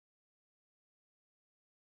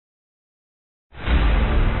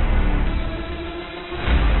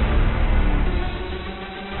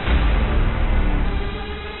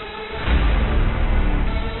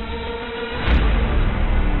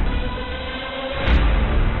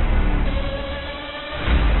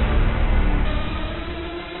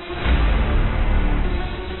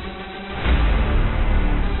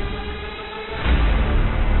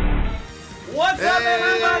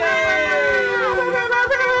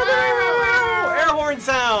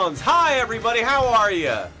Browns. Hi, everybody. How are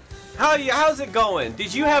you? How's it going?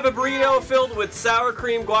 Did you have a burrito filled with sour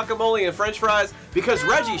cream, guacamole, and French fries? Because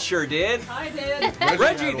Reggie sure did. I did.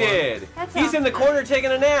 Reggie did. He's in the corner taking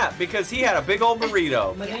a nap because he had a big old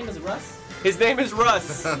burrito. My name is Russ. His name is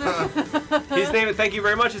Russ. Thank you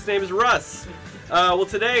very much. His name is Russ. Well,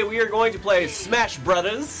 today we are going to play Smash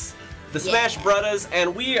Brothers. The Smash Brothers,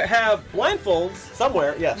 and we have blindfolds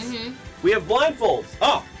somewhere. Yes. We have blindfolds.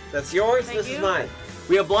 Oh, that's yours. This is mine.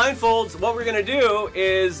 We have blindfolds. What we're going to do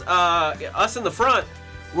is, us in the front,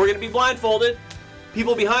 we're going to be blindfolded.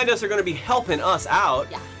 People behind us are going to be helping us out.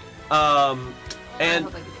 Yeah. And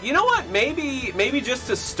you know what? Maybe just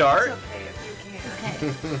to start. It's okay if you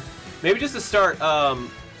can. Okay. Maybe just to start,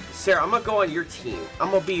 Sarah, I'm going to go on your team. I'm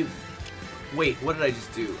going to be... Wait, what did I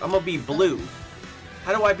just do? I'm going to be blue.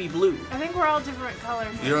 How do I be blue? I think we're all different colors.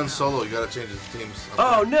 You're on solo. You got to change the teams. Okay.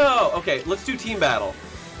 Oh, no. Okay, let's do team battle.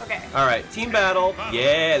 Okay. All right, team battle.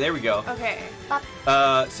 Yeah, there we go. Okay.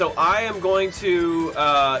 So I am going to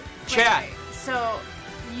chat. Wait. So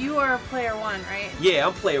you are player one, right? Yeah,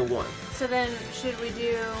 I'm player one. So then should we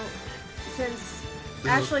do, since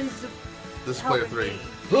Ashley's This is player three.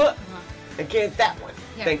 Again, that one.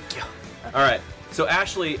 Here. Thank you. Okay. All right. So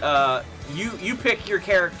Ashley, you pick your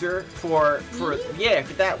character for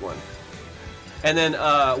that one, and then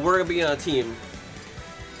we're gonna be on a team.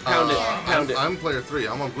 Pound it. I'm player three.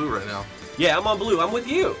 I'm on blue right now. Yeah, I'm on blue. I'm with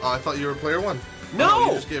you. Oh, I thought you were player one. No. Oh,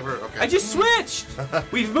 you just gave her. Okay. I just switched.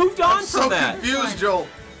 We've moved on I'm from that. so confused, Joel.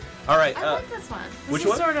 All right. I like this one. Which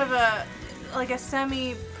This is one? sort of a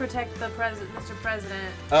semi-protect the president, Mr.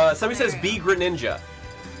 President. Somebody says be Greninja.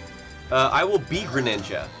 I will be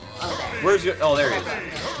Greninja. Oh, there. Where's your? Oh, there he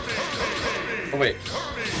is. Oh wait.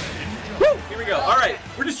 Woo! Here we go. All right,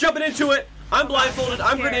 we're just jumping into it. I'm blindfolded.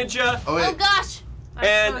 I'm Greninja. Oh Oh wait. gosh.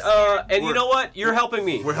 And you know what? You're helping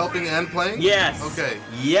me. We're helping and playing. Yes. Okay.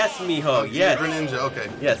 Yes, mijo. Yes. You're Ninja. Okay.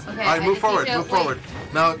 Yes. Okay, All right, move forward. Move forward.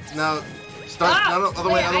 Now, start. No, other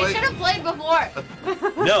way. Other I way. should have played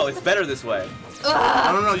before. No, it's better this way.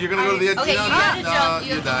 No. You're gonna go to the edge. Okay, you have to jump.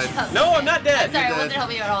 You died. Jump. No, I'm not dead. I'm sorry, I dead. wasn't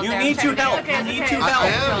helping you at all. You Sarah. need I'm to sorry. help. Okay, You need okay. to I help.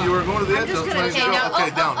 am. You were going to the edge. just That's gonna why take you now. go.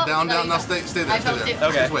 Okay, Oh, down. no, Now you- stay there. I Stay felt there. it.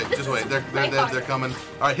 Okay. Just wait. They're very hard. coming. All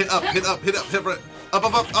right, hit up. Hit right. Up. You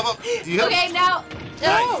hit. Okay, now.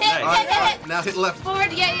 Nice, Hit, nice. hit. Now hit left.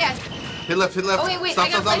 Forward, yeah. Hit left. Oh, wait, Stop. I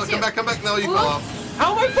gotta play too. Come back. No, you Ooh. fell off.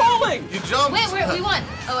 How am I falling? You jumped. Wait, we won.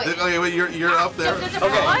 Oh, wait. Okay, wait. You're up there. Jump,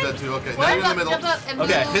 Okay. I'm dead too. Okay. Now you're in the middle. Jump up and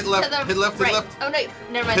Okay. move Hit left, to the hit left. Oh, no,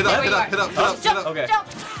 never mind. Hit Stay up. where you are. Hit up. Okay. Jump.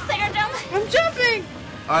 Sarah, jump. I'm jumping!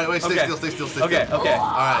 All right, wait. Stay Okay. still. Okay. All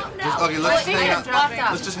right. no. Okay. Let's Wait, hang I out. just walked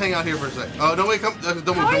out. Let's just hang out here for a sec. Oh no! Wait. Come. Don't move.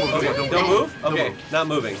 Okay. Don't move. Don't Okay. move. Not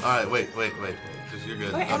moving. All right. Wait. Just you're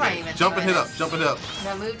good. Where am I even? Jump and hit up.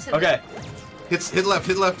 Now move to Okay. Hit left.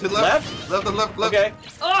 Left? Left. Okay.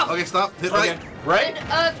 Okay. Stop. Hit right. Okay. Right.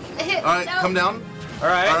 Hit. All right. No. Come down. All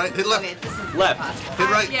right. All right. Hit left. Okay, this is Left. impossible. Hit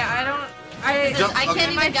right. Yeah, Jump. I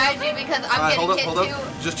can't even guide you because I'm All right. getting Hold hit up.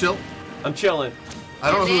 too. Just chill. I'm chilling. I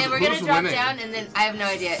don't And know then we're gonna who's drop winning. down, and then I have no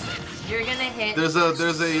idea. You're gonna hit There's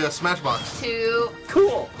a smash box. two.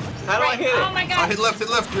 Cool. How do I Right. hit it? Oh my god. Hit left. In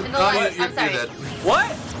the No, left. you're I'm sorry. dead. What?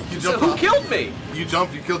 You So jumped who off. killed me? You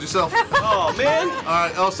jumped. You killed yourself. Oh man. All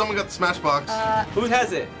right. Oh, someone got the smash box. Who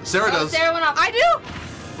has it? Sarah does. Sarah went off. I do!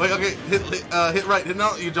 Wait. Okay. Hit right. Hit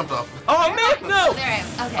no. You jumped off. Oh man, no. There I am.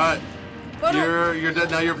 Okay. All right. You're dead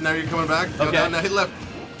now. You're coming back. Go Okay. down. Now hit left.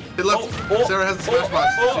 Hit left. Oh, Sarah has the smash box.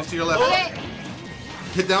 She's to your left. Okay.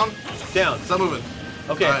 Hit down. Down. Stop moving.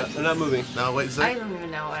 Okay. All right. I'm not moving. Now wait a I sec. don't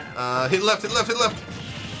even know what. Hit left.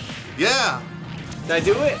 Yeah. Did I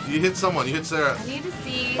do it? You hit someone. You hit Sarah. I need to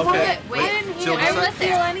see. Okay. Hold it. I Wait. didn't Chill hear, I just a didn't sec.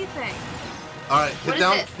 feel anything. All right. What Hit is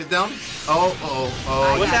down. this? Hit down. Oh.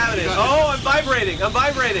 What's got happening? You got Oh, I'm vibrating.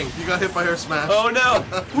 You got hit by her smash. Oh no.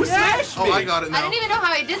 Who smashed me? Oh, I got it now. I didn't even know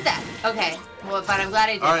how I did that. Okay. Well, but I'm glad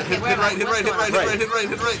I did. All right. Okay, Hit where am I? right. Hit What's right.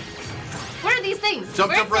 going on? What are these things? Jump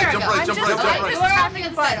Where's right, Sarah jump go? right, I'm jump just- right, jump okay, right. We're tapping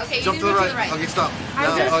inside. Okay, Jump you to the move right. Okay, stop. I'm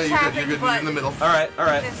Now, just oh, you're good. tapping, You're but- in the middle. All right.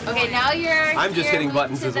 Okay, now you're. I'm just here, hitting move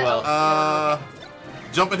buttons to as the- well.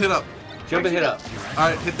 Jump and hit up. Jump and hit up. All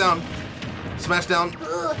right, hit down. Smash down.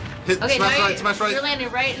 Ugh. Hit. Okay, Smash now right. Smash right. You're landing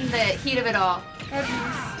right in the heat of it all. Hit,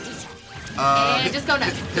 just go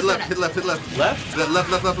nuts. Hit Just go left. nuts. Hit left. Hit left. Left?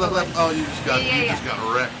 Left. Oh, you just got. Yeah. You just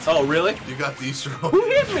got wrecked. Oh really? You got the Easter Who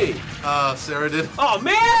egg. hit me? Sarah did. Oh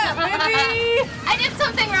man. I did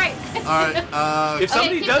something right. All right. If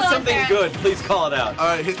somebody keep does going, something Sarah. good, please call it out. All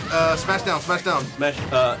right. Hit. Smash down. Smash down.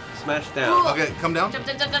 Smash down. Cool. Okay. Come down. Jump.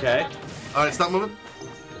 Okay. All right. Stop moving.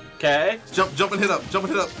 Okay. Jump and hit up.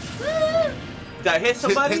 Did I hit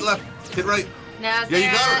somebody? Hit left. Hit right. Now, Yeah, you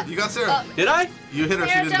Sarah. got her. You got Sarah. Did I? You hit her.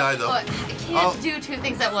 She Sarah, didn't die, though. I can't do two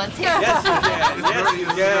things at once. Yes, you can. It's very, Yes, it's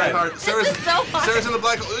you very can. hard. This is so hard. Sarah's in the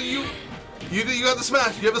black hole. You got the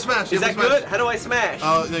smash. You have the smash. You Is have that the smash. good? How do I smash?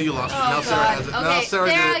 Oh, no, you lost. Oh, Now Sarah God. has it. Okay, Now Sarah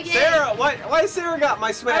did it. yay. Sarah, why Sarah got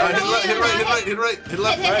my smash? Hit left, hit right, hit right, hit right, hit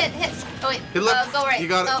left. Hit. Oh, wait. Hit left. Go right. You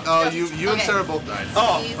got it. Oh, You and okay. Sarah both died.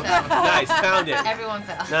 Oh, You fell. nice, found it. Everyone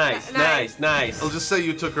fell. Nice. I'll just say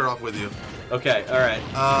you took her off with you. Okay, all right.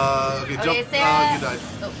 Okay, Okay, jump. Sarah. You died.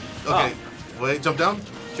 Oh. Okay. Wait, jump down.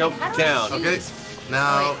 Jump How do I down. shoot? Okay.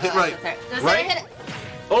 Now hit right. Sorry. Go, Sarah, Right? hit it.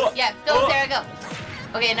 Oh, Yeah, go, oh. Sarah, go.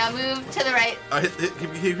 Okay, now move to the right, Hit,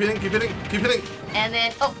 keep hitting. and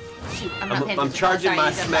then, oh, shoot, I'm not paying I'm attention. charging Oh, sorry, my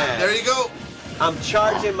you jumped smash. out. There you go. I'm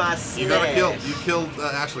charging my smash. You got a kill. You killed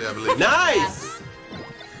Ashley, I believe. Nice.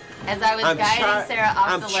 As I was guiding Sarah off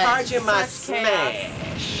I'm the ledge. charging my Such chaos.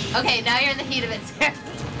 smash. Okay, now you're in the heat of it, Sarah.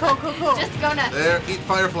 Cool. Just go nuts. There, eat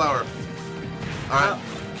fire flower. All right.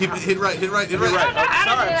 Keep hit right. You're right. know how to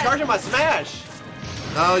Sorry, do I'm it. charging my smash.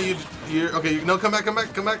 No, you're okay. No, come back.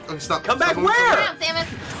 Okay, stop. Come back Stop moving. where? Come on,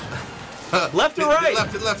 Samus. Left or Hit right?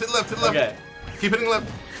 left. Left. Okay. Keep hitting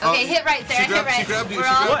left. Okay, hit right, Sarah, She grabbed, hit right. She grabbed you. We're She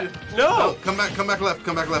all- grabbed What? you. No. Come back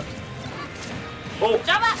left. Oh,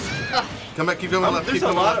 Jump up. Ugh. Come back. Keep going left. there's Keep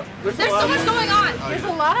a going lot left. of. There's a so lot much of- going on. There's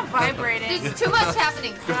a lot of vibrating. There's too much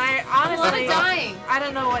happening. And I honestly, I'm dying. I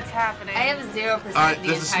don't know what's happening. I have 0% All right. the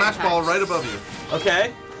There's a entire smash ball time. right above you.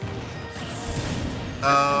 Okay.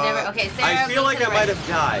 Never, okay, Sarah, I feel move like to I the might right. have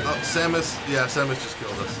died. Samus just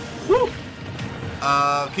killed us. Woo.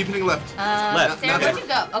 Keep hitting left. Left. Sarah, Okay. where'd you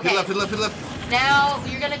go? Okay. Hit left. Now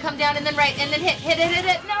you're gonna come down and then right and then hit.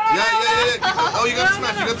 No. Yeah. Oh, you got the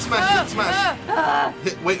smash. You got the smash.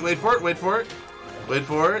 Hit, wait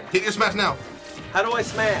for it. Hit your smash now. How do I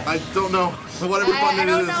smash? I don't know. Whatever button I it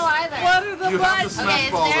don't is. know either. What are the You have the buttons? smash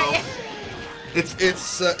Okay, ball Sarah. though.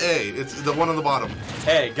 It's A. It's the one on the bottom.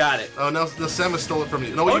 Hey, got it. Oh, now the Samus stole it from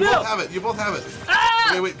you. No, Oh, you no. both have it. You both have it.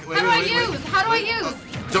 Ah! Wait. How do I use?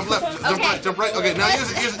 Jump left. Jump right. Okay, now use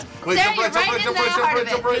it. Wait, Sarah, jump right. you're right in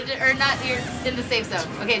the heart of it. Or not, you're in the safe zone.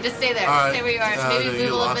 Okay, just stay there. All right. Stay where you are. Maybe You move a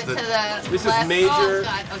little lost bit it. to the This is left. major- Oh,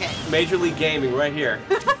 God. Okay. Major League Gaming right here.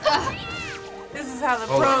 This is how the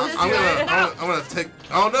Hold on. pros I'm do it. gonna take.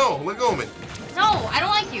 Oh no! Let go of me. No, I don't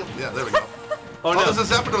like you. Yeah, there we go. Oh no. There's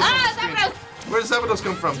a Zapdos. Ah, on the screen. Zapdos. Where does Zapdos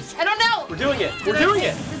come from? I don't know. We're doing it. We're doing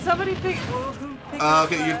it. Did somebody pick? Who picked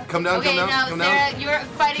Okay, you come down. Okay, now Come Sarah, down. you're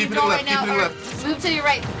fighting Keep Joel hitting right left, now. keep Or hitting move to your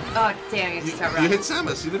right. Oh, damn, you You, start you running. hit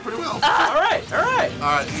Samus. You did pretty well. All right. All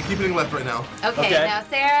right, you keep hitting left right now. Okay, Okay. now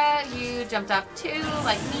Sarah, you jumped off too,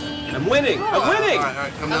 like me. I'm winning. I'm winning. All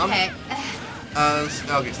right, come down. Okay.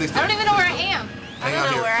 Okay, stay still. I don't even know where I am. I Hang don't out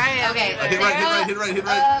know here. where I am. Okay. either. Hit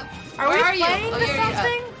right. Are we where are you? playing Oh, to you're-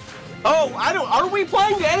 something? Oh, I don't. Are we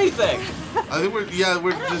playing to anything? I think we're.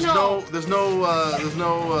 don't know. There's no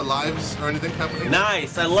lives or anything happening.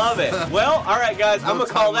 Nice. I love it. Well, all right, guys. I'm No gonna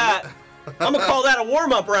call time that. limit. I'm gonna call that a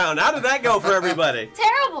warm-up round. How did that go for everybody?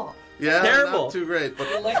 Terrible. Yeah, Terrible. not too great. But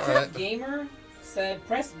Electric all right. Gamer said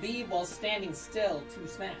press B while standing still to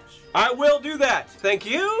smash. I will do that. Thank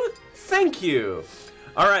you. Thank you.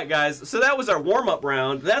 All right, guys. So that was our warm-up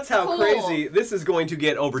round. That's how Cool. crazy this is going to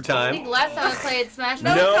get over I think time. last time I played Smash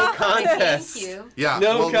No Bros. contest. Thank you. Yeah.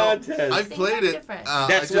 No well, contest. I've Things played are it. different.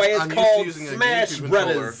 That's I'm why it's used to called using a Smash GameCube controller.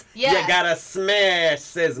 Brothers. Yeah. You gotta smash,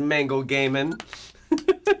 says Mango Gaming.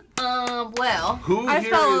 Well. Who I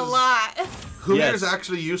here fell is- a lot. Who Yes. here is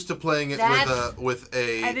actually used to playing it That's- with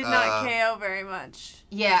a? I did not KO very much.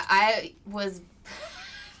 Yeah, I was.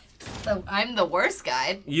 I'm the worst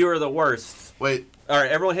guide. You are the worst. Wait. All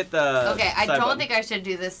right, everyone hit the. Okay, I side don't button. think I should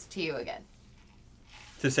do this to you again.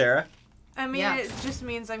 To Sarah. I mean, Yeah. it just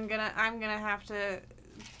means I'm gonna have to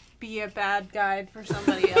be a bad guide for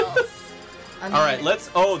somebody else. I mean, All right,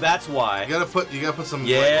 let's. Oh, that's why. You gotta put some.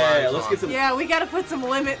 Yeah, white lines let's on. get some. Yeah, we gotta put some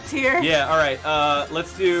limits here. Yeah, all right.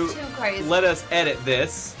 Let's do. Too crazy. Let us edit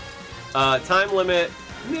this. Time limit.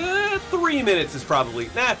 3 minutes is probably.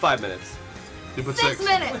 5 minutes. You put 6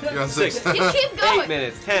 minutes. You're on 6. six. You keep going. 8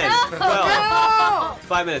 minutes. 10. No. 12. No!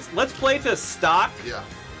 5 minutes. Let's play to stock. Yeah.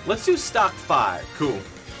 Let's do stock 5. Cool.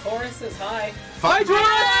 Taurus says hi. Hi, Taurus!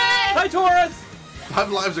 Hi, Taurus!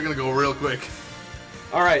 5 lives are gonna go real quick.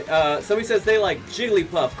 All right. Somebody says they like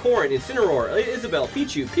Jigglypuff, Corrin, Incineroar, Isabelle,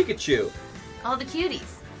 Pichu, Pikachu. All the cuties.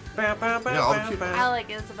 all the cute- I like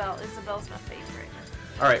Isabelle. Isabelle's my favorite.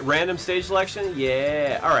 All right, random stage selection.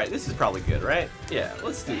 Yeah. All right, this is probably good, right? Yeah.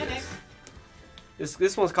 Let's do this.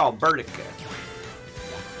 This one's called Vertica.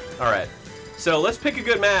 All right. So let's pick a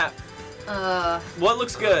good map. What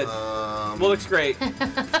looks good? What looks great?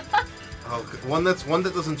 Okay, one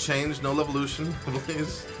that doesn't change. No evolution,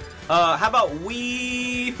 please. How about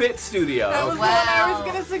Wii Fit Studio? That was Wow. what I was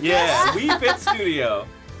gonna suggest. Yeah, Wii Fit Studio.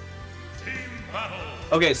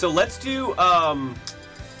 Okay, so let's do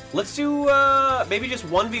maybe just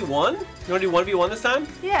 1v1. You want to do 1v1 this time?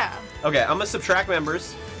 Yeah. Okay, I'm gonna subtract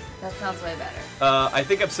members. That sounds way better. I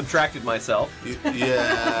think I've subtracted myself.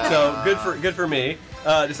 Yeah. So good for me.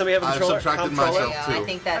 Does somebody have a I've controller? subtracted Controller? myself. Yeah, too. I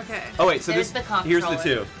think that's. Okay. Oh wait, so There's this the here's the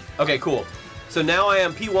controller. 2. Okay, cool. So now I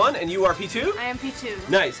am P1 and you are P2? I am P2.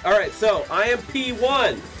 Nice. All right, so I am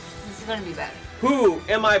P1. This is gonna be better. Who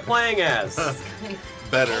am I playing as?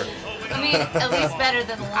 Better. I mean, at least better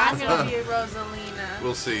than the I'm last gonna one. be Rosalina.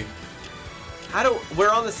 We'll see. We're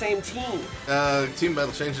on the same team. Team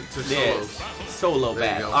battle, change it to Yes. solos. Solo There you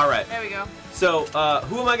bad. go. All right. There we go. So,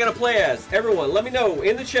 who am I gonna play as? Everyone, let me know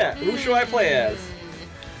in the chat. Who should I play as?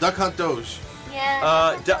 Duck Hunt Doge.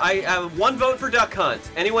 Yeah. I have 1 vote for Duck Hunt.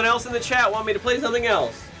 Anyone else in the chat want me to play something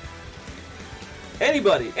else?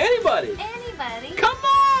 Anybody? Anybody? Anybody? Come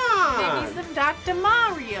on! Maybe some Dr.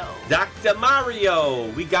 Mario. Dr. Mario.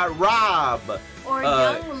 We got Rob. Or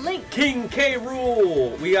Young Link. King K.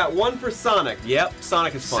 Rool. We got 1 for Sonic. Yep,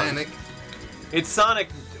 Sonic is fun. Sonic. It's Sonic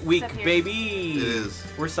Week, It's up here. baby. It is.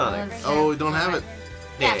 We're Sonic. Oh, we don't have it.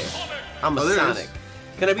 Yeah. I'm a Oh, there it Sonic. is.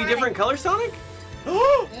 Can I be different color Sonic?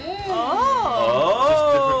 Oh.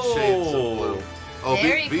 Oh. Just different shades of blue. Oh,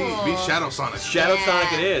 Very be cool. Shadow Sonic. Shadow Yeah.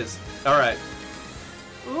 Sonic it is. All right.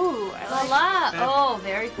 Ooh, I La like la. Oh,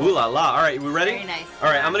 very cool. Ooh la la. All right, we ready? Very nice. All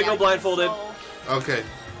right, I'm gonna go Yeah. blindfolded. soul. Okay.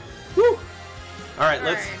 Woo. All right,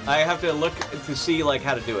 let's. Alright. I have to look to see like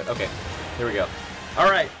how to do it. Okay, here we go. All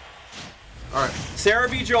right, All right. Sarah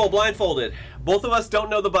B. Joel, blindfolded. Both of us don't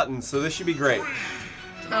know the buttons, so this should be great.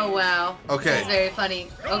 Oh wow. Okay. This is very funny.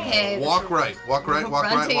 Okay. this Walk is- right. Walk right. Walk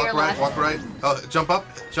Run right. to Walk your right. left. Walk right. Jump up.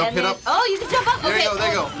 Jump. and Hit then- up. Oh, you can jump up. There Okay. you go,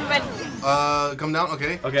 there you cool. go. Ready. Come down.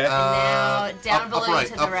 Okay. Okay. now down up, below up you right.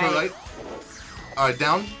 to the up right. to right. All right.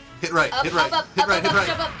 Down. Hit right. Up, hit right. up, up, hit up, right. up, hit up, right.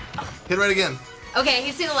 jump up. Hit right again. Okay,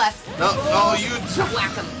 he's to the left. No. Oh, you.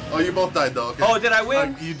 Whack him. Oh, you both died though. Okay. Oh, did I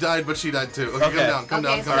win? You died, but she died too. Okay. Okay. Come down. Come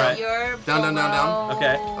Okay, down. so Come down. Alright. you're Down, down, down, down.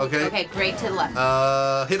 below- Okay. Okay, great to the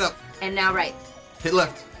left. Hit up. And now right. Hit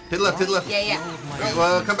left. Hit left. Hit left. Yeah, yeah. Okay,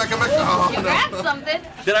 well, come back. Come back. Oh, You no. grabbed something.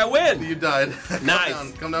 Did I win? You died. Nice.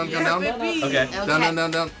 Come down. Come Yeah, down. baby. Okay. Okay.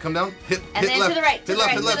 Down. Come down. Hit And hit then left. to the right, to Hit the left.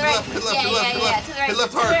 right, Hit left. to the right. Hit left. Yeah, Hit left. yeah, Hit yeah, left. to the right, Hit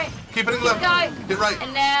left to the hard. right. Keep hitting Keep left. going. Hit right.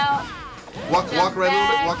 And now Walk jump right a little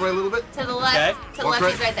bit. back. Walk right a little bit. to the left. Okay. To the Walk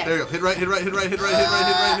left, he's right there. There you go. Hit right. Hit right. Hit right. Hit right. Hit right.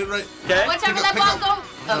 Hit right. Hit right. Okay. Watch out Pick for up, that pick ball. up.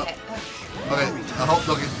 Go. No. Okay. Okay.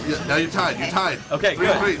 Okay. Yeah, now you're tied. You're tied. Okay, Three,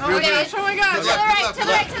 good. three, three, Okay. three. Oh my god. Hit To the right, left, to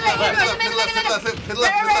the right, to the right. hit Hit left, left, hit left, hit hit left, left, hit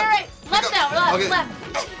left, right. Pick Left up. now, left, Okay.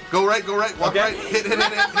 left. Go right. Walk Okay. right. Hit right.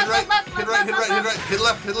 Left, Hit right. left, Hit right. Hit right. Hit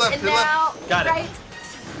left. Hit left. And Hit left. now, Got it. right.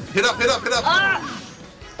 Hit up. Ah.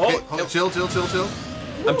 Oh, Okay, chill.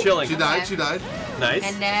 I'm chilling. She died. Okay. She died. Nice.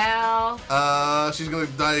 And now She's gonna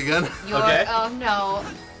die again. you're. Okay. Oh no.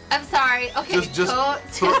 I'm sorry. Okay. Just go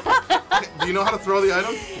throw. Do you know how to throw the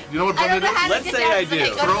item? Do you know what I button don't know it how is? to Let's get say down. I It's okay, do.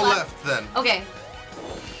 go to Throw the left then. Okay.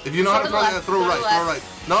 If you know how to Go to throw the it, left, throw go to right. the Throw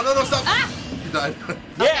left. right. No, stop. Ah. You died.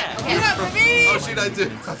 Yeah. Okay. Oh, she died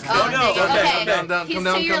too. Oh, no, okay. okay. Come down. He's Come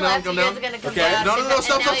to down. your Come left. down. You guys are gonna come Okay. down. No, and now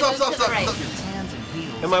stop. he moves to the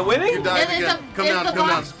right. Am I winning? You died No, there's again. a- Come there's down. the Come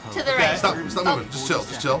down. box To the right. Stop moving.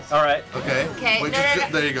 Just chill. All right. Okay. Okay, Wait, no, no, no.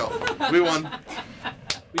 There you go. We won.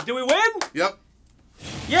 Do we win? Yep.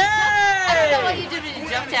 Yay! I don't know what you did when you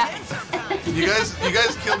jumped out. You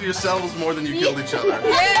guys killed yourselves more than you killed each other.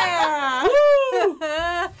 Yeah. Woo!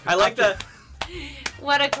 I like that.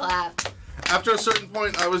 What a clap. After a certain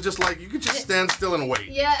point, I was just like, you could just stand still and wait.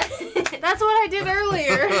 Yeah. That's what I did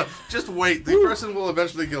earlier. Just wait. The person will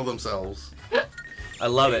eventually kill themselves. I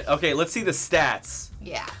love it. Okay, let's see the stats.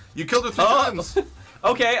 Yeah. You killed her 3 Oh. times.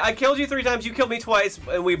 Okay, I killed you 3 times, you killed me twice,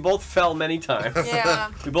 and we both fell many times. Yeah.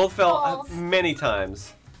 We both fell Balls. many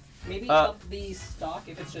times. Maybe Uh, up the stock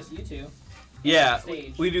if it's just you two. Yeah,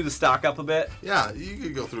 Stage. we do the stock up a bit. Yeah, you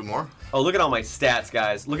could go through more. Oh, look at all my stats,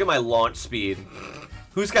 guys. Look at my launch speed.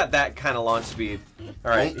 Who's got that kind of launch speed? All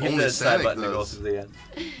right, hit Only the side Sonic button to go does. to the end.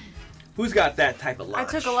 Who's got that type of I launch?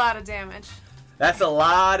 took a lot of damage. That's a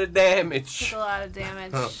lot of damage. Took a lot of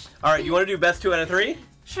damage. Huh. All right, you want to do best 2 out of 3?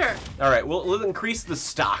 Sure. All right, we'll increase the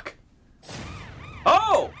stock.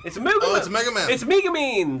 Oh, it's Mega. Oh, it's Mega Man. It's Mega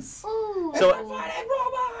Means. Ooh. So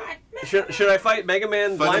should I fight Mega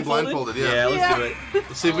Man Fight him blindfolded? blindfolded, yeah. let's Yeah. do it.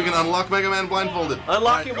 Let's see if we can unlock Mega Man blindfolded.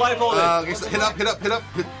 Unlock him blindfolded. Okay, so hit up. Hit,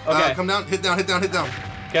 Okay. come down. Hit down.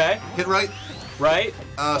 Okay, Hit right. right,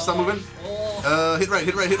 Stop moving. Hit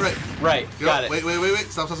right. right. Go. Got it. Wait.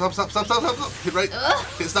 Stop. Hit right. Ugh.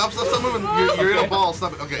 Hit, stop moving. You're in a ball.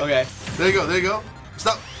 Stop it. Okay. Okay. There you go.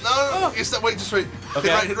 Stop. No. You stop. Wait, just wait. Okay.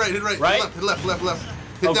 Hit right. Right? Hit left.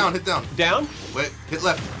 Hit Okay. down. Hit down. Down? Wait. Hit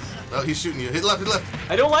left. Oh, he's shooting you. Hit left.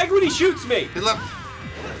 I don't like when he shoots me. Hit left.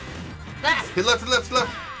 Ah. Hit left.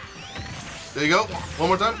 There you go. Yeah. One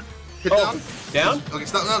more time. Hit Oh, down. down? Okay,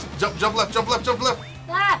 stop. No, jump left.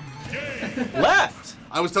 Ah. Left.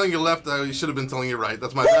 I was telling you left. I should have been telling you right.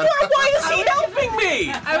 That's my bad. Why is he helping me?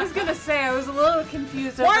 I was gonna say I was a little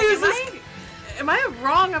confused. I was Why like, is this? Am I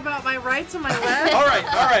wrong about my rights and my left? All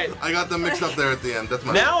right. I got them mixed up there at the end. That's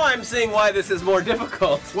my Now I'm seeing why this is more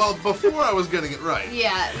difficult. Well, before I was getting it right.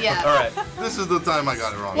 Yeah. All right. This is the time I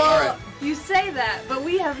got it wrong. Well, All right. you say that, but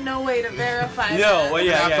we have no way to verify. No, that. well, You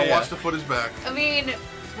yeah, have to watch the footage back. I mean,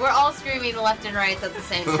 we're all screaming left and right at the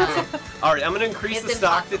same time. All right, I'm going to increase It's the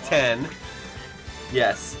stock to impossible. 10.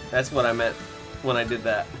 Yes, that's what I meant when I did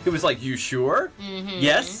that. It was like, you sure? Mm-hmm.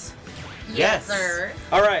 Yes? Yes, sir.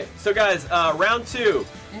 All right, so guys, round 2.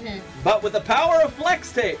 Mm-hmm. But with the power of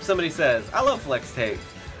flex tape, somebody says. I love flex tape.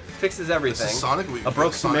 Fixes everything. This is Sonic. We A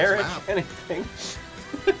broken Sonic's marriage, map. anything.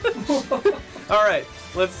 All right,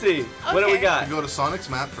 let's see. What do we Okay. got? You go to Sonic's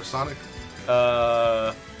map for Sonic.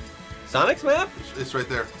 Sonic's map? It's right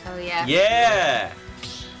there. Oh, yeah. Yeah.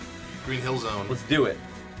 Green Hill Zone. Let's do it.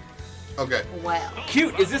 Okay. Well.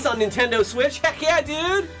 Cute. Is this on Nintendo Switch? Heck yeah,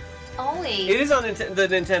 dude. Always. It is on the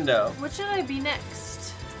Nintendo. What should I be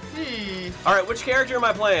next? All right, which character am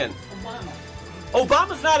I playing? Obama.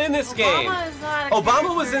 Obama's not in this game. Obama is not a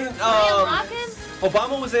Obama was in. character.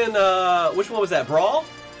 Obama was in. Which one was that? Brawl?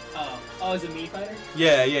 Oh, is it Mii Fighter?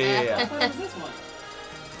 Yeah. What was this one?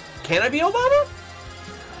 Can I be Obama?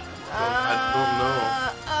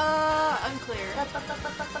 Unclear.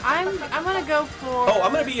 I'm gonna go for. Oh,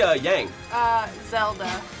 I'm gonna be Yang. Zelda.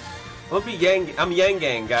 I'm gonna be Yang. I'm Yang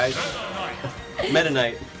Gang, guys. Meta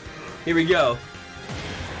Knight. Here we go.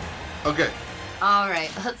 Okay. All right,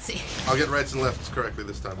 let's see. I'll get rights and lefts correctly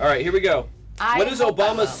this time. All right, here we go. What is hope I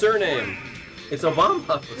Obama's will. surname? It's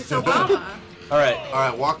Obama. It's Obama. All right. All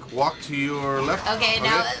right. Walk to your left. Okay,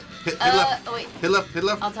 now. Hit left. Wait. Hit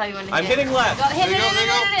left. I'll tell you when to I'm hit. hitting left. Go, hit There you go, there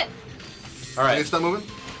you it. All Okay, right. stop moving.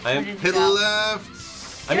 I am. Hit Go. left.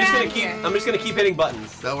 I'm just gonna Get keep. out of here. I'm just gonna keep hitting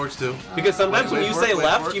buttons That works too. because sometimes Wait when you for it, say wait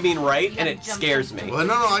left, for it. you mean right, You and gotta it jump scares in. me. Well,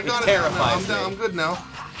 no, I got It it. terrifies me. I'm good now.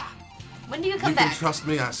 When do you come You can back? trust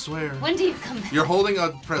me, I swear. When do you come back? You're holding a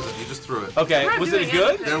present. You just threw it. Okay. I'm not Was it doing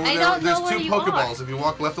good? anything. I don't There's know where two you Pokeballs. are. If you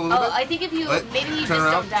walk left a little Oh, bit. I think if you Wait, maybe you just turn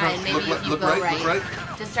around, don't die, turn- and maybe look if you look go right, look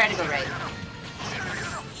right. Just try to go right.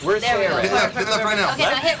 Where's There we go. Sarah? Hit left right now. Okay,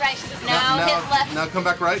 now hit right. Now hit left. Now come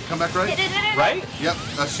back right. Come back right. Hit. Right? Yep,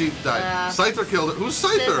 she died. Scyther killed it. Who's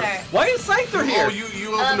Scyther? Scissor. Why is Scyther here? Oh,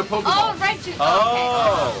 you opened a Pokeball. Oh, right. You.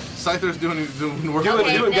 Oh. Scyther's doing work.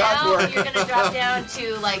 Okay. doing now God's work. you're gonna drop down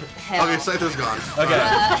to like hell. Okay, Scyther's gone. Okay.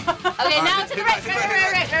 Okay, now Alright, to the hit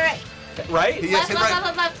right. right. Right? Yes, hit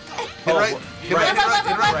right. Left. Hit right. Hit right.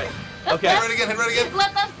 Hit right. Right. Okay. Hit right again. Hit right again.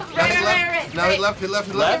 Left. Now hit left. Now hit left. Hit left.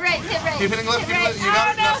 Hit Left. left. Hit right. Keep hitting left. Keep hitting left. You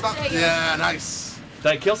got it. Now stop. Yeah, nice. Did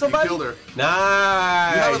I kill somebody? killed her.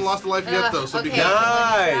 Nice. You haven't lost a life yet though, so be Okay. careful.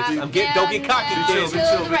 Nice. Drop Don't get cocky, down kid. Be to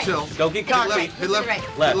chill. the Be right. chill. Don't get Hit cocky. left. Hit left. Right.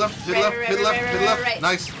 Hit Left. left. Hit left. Hit left. Hit left. Right.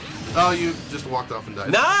 Nice. Oh, you just walked off and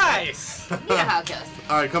died. Nice. You know how it goes.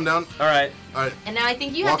 All right, come down. All right. All right. And now I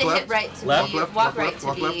think you Walk have to left. hit right to Left. be. Walk left. Walk Walk right left. to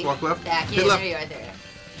Walk be left. Walk left. back. Hit Yeah, left. there you are. There.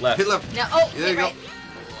 Left. Hit left. Now, oh, There hit you go. right.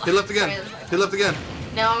 Hit left again. Hit left again.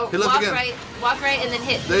 Now Hit left walk again. right. Walk right and then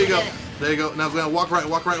hit. There you go. Hit it. There you go. Now we're gonna walk right.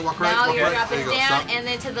 Walk right. Walk right. Now Walk you're right. dropping There you go. down Stop. and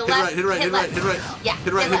then to the Hit left. right. Hit right. Hit right. Hit right. Yeah.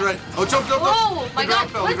 Hit right. Hit right. Oh, jump. Whoa, my The ground God.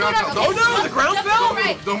 fell. What's The ground going fell. on? Oh no, the ground Jump fell. to the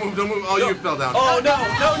right. Don't move. Oh, you fell down. Oh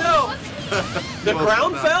no. The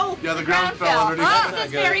ground fell? Yeah, the ground fell underneath. Oh, this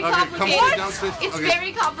is very Okay, come complicated. straight down. Straight. It's Okay.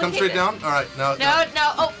 very complicated. Come straight down. All right. Now.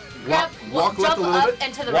 No. Oh, grab, Walk left jump a little up bit.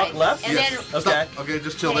 and to the Walk right. left? And Yes. then Okay. Stop. Okay,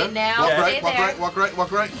 just chill Okay, there. now Walk stay right. Walk there. right. Walk right.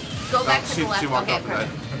 Walk right. go back to the left. She walked Okay, off and died.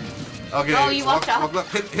 perfect. Okay. Oh, you walked off? Walk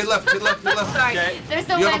left. Hit left. Hit left. Hit left. Sorry. Okay. There's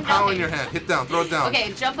no You way have I'm a power in jumping. your hand. Hit down. Throw it down.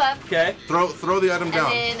 Okay, jump up. Okay. Throw the item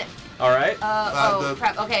down. And then, All right. the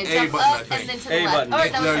crap. Okay, A jump button, I up think. and then to A the left. button. Oh, No,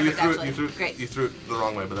 that was No, you perfect, threw actually. it. Great. You threw it the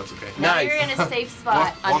wrong way, but that's okay. Now Nice. you're in a safe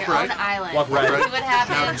spot on walk your right. own island. Walk right. See what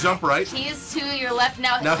happens. Now jump right. He's to your left.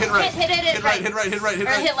 Now Now hit right. Hit Hit right. Hit right. Hit right. Hit Or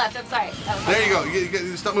right. hit left. I'm sorry. Oh, There you go.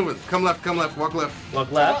 You stop moving. Come left. Come left. Walk left. Walk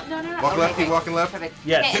Oh, left. no. Walk Okay, left. Keep great. walking left. Perfect.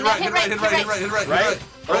 Yes. Okay, Hit and now right. Hit right. Hit right. Hit right. Hit right. Right?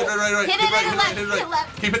 Right. Right. Hit Hit it right. and Hit left. right. Hit right. Hit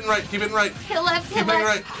left. Keep hitting right. Keep hitting right. Hit left. Keep hitting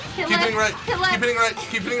right. Hit Keep hitting right. left. Keep hitting right.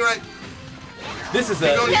 Keep hitting right. This is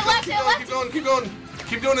Keep going. a. Hit left, Keep hit going. left. Keep going. Keep going.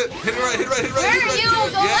 Keep doing it. Hit right. Hit right. Hit right. Where hit are right, you? hit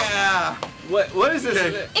right. Go left. Yeah. What is this?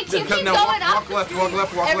 Okay. If you keep Now going walk up the left. Walk street,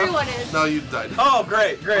 left. Walk left. everyone is. No, you died. Oh,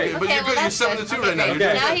 great. Okay, but Okay, you're well, good. You're that's 7 to good. 2 right now. Okay, You're Okay.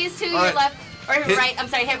 doing Now good. he's to All your left. Or Hit- right. I'm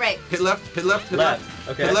sorry, hit right. Hit left. Hit left. Hit Left. left.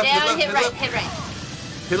 Okay. Hit left. Down, Hit hit left. right, hit right.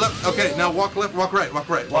 Hit left. Okay, now walk left, walk right, walk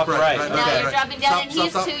right, Walk right. Now Okay. you're dropping down, and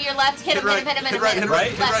he's to your left. Hit him, hit him, hit him, hit him. Hit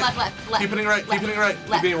right, Left. Keep hitting right, keep hitting right.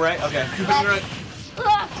 Keep being right. Okay. Keep hitting right.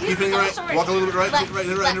 He's Keep hitting so right. short. Walk a little bit right, Left,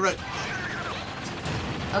 hit right.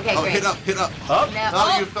 Okay, Oh, great. hit up. Up. Now,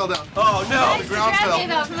 Oh, you fell down. Oh no. The ground fell. gave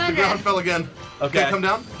up. Come on, The ground Dad. fell again. Okay. Come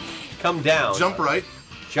down. Come down. Jump right.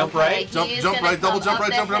 Jump Okay. right. Jump He's jump gonna right. Double come jump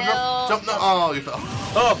right. up Jump the jump hill. jump. No. Oh, you fell.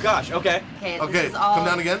 Oh gosh. Okay. Okay, Okay. this is all Come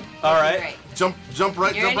down again. All right. great. Jump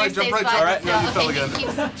right. You're Jump in right. your Jump safe right. spot. All right. So, Now you fell okay, again. he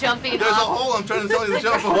keeps jumping There's a up. hole. I'm trying to tell you to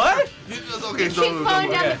jump. What? You just okay. Keep So going down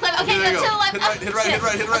the Okay. cliff. Okay, There you go go. to the left. Hit right, hit right, hit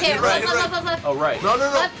right, hit right, Okay, hit right, left, hit right. left. Oh right. No.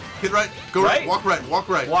 Left. Hit right. Go Right? right. Walk right. Walk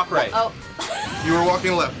right. Walk right. Oh, You were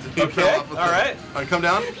walking left. You Okay, fell off the all thing. right. All right, come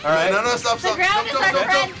down. All right. No, stop. the ground is our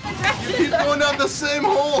friend. You keep going down the same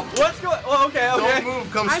hole. What's going? Oh, okay. Don't Okay.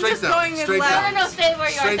 move. Come I'm straight just down. going in Straight left. down. No, stay where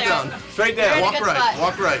you are, Straight Sarah. down. Straight You're in down. a Walk good right. spot.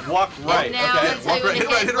 Walk right. Walk right. now Okay. let's- Walk right. Hit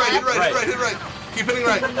right. Hit right. Hit right. Right. Hit right. Hit right. Keep hitting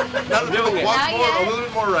right. Now Doing it. walk Not more. yet. A little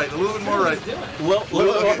bit more right. A little bit more right. Little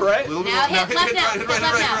Okay, more right. a little bit Now more. hit left down. Hit right.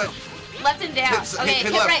 Hit right. Hit right. Left and down. Okay, Hit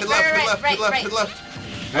hit left. right, Hit left. Hit left. right. Hit left. Hit left.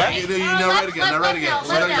 Left. Now right again. Now right again.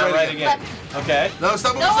 Left Now now. right again. Okay. No,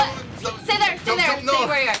 stop. No, Stop. Stay there, Jump, stay no.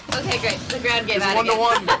 where you are. Okay, great. The ground gave It's out 1 to again.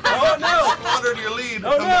 1. Oh no. Water to your lead.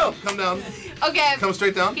 Oh, Come no. down. Come down. Okay, Come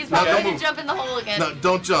straight down. he's No, probably don't gonna move. jump in the hole again. No,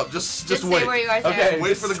 don't jump. Just Just wait. stay where you are, Sarah. Okay.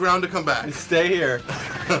 Wait for the ground to come back. Stay here.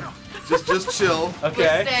 Just chill.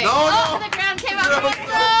 Okay. Stay. No, Oh, no. the ground came out No. again.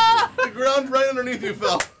 No! The ground right underneath you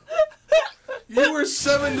fell. You were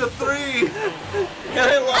 7 to 3.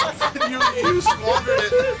 I lost. You squandered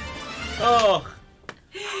it. Oh.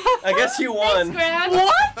 I guess you won. Thanks, ground.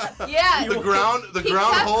 What? Yeah. The ground He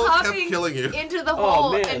hole kept hopping killing you. into the Oh,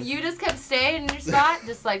 hole, man. and you just kept staying in your spot,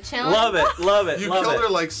 just like chilling. Love it. Love it. You love killed it. her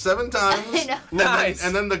like 7 times. I know. Nice.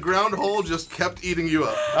 And then the ground hole just kept eating you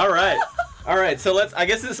up. All right. All right. So let's. I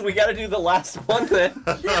guess we got to do the last one then.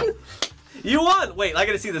 You won. Wait, I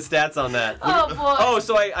got to see the stats on that. Oh boy. Oh,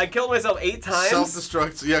 so I killed myself 8 times.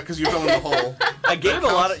 Self-destruct. Yeah, because you fell in the hole. I gave a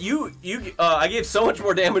lot of you. I gave so much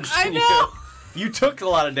more damage I than know. you. You took a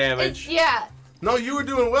lot of It's, damage. yeah. No, you were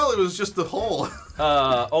doing well. It was just the hole.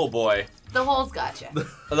 Oh boy. The hole's got you.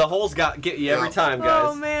 The holes get you every Yeah. time, guys.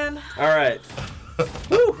 Oh man. All right.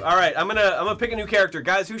 Woo. All right. I'm gonna pick a new character,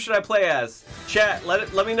 guys. Who should I play as? Chat.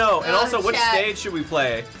 Let me know. And Oh, also, which chat. stage should we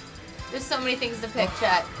play? There's so many things to pick,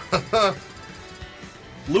 chat.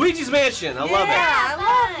 Luigi's Mansion. I love Yeah, it.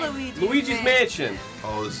 I love Luigi. Luigi's Mansion.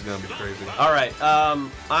 Oh, this is gonna be crazy. All right.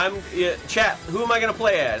 Chat. Who am I gonna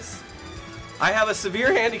play as? I have a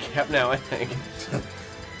severe handicap now, I think.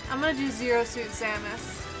 I'm gonna do Zero Suit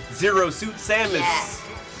Samus. Zero Suit Samus. Yeah.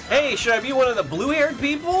 Hey, should I be one of the blue-haired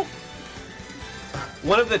people?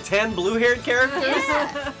 One of the 10 blue-haired characters?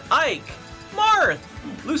 Yeah. Ike, Marth,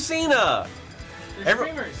 Lucina. There's Every-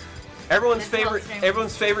 streamers. Everyone's It's all favorite. streamers.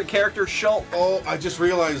 Everyone's favorite character, Shulk. Oh, I just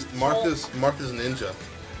realized Martha's ninja.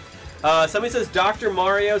 Somebody says Dr.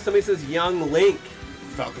 Mario. Somebody says Young Link.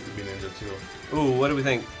 Falcon could be ninja too. Ooh, what do we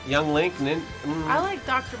think? Young Link? I like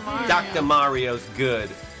Dr. Mario. Dr. Mario's good.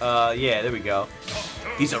 Yeah, there we go.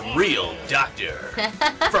 He's a real doctor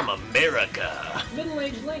from America.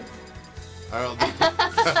 Middle-aged Link. I'll do.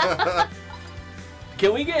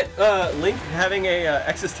 Can we get Link having a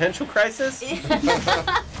existential crisis?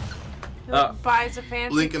 Who buys a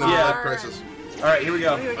fancy Link in a car midlife crisis. All right, here we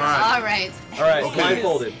go. and- All right. All right. All right, Okay.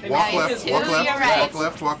 blindfolded. And Walk now left, you walk to left, your right. walk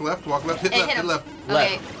left, walk left, walk left. Hit Hey, left, hit hit him. left,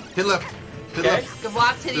 Okay. hit left, hit Okay. left. Go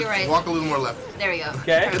walk to your right. Walk a little more left. There we go.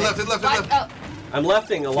 Okay. Hit left, hit left, Walk, hit left. I'm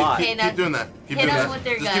lefting a lot. Okay, now Keep doing that. Keep hit doing them that. with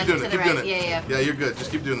their Just gun keep doing to it. the Keep doing right. it. Yeah. Yeah, you're good.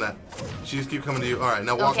 Just keep doing that. She just keep coming to you. All right,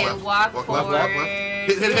 now walk Okay, left. walk Walk forward. left, walk left.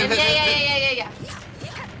 Yeah.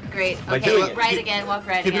 Great. Am I Okay, doing it? right Keep- again, walk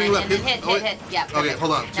right keep again, doing left. and then hit. Oh, wait. Yeah. Okay, perfect.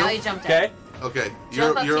 hold on. Now Jump. you jumped up. Okay. Okay,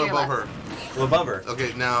 Jump up you're to your above left. her. I'm above her.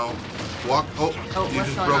 Okay, now walk. Oh, Oh, you what's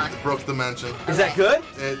just going on? broke the mansion. Is that good?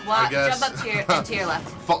 It, I Walk, guess. jump up to your and to your left.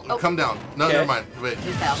 Fall, Oh. Come down. No, Okay. never mind. Wait.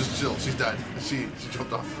 You fell. Just chill. She's died. She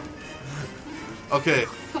jumped off. Okay.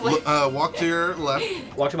 Wait. Walk to your left.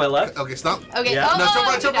 Walk to my left. Okay, stop. Okay. Yeah. Oh, No, jump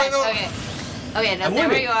right, you jump right, died. no. Okay. Okay, now I'm stay where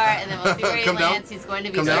winning. you are, and then we'll see where he Come down. lands. He's going to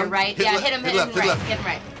be Come to your down. right. Hit Yeah, left, hit him, hit hit him left, hit right. left. Hit him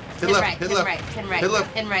right. Hit him left, right. hit Hit him left. right. Hit him right. Hit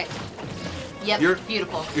left. Hit him right. Yep. You're-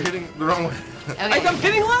 Beautiful. You're hitting the wrong way. Okay. I'm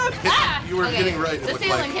hitting left. Ah! You were Okay. hitting right. It The looked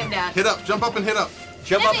ceiling like. came down. Hit up. Jump up and hit up.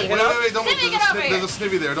 Jump up and Snivy. hit Wait, up. wait, wait. Don't Snivy, move. get over here. There's a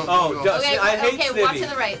snivy there. Don't. Oh, don't- duh. Okay, I hate okay, walk Snivy. to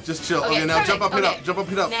the right. Just chill. Okay, Okay, now jump up, perfect. hit Okay. up. Jump up,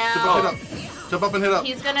 hit up. Now- Jump up, hit up. Jump up and hit up.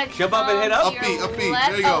 He's gonna Jump up and hit come up. to Upbeat, your upbeat. left.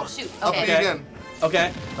 There you go. Oh shoot. Upbeat Okay. Okay. again.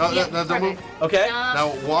 Okay. No, Yep, no, don't move. perfect. Okay. Jump. Now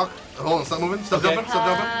walk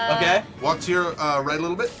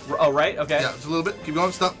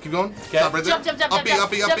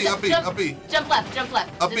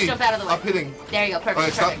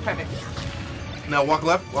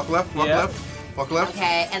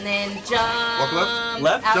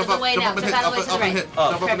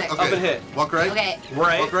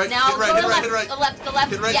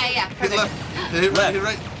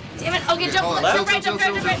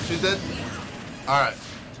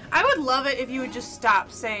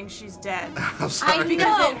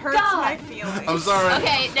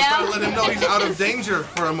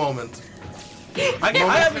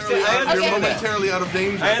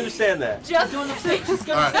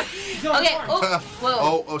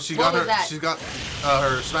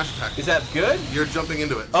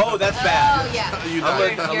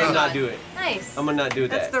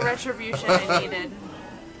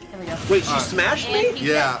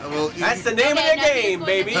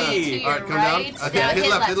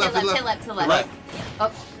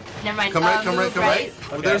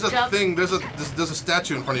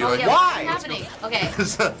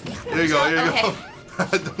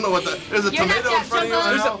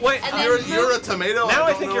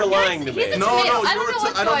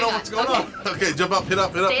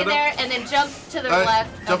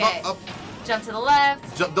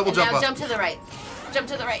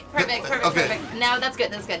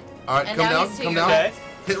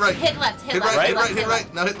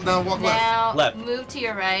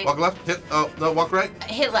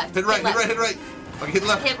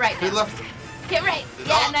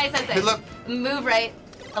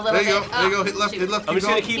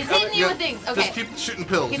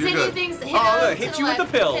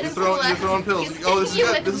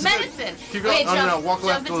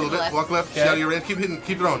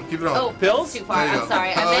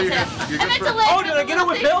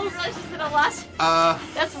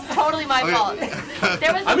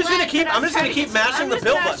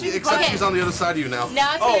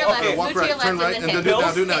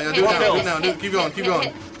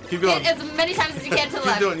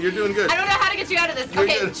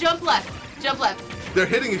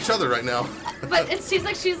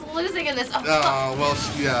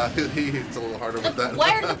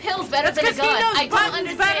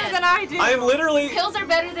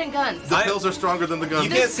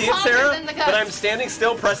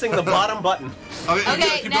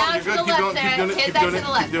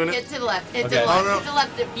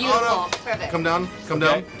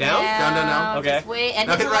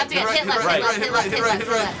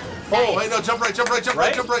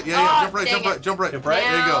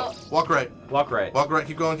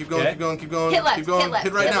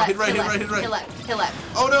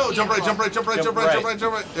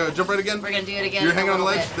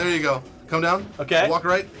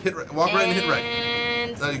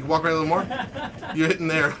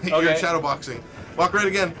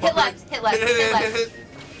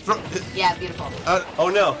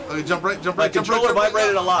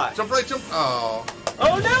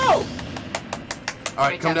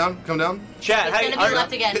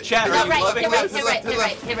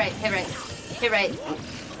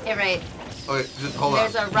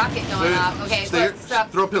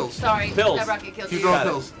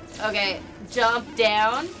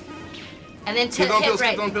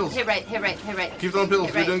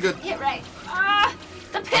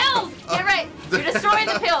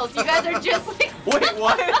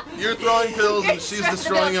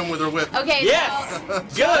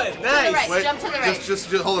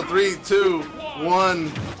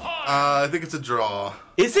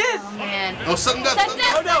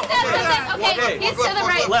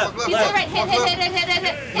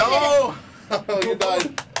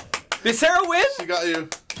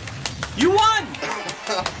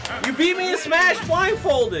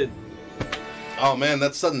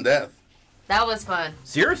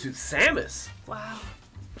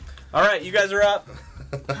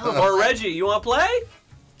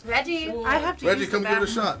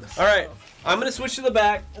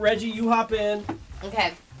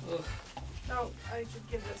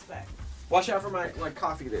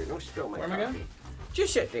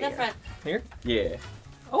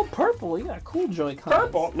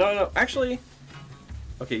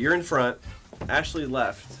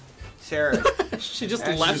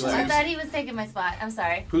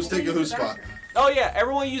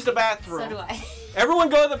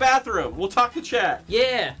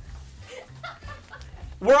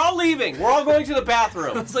We're all leaving. We're all going to the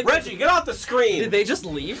bathroom. was like- Reggie, get off the screen. Did they just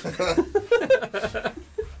leave?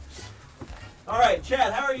 All right,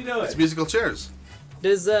 Chad, how are you doing? It's musical chairs.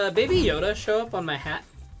 Does Baby Yoda show up on my hat?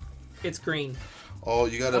 It's green. Oh,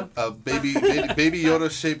 you got a baby Yoda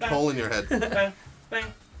shaped hole in your head.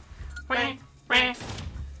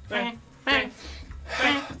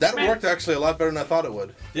 That worked actually a lot better than I thought it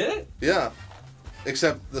would. Did it? Yeah.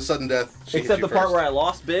 Except the sudden death. Except the part where I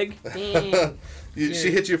lost big.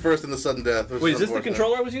 She hit you first in the sudden death. Wait, is this the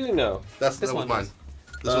controller I was using? No. That was mine.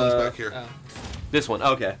 This one's back here. Oh. This one,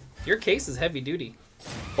 okay. Your case is heavy duty.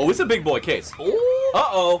 Oh, it's a big boy case. Ooh.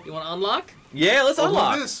 Uh-oh. You want to unlock? Yeah, let's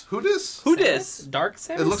unlock. Who this? Who this? Dark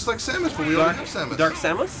Samus? It looks like Samus, but we already have Samus. Dark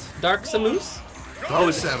Samus? Dark Samus? Dark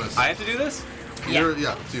Samus. I have to do this? Yeah,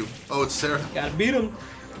 it's you. Oh, it's Sarah. Gotta beat him.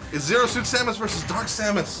 It's Zero Suit Samus versus Dark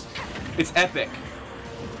Samus. It's epic.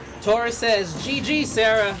 Taurus says, GG,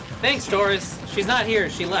 Sarah. Thanks, Taurus. She's not here.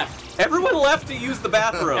 She left. Everyone left to use the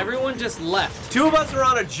bathroom. Everyone just left. 2 of us are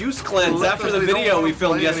on a juice cleanse after the video we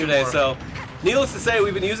filmed yesterday, so needless to say,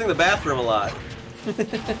 we've been using the bathroom a lot.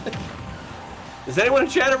 Has anyone in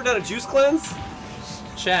chat ever done a juice cleanse?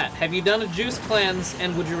 Chat, have you done a juice cleanse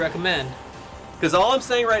and would you recommend? Because all I'm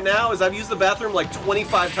saying right now is I've used the bathroom like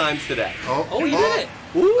 25 times today. Oh, you did it.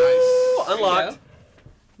 Woo! Nice. Unlocked.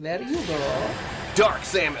 There you go. Dark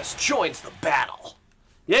Samus joins the battle.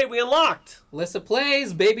 Yay, we unlocked. Lissa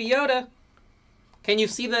plays Baby Yoda. Can you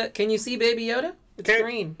see Baby Yoda? It's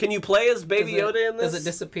green. Can you play as Baby Yoda in this? Does it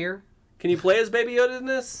disappear? Can you play as Baby Yoda in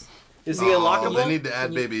this? Is he Oh, unlockable? they need to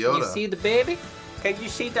add Baby Yoda. Can you see the baby? Can you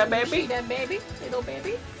see that baby? See that baby? Little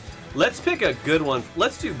baby? Let's pick a good one.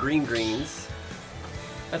 Let's do greens.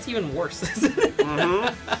 That's even worse, isn't it?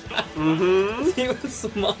 Mm-hmm. It's even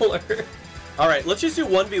smaller. All right, let's just do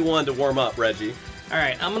 1v1 to warm up, Reggie. All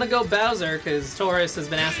right, I'm gonna go Bowser because Taurus has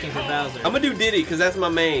been asking for Bowser. I'm gonna do Diddy because that's my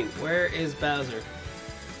main. Where is Bowser?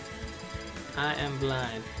 I am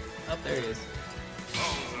blind. Oh, there he is.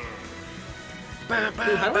 Ooh,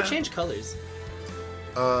 how do I change colors?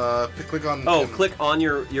 Click on. Oh, click on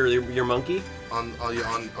your monkey. On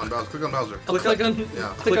Bowser. Click on Bowser. Oh, click on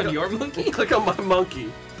Click your monkey. Click on my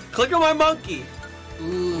monkey. Click on my monkey.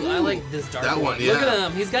 Ooh, I like this dark That one, Look yeah. at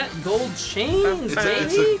him. He's got gold chains, It's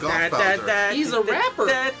baby. a golf Bowser. He's a rapper.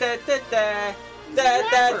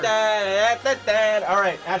 All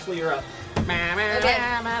right, Ashley, you're up.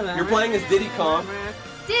 Okay. You're playing as Diddy Kong.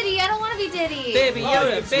 Diddy, I don't want to be Diddy. Baby Oh,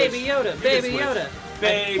 Yoda, you can Baby switch. Yoda, You can Baby switch. Yoda.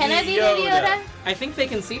 Baby Can I be Baby Yoda? I think they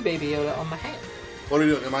can see Baby Yoda on my hat. What are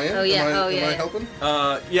we doing? Am I in? Oh, yeah. Am I, Oh, yeah. Am I helping?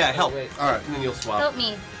 Yeah, help. wait. All right. And then you'll swap. Help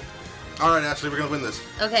me. All right, Ashley, we're gonna win this.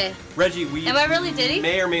 Okay. Reggie, we Am I really Diddy?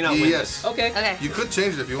 may or may not win Yes. this. Okay. Okay. You could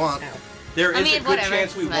change it if you want. There is I mean, a good whatever,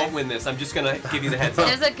 chance we it's won't fine. win this. I'm just gonna give you the heads up.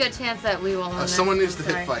 There's a good chance that we won't win this. Someone needs to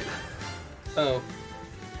Sorry. hit fight. Oh.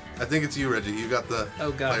 I think it's you, Reggie. You got the.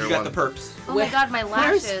 Oh, God. player You got one. the perps. Oh my god, my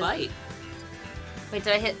Where's lashes. Fight? Wait,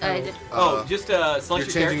 did I hit? I did. Just You're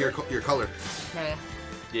select changing your your color. Okay.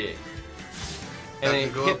 Yeah. That And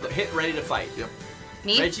can go then up. hit ready to fight. Yep.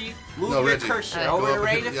 Me? Reggie, move No, your Reggie. cursor Okay. over Go to up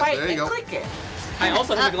ready and to hit- fight yeah, there you and go. click it. I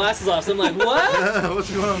also have my glasses off, so I'm like, what? What's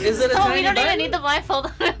going on? Is it a Oh, tiny we don't button? even need the blindfold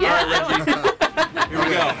on. All right, Reggie. Here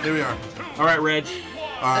we go. Here we are. All right, Reg.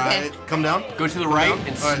 All Okay. right. Come down. Go to the right down.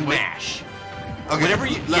 and All right, wait. smash. Okay. Whenever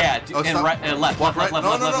you, Left. yeah, Oh, and stop. right and left, Walk left, right. left, No,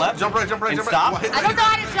 left, no, left. Jump right. Jump right. And Jump stop. right. I don't know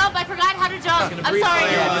how to jump. I forgot how to jump. I'm breathe sorry.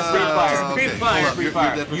 fire. Yeah, just breathe fire. okay. Breathe fire. Hold up. Breathe You're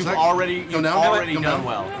fire. dead for a You've sec. already Come down. Come done down.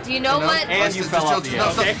 well. Do you know Come down. what? And you fell off the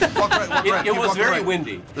edge. Okay. Walk right. Walk right. It Keep was walking very right.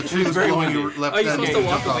 windy. The It tree was very blowing windy. your left Oh, you're hand. supposed to You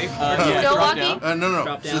walk jumped away off. from it. Yeah, Still drop walking? down. No.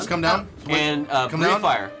 Drop Just down. come down. And Come breathe down.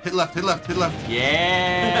 fire. Hit left. Hit left. Hit left.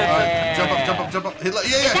 Yeah. All right. Jump up. Jump up. Jump up. Hit left.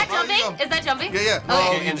 Yeah. Is that There you jumping? go. Is that jumping? Yeah. Okay.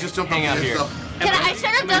 No, And you just jumped hang up out the here. stuff. I should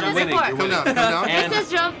have done You're this winning, before. you're Come down. Come down. And This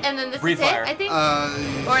is jump, and then this breathe is hit, fire. I think.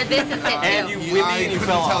 Uh, Or this is hit And too. you windy and you fell couldn't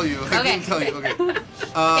off. tell you. I Okay. couldn't tell you. Okay.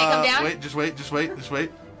 come down. Wait. Just wait. Just wait. Just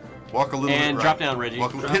wait. Walk a little bit And right. drop down, Reggie.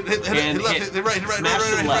 Walk a little. Hit left. And Hit right. Hit right. Hit right. smash to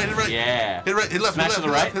the Hit left. right. Yeah. Hit right. Hit left. Smash Hit to the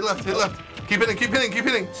left. right. Hit left. Hit left. Keep hitting. Keep hitting. Keep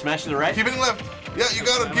hitting. Smash to the right. Keep hitting left. Yeah, you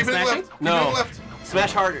got it. Keep hitting smashing? left. Keep No. hitting left.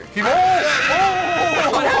 Smash harder. Keep hitting.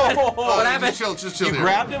 What happened? What happened? Just chill You here.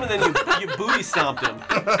 grabbed him and then you booty stomped him.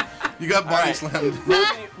 You got body Alright. slammed.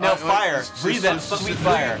 Now Alright, fire. just- Breathe that just- sweet just-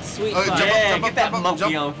 fire. Sweet Okay, fire. jump up, Yeah, jump get up, that jump up, monkey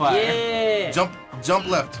jump. on fire. Yeah. Jump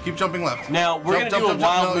left. Keep jumping left. Now we're Jump, gonna do a jump,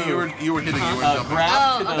 wild no, move. you were hitting. You were jumping. Grab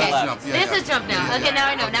Oh, to the okay. left. Jump, yeah, This yeah. is jump now. Yeah, Okay, yeah. now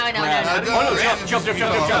I know. Now I know. Grab. Now I Oh know. no,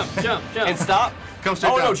 jump. Jump. And stop. Come straight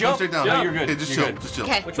Oh down. no, Come jump. straight down. No, you're good. Okay, just You're chill. good. Just chill.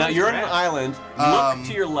 Okay. Which Now one is you're on an grab? island. Um, Look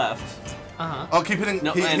to your left. Uh-huh. Oh, keep hitting.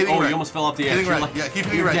 No, hitting and right. you almost fell off the edge. Hitting You're right. like- Yeah, keep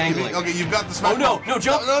hitting you're right. dangling. Okay, you've got the smash. Oh no, ball. no,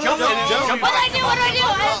 jump, No, jump, no, and no, jump. What do I do? What do I do?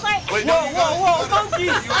 I was like, Wait, Whoa, no, you got it. whoa, You got it. monkey!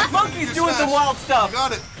 You Monkey's just doing some smashed. wild stuff. You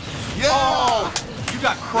got it. Yeah. Oh, you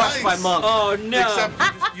got crushed by Nice. Monk. Oh no.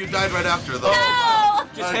 Except you died right after though. no!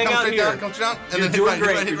 Just hang come out straight here. down, come straight down, and You're then doing hit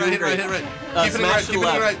great, right, you're hit doing right, hit great. right, hit right. Keep hitting Smash right, to keep the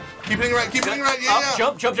hitting left. right, keep hitting right, keep hitting right, yeah, Up, yeah.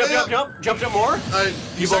 jump, jump, jump, Yeah, jump, jump, jump more. You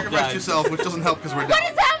You both sacrificed died. yourself, which doesn't help because we're down. What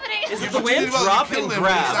is happening? Is it You the wind? did well, Drop you killed and him, but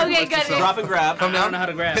you grab. sacrificed Okay, good. yourself. Drop and grab. Come I don't down. know how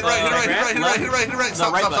to grab. Hit right, hit right, hit right, hit left. right, hit right, hit right. No,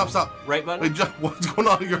 Stop, right stop, button. stop, stop. Right button. Wait, jump. What's going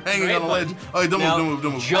on? You're hanging Right on a ledge. button. Oh, don't Now, move,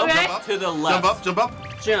 don't move. jump Okay. Jump up. to the left. Jump up, jump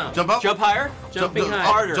up, Jump. jump up. Jump higher. Jumping Jump high.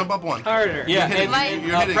 Harder. Jump up one. Harder. Yeah, You're hitting, and-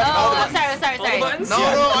 you're hitting. press all Oh, the I'm sorry, I'm sorry, All the sorry. buttons? No,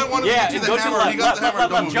 Yeah. no, I want to Yeah, get you go the to the hammer. left, You got the left, hammer.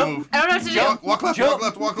 left, Don't move, jump. don't move. I don't know what to do. Walk left, Jump. walk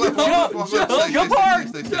left, walk left, Jump. walk left, walk left. Jump. Stay, Jump stay, hard.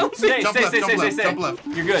 stay, stay, Stay, stay. Jump stay, left, stay, jump stay, left, stay. jump left.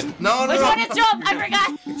 You're good. No, no, Which no. one is jump? I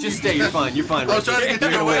forgot. Just stay. You're fine. You're fine. I was Reggie. trying to get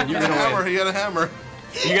You're you gonna win. You You're got a gonna hammer. win. You got a hammer.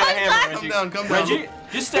 You got a hammer, Come Reggie. down, come down. Reggie,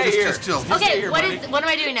 just stay here. Just chill. Just stay Okay, here, what buddy. is? What am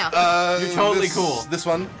I doing now? You're totally this- cool. This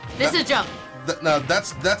one. This is jump. No,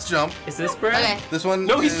 that's jump. Is this bread? Okay. This one.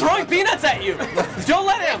 No, he's is- throwing peanuts at you. Don't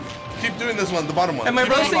let him. Keep doing this one, the bottom one. Am I Keep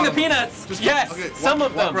doing roasting the bottom. peanuts? Just Yes, okay, some walk,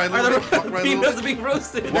 of them. Walk right a Are little the bit. Walk right a little peanuts bit. being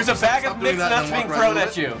roasted? There's a bag Stop of doing mixed that nuts and being walk thrown right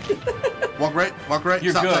at you. Walk right, walk right.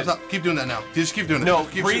 You're stop, good. stop, stop. Keep doing that now. Just keep doing it. No,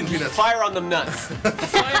 keep breathe shooting peanuts. fire on them nuts.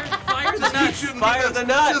 Fire the nuts. Shooting Fire peanuts. the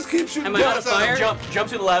nuts. Just keep shooting Am I out of peanuts at fire? them. Jump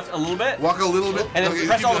to the left a little bit. Walk a little bit. And then okay,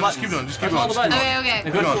 press keep all the going, just keep buttons. going. Just keep Press all going. the just keep buttons. going. Okay, And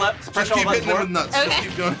okay. go to the left. Press Just all keep the buttons hitting them more. with nuts. Okay. Just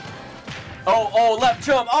keep going. Oh, left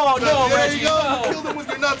jump. Oh no, There Reggie. you go. No. You killed him with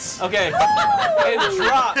your nuts. Okay. And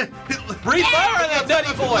drop. Breathe fire on that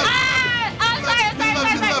nutty boy. Ah! I'm sorry, I'm sorry,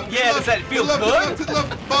 I'm sorry, I'm sorry. Yeah, does that feel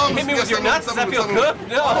good? Hit me with your nuts. Does that feel good?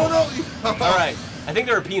 No. Oh, no. All right. I think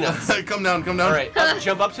there are peanuts. Come down, come down. All right.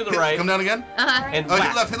 Jump up to the right. Come down again. And Oh, hit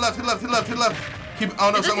whack. left, hit left, hit left, hit left, hit left. Keep. Oh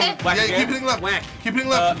no, Is this someone. it? Whack Yeah, again. keep hitting left. Whack. Keep hitting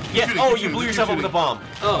left. Keep Yes. shooting, Oh, keep you shooting, blew keep yourself up with a shooting. bomb.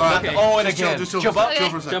 Oh, Not okay. the- oh, and Just chill, again. just chill. Jump up. Chill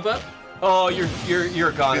for a second. Jump up. Oh, you're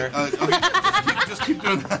a goner. Okay. Just keep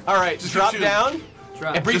doing that. All right. Just keep Drop shooting. down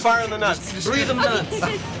Drop. and breathe Just- fire on the nuts. just- Breathe them nuts.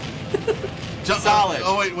 Jump. Solid.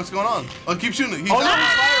 Oh wait, what's going on? Oh, keep shooting. He's Oh, out no. of fire.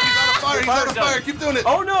 He's out of fire. He's out of Fire's fire. done. Keep doing it.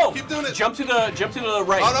 Oh no! Keep doing it. Jump to the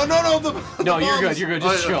right. Oh no. The No, you're bombs. good, you're good,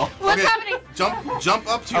 just Oh, yeah. chill. What's happening? Jump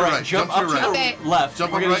up to All your right, right. jump to up your to right. the Okay. left.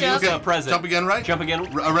 Jump We're up gonna right. use Okay. the present. Jump again right. Jump again.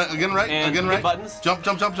 Again right. And Again hit right. buttons. Jump.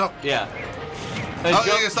 Yeah. Oh,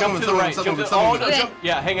 yeah, stop jump moving, to stop the right. moving, stop Jump moving, to stop oh moving. no! Okay. Jump.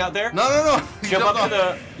 Yeah, hang out there. No. You Jump up jumped to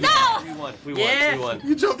off. the. No! We won. Yeah. We won.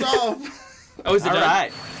 You jumped off. Oh, is it All done?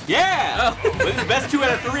 right. Yeah. But it's best 2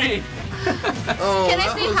 out of 3. Oh, Can I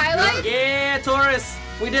that see was highlights? good. Yeah, Taurus.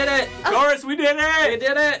 We did it. Doris, we did We it.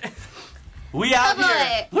 did it. We out Oh,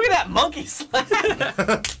 here. boy. Look at that monkey slap.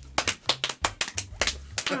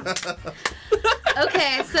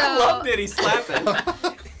 Okay, I so loved it. He slapped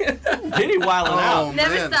it. Diddy wilding out.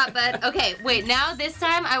 never man. stop, bud. Okay, wait. Now this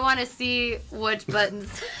time I want to see which buttons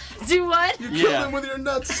do what. You Yeah. killed him with your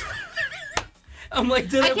nuts. I'm like,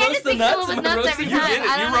 did I I can't roast just the be nuts? filled with Am I nuts roasting every You time. did it.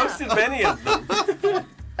 I You don't know. roasted many of them.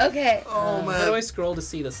 Okay. Oh How do I man. scroll to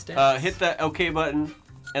see the stats? Hit the OK button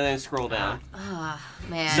and then scroll down. Oh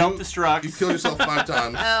man. Self-destruct. You killed yourself 5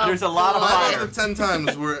 times. Oh, There's a lot of boy. 5 fire. out of 10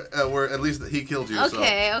 times were at least that he killed you.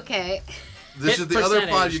 Okay, okay. So this Hit is the other 5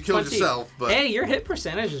 percentage, you killed 20. yourself, but Hey, your hit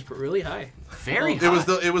percentage is really high. Very it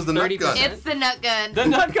was the nut 30%. gun. It's the nut gun. the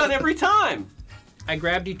nut gun every time. I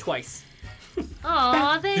grabbed you twice.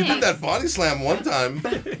 Aw, thanks. You did that body slam one time.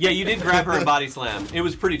 Yeah, you did grab her and body slam. It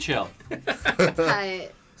was pretty chill. Hi.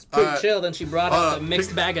 It's pretty Alright. chill. Then she brought out a mixed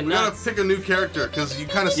pick- bag of we nuts. gotta pick a new character because you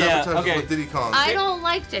kind of Yeah, sabotaged okay. with Diddy Kong. I don't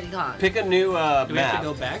like Diddy Kong. Pick a new Do we have to map.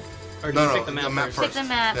 go back? Or do no, you no, pick the map, first. Pick the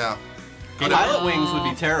map. Yeah. Go And down. Pilot Wings would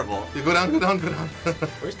be terrible. Yeah, go down.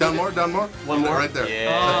 Where's down David? more. One more? Right there.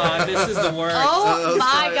 Yeah. Oh, this is the worst. Oh let's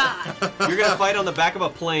my try it. god. You're gonna fight on the back of a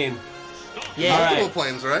plane. Yeah. All right. Multiple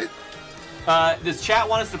planes, right? Does chat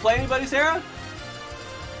want us to play anybody, Sarah?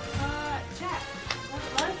 Chat.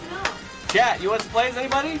 Let us know. Chat, you want us to play as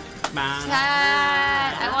anybody?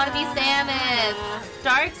 Chat. I want to be Samus.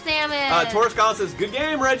 Dark Samus. Taurus Collins says, good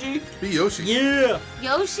game, Reggie. Be Yoshi. Yeah.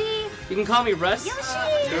 Yoshi. You can call me Russ. Yoshi.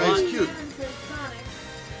 Yeah, he's cute. Steven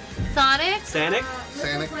says Sonic. Sonic. Sanic?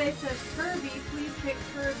 Little Sanic. Play says Kirby. Please pick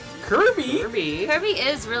Kirby. Kirby? Kirby. Kirby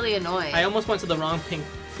is really annoying. I almost went to the wrong pink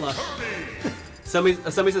flush.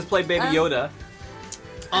 Somebody says play Baby Yoda.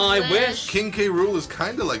 Oh, I wish. King K. Rool is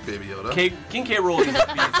kind of like Baby Yoda. King K. Rool is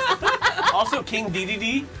a beast. Also, King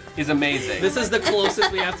DDD is amazing. This is the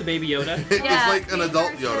closest we have to Baby Yoda. It's Yeah. like an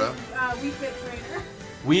adult Peter Yoda. says, We Fit Trainer.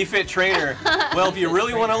 Wii Fit Trainer. Well, if you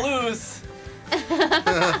really want to lose.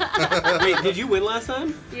 Wait, did you win last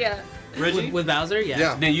time, Yeah. Reggie? With Bowser? Yeah.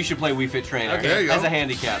 Yeah. Then you should play Wii Fit Trainer. Okay. There you go. As a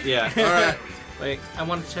handicap, yeah. All right. Wait, I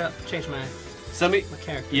want to change my Somebody,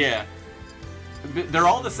 character. yeah. They're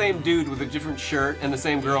all the same dude with a different shirt and the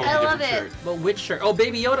same girl with I a love different it. shirt. But which shirt? Oh,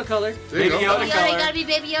 Baby Yoda color. There you Baby go. Yoda. Yoda, color. you gotta be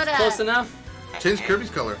Baby Yoda. Close enough. Change Kirby's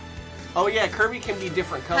color. Oh yeah, Kirby can be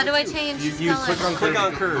different colors. How do I too. change You his you color? click on Click Kirby.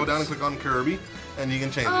 on Go curves. down and click on Kirby.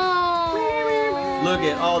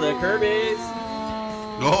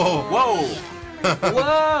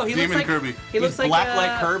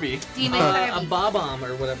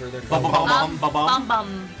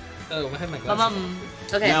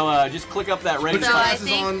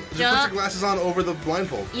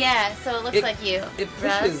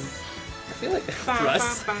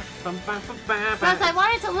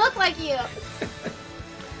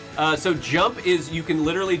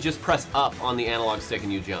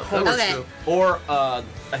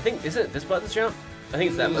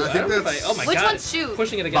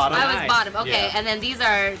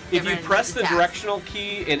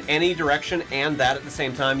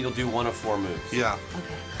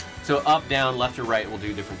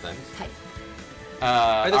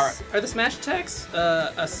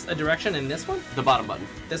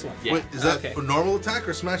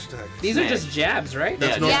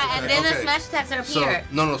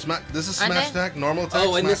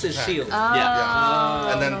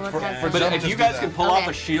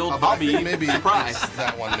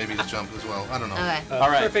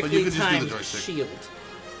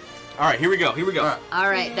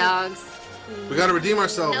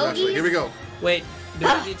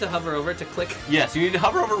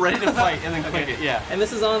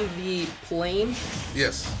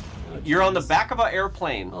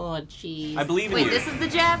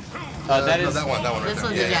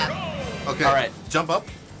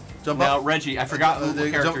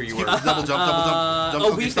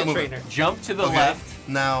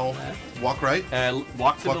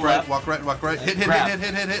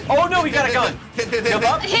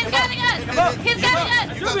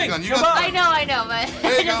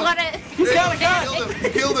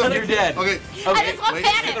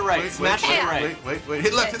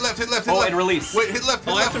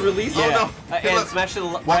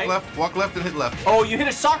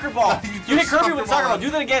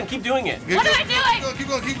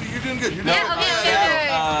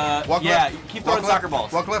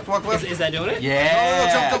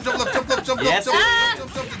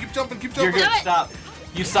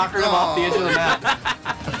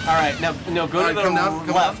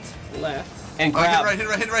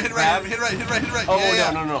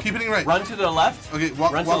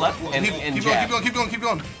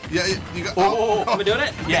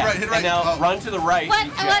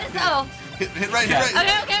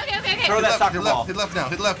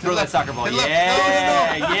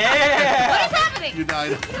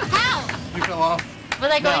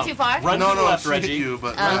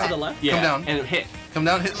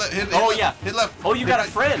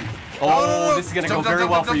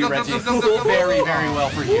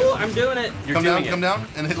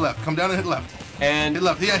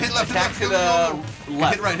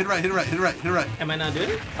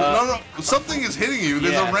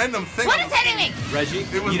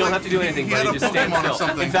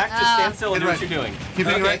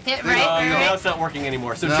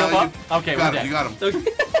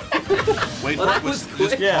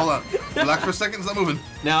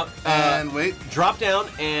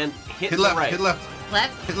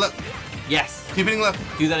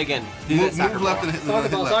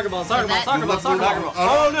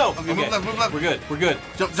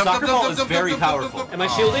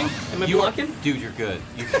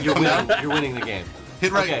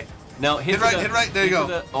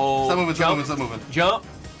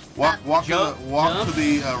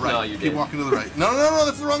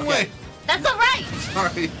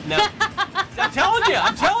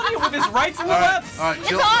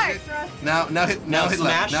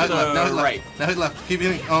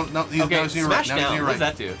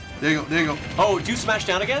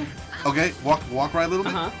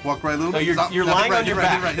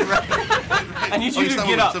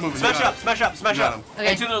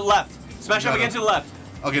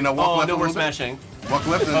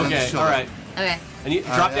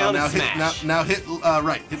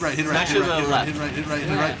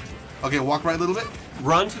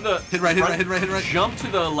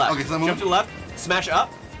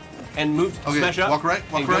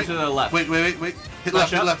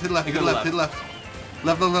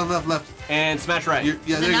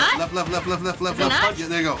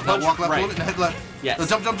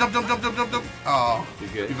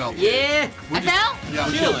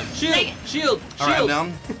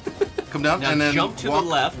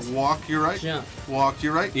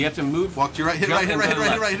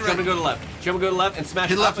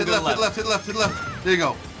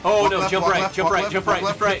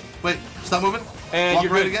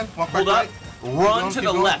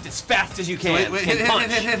 hand. Wait,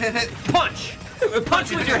 hit. Punch.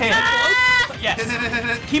 Punch with your hand. Yes.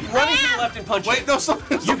 Hit. Keep running to the left and punching. Wait, no,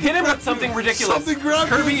 something. You've hit him with something ridiculous. Something grabbed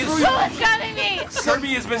Kirby you. is and threw Who is grabbing me? Kirby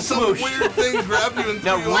has been Some swooshed. weird thing grabbed you and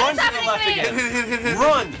Now threw you run off. to the left happening to me?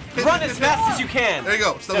 again. Run as fast as you can. There you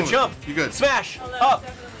go. Stop Now moving. jump. You good? Smash Oh, that's up.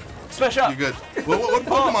 definitely- Smash up. You good? What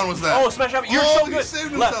Pokemon was that? Oh, smash up. You're Oh, so he good.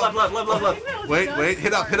 saved Left. himself. I think that was Wait, Dunsparce. wait.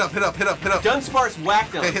 Hit up. Dunsparce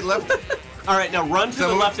whacked him. Okay, hit left. All right, now run to the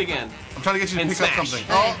Seven. left again. I'm trying to get you to And pick up smash. something.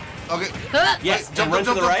 Oh, okay. Yes, Jump, and run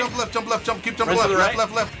to the right. jump left. Keep jumping Run to left.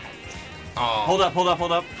 the Left. Oh. Hold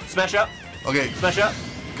up. Smash up. Okay, Smash up.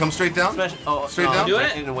 come straight down. Smash. Oh, Straight no, down? Do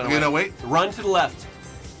it. and went Okay, away. now wait. Run to the left.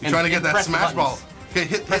 You're trying to get that press the smash ball. buttons. Okay,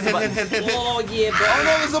 hit. Press the buttons. Oh yeah, Oh button,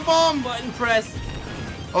 no, there's a bomb. button press.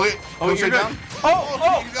 Okay, Oh, go you're straight good. down.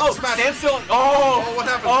 Oh, you got smashed. stand still. Oh, Oh, what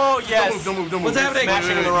happened? Oh, yes. Don't move. What's happening?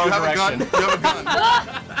 Smashing in the wrong You have a gun. direction. You have a gun.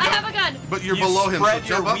 I have a gun. But you're You below him. spread So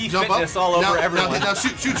your jump up. Wii Jump up. Fitness all over now, everyone. Now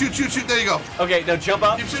shoot. There you go. Okay, now jump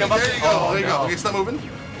up. Keep shooting. Jump up. There you go. Oh, there you no. go. Okay, stop moving.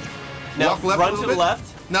 Now Walk left a run little to the bit.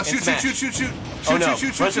 left. Now and shoot. smash. Shoot. Oh, no.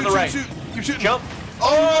 Shoot. Run to the right. Keep shooting. Jump.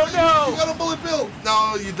 Oh no. You got a bullet bill.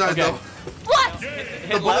 No, you died Okay. though. What? The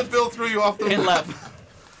Hit bullet left. bill threw you off the Hit map. left.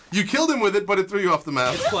 You killed him with it, but it threw you off the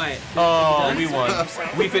map. It's quiet. Oh, we won.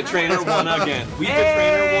 We Fit Trainer won again. We Fit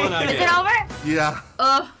Trainer won Is again. it over? Yeah.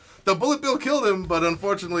 Ugh. The bullet bill killed him, but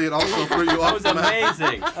unfortunately it also threw you That off was the map.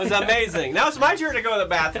 amazing. That was amazing. Now it's my turn to go to the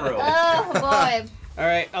bathroom. Oh boy. All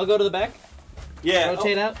right, I'll go to the back. Yeah.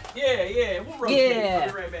 Rotate out. Yeah. We'll rotate. Yeah.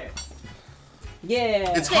 I'll be right back.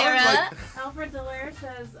 Yeah. It's hard, Sarah? like Alfred Delaire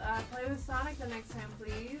says, play with Sonic the next time,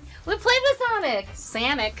 please. We played with Sonic.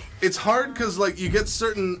 Sonic. it's hard because like you get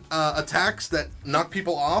certain attacks that knock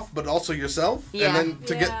people off, but also yourself, Yeah. and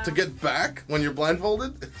then Yeah. to get back when you're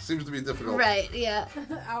blindfolded, it seems to be difficult. Right, yeah.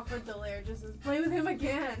 Alfred Delaire just says, play with him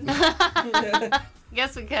again.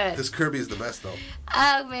 Guess we could. This Kirby is the best though.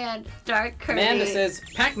 Oh man, Dark Kirby. Amanda says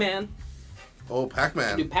Pac-Man. Oh, Do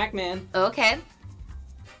Pac-Man. Pac-Man. Okay.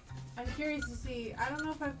 I'm curious to see. I don't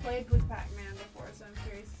know if I've played with Pac-Man before, so I'm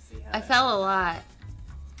curious to see how. I that fell a goes. lot.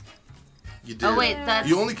 You did. Oh wait, that's.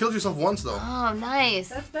 You only killed yourself once though. Oh, nice.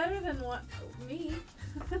 That's better than what me.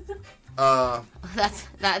 That's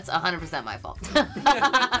 100% my fault.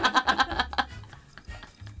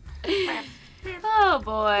 Oh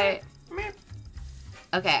boy.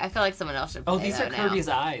 Okay, I feel like someone else should play Oh, these are that now. Kirby's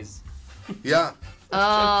eyes. Yeah.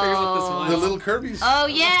 trying to figure out what this Oh. was. The little Kirby's. Oh I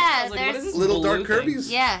yeah, was like, what is there's this Little blue dark thing?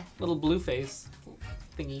 Kirby's. yeah, Little blue face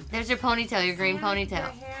thingy. there's your ponytail, your green Sonic the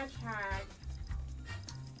ponytail. Hedgehog.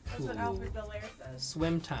 That's what Ooh. Alfred Delaire says.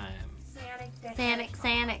 Swim time. Sonic the Sonic, Hedgehog.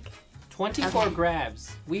 Sonic. 24 Okay.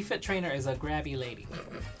 grabs. Wii Fit Trainer is a grabby lady.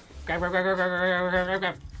 Grab.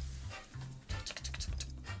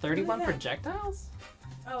 31 What is that? projectiles?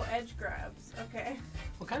 Oh, edge grabs. Okay.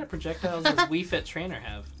 What kind of projectiles does Wii Fit Trainer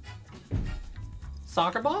have?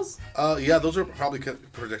 Soccer balls? Yeah, those are probably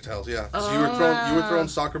projectiles. Yeah. So you were throwing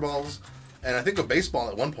soccer balls, and I think a baseball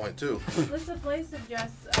at one point too. Lisa Play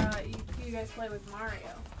suggests you guys play with Mario.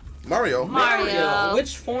 Mario. Mario.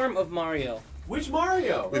 Which form of Mario? Which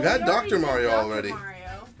Mario? We've Well, had we Dr. did Mario Dr. already.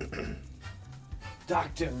 Mario.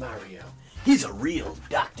 Dr. Mario. He's a real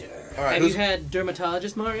doctor. All right. Have you had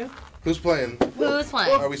Dermatologist Mario? Who's playing? Who's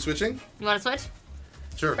playing? Are we switching? You want to switch?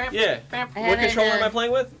 Sure. Yeah. I What controller am I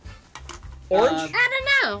playing with? Orange? Uh, I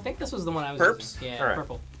don't know. I think this was the one I was Perps? using. Yeah, All right.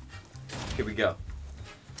 purple. Here we go.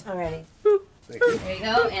 Alrighty. Thank you. There you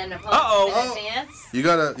go, and Uh-oh. in advance. You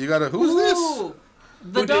gotta. Who's this? Ooh,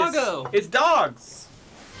 the Who dis- doggo. It's dogs.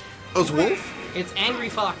 Oh, it's Wolf. It's Angry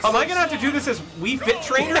Fox. Am I gonna have to do this as Wii Fit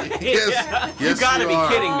Trainer? Yes. You Yes, gotta you be are.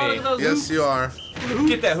 kidding Oh, look me. at those Yes, hoops. you are.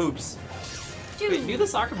 Get that hoops. Wait, do the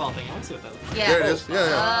soccer ball thing. I want to see what that looks like. Yeah. There it is. Yeah.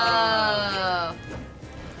 Oh.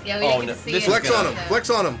 Yeah, we Oh, didn't get no, to see this it. is Flex on him. Flex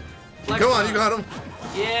on him. Flex Come on on, you got him.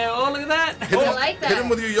 Yeah, oh, look at that. Hit I him, like that. hit him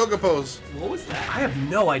with your yoga pose. What was that? I have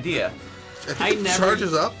no idea. I think I it never-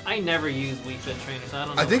 charges up. I never use Wii Fit Trainer, so I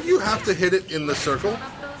don't know. I think you have to hit it in the circle,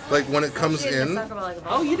 like when it comes in.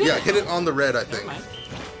 Oh, you did? Yeah, hit it on the red, I Never think, mind.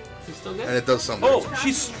 You still good? and it does something. Oh,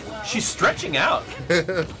 she's stretching out.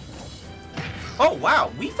 Oh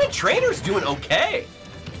wow, Wii Fit Trainer's doing okay.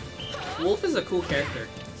 Wolf is a cool character.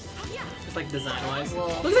 Just like design-wise.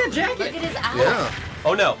 Wolf. Look at that jacket. Look at his eye. Yeah,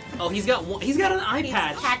 Oh no. Oh, he's got an eye He's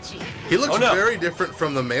patch. patchy. he looks Oh, no. very different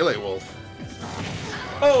from the Melee Wolf.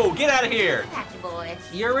 Oh, get out of here. Patchy boy.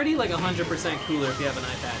 You're already like 100% cooler if you have an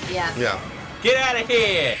eye patch. Yeah. Yeah. Get out of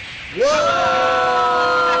here. Whoa!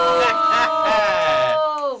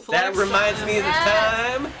 Oh! That Flex reminds on me of the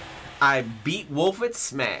him. time I beat Wolf at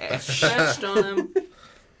Smash. Stretched on him.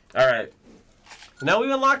 All right. Now we've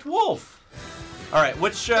unlocked Wolf. All right,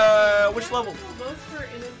 which level? Both for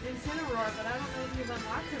Incineroar, but I don't know if you've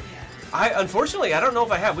unlocked him yet. Unfortunately, I don't know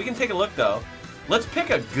if I have. We can take a look though. Let's pick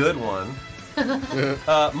a good one.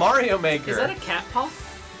 Mario Maker. Is that a cat paw?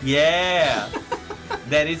 Yeah.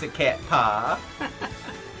 That is a cat paw.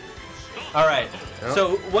 All right. Yep.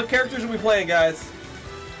 So, what characters are we playing, guys?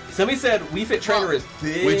 Somebody said Wii Fit Trainer is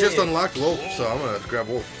big. We just unlocked Wolf, so I'm gonna grab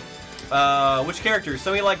Wolf. Which characters?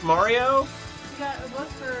 Somebody like Mario? We got a book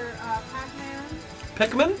for Pac-Man,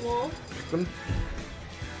 Pikmin? Wolf.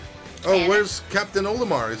 Oh, where's Captain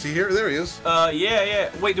Olimar? Is he here? There he is. Yeah.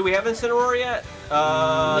 Wait, do we have Incineroar yet?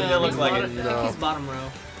 Doesn't look like it. I think he's bottom row.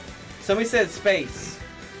 Somebody said space.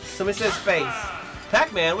 Somebody said space.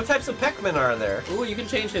 Pac-Man? What types of Pac-Man are there? Ooh, you can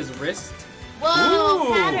change his wrist. Whoa,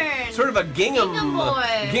 Ooh, pattern. sort of a gingham. Gingham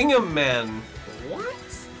boy. Gingham man. What?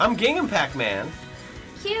 I'm Gingham Pac-Man.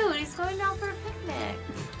 Cute. He's going down for a picnic.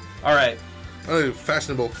 All right. Oh,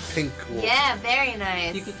 fashionable pink Wolf. Yeah, very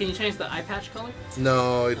nice. Can you change the eye patch color?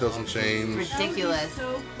 No, it doesn't change. Ridiculous. That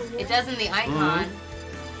would be so cool. It does in the icon.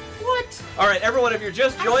 What? All right, everyone, if you're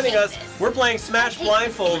just I joining hate us, this. we're playing Smash I hate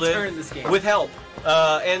this Return Blindfolded this game. with help.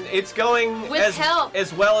 And it's going With help.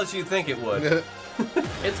 as well as you think it would.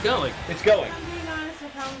 It's going. It's going. I'm being honest, I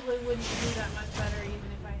probably wouldn't do that much better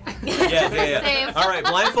even if I had. Yeah. Same. All right,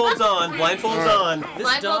 blindfolds on. Blindfolds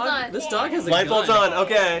on. This dog has a Blindfolds gun. on.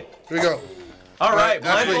 Okay. Here we go. All right,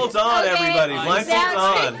 Actually- blindfolds on, Okay, everybody. Blindfolds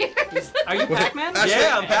on. downstairs. Are you Pac-Man? Actually-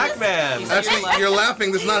 Yeah, I'm Pac-Man. Actually, you're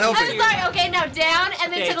laughing. This is not I'm helping. sorry. Okay, now down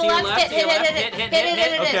and then Okay, to the your left. to your left, Hit.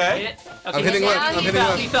 Okay. Hit. I'm hitting left. I'm He hitting fell.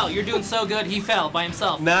 left. He fell. You're doing so good. He fell by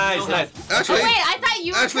himself. Nice, No nice. help. Oh, Actually, wait, I thought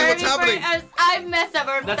you were Actually, what's turning for it. happening? I messed up.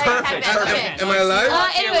 That's Sorry, perfect, Pac-Man. perfect. Okay. am I alive?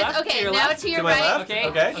 To your Anyways, left, to okay, your now left. to your To my right. left. Okay.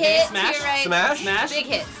 Okay. Hit Smash. to your right. Smash. Smash. Big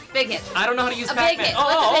hits. Big hits. I don't know how to use A big Pac-Man. hit. Oh,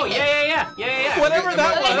 What's a oh, big yeah. Whatever Am I-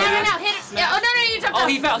 that Okay, was. no, hit it. Yeah, oh, no, you jumped Oh, off.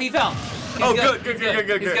 he fell. He's Oh, good. good.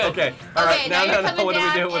 He's Okay. All Okay, right. now you're coming What do we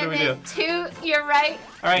down do? What do we and do? then to your right.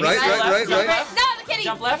 All right. Right, he's right, left. right, Jump right. left. No, the kitty.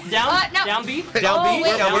 Jump left. Down. No. Down B. Down Oh, B.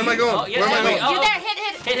 wait. Down Where B. am I going? Oh, yeah, Where am I wait, going? oh, You're there.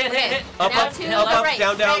 Hit. Hit. Up, Now up, to up, the up, right.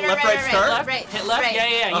 down, Right, left, right, start. Right. Hit left. Right.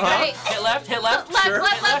 Yeah. You Uh-huh. got it. Hit left. Left, Sure.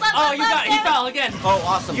 left. Oh, you got it. He fell again. Oh,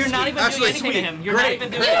 awesome. You're not Sweet. even doing Actually, anything to sweet. him. You're not Great. even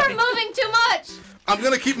doing You are anything. moving too much. I'm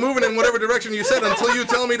gonna keep moving in whatever direction you said until you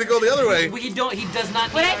tell me to go the other way. He does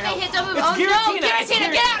not. When need I our say help. hit, don't move. It's Oh no, Giratina. It's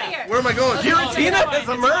Giratina, get out of here. Where am I going? Giratina has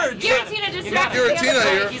emerged. Giratina just You got dropped it.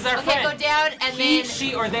 Giratina here. He's our Okay, go friend. down and He, then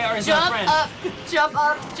she, or they are his jump friend. up, jump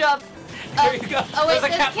up. There you go. Oh wait, There's a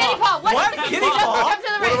there's cat kitty paw. paw. What? What? Is the Kitty jump, paw? jump to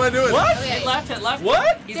the What right. am I doing? What? Okay. Hit left.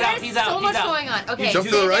 What? He's There's out. He's out. so He's much out. going on. Okay, Jump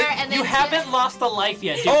to stay the right? there and then You haven't lost a life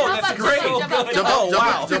yet. Dude. Oh, Jump that's up, great. jump up, jump up, Jump Oh, up, jump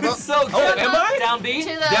wow. up, jump up. So good. Oh, am I? Down B. to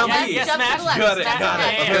the Down left, B. Yeah, jump smash. to the left. Got it, Smash got to the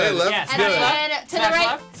it. left. Okay, left. Yeah, And smash then left. to the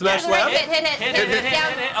right. Smash to the right. left. Hit.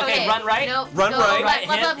 Down. Okay, run right. Nope. Run Go right. Left,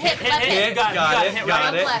 left, hit. Left, hit. hit. You got it. Got it, Hit got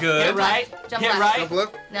right. it. Left, Good. Hit right. Jump Hit left. right. Jump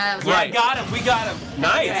left. No, that was Yeah, Right. got him. We got him.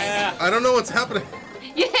 Nice. Yeah. I don't know what's happening.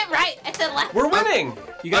 You hit right. I said left. We're winning.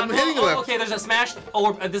 You got I'm hitting oh, left. Okay, there's a smash.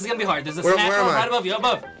 Oh, this is gonna be hard. There's a Where- smash where am I? right above you.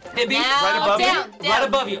 Above. Hit B. Now, Right above down, you. down. Right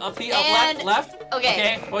above you. Up B. Up And- left. Okay.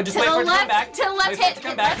 Okay. Well, just To wait the for it to come left, back. to the left Wait for it hit. to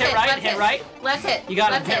come back. Left Hit hit, right. left Hit hit. right. Left hit. You got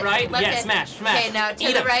him. Left Hit right. Left Yeah. hit. Smash. Smash. Okay, now to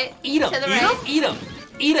Eat the him. right. Eat him. To the Eat right. him. Eat him.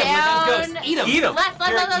 Eat him. Like Down. those ghosts. Eat him. Eat him. Left,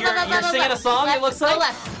 left, left, left, You're left, singing left. a song, it looks Go like?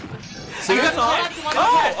 left. Sing a song.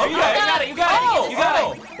 Oh, okay. You got it. You got it. You got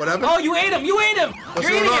Oh. it. What happened? Oh, you ate him. You ate him. What's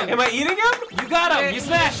You're going eating on? him. Am I eating him? You got him. You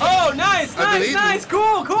smashed him. Oh, nice, I've been nice, eating.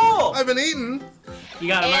 cool. I've been eating. You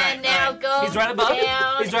got him. And now go He's right above.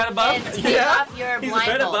 down He's right above. and take Yeah. off your He's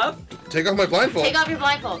blindfold. right above. Take off my blindfold. Take off your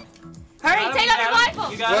blindfold. Hurry, Got him, take you off your got him.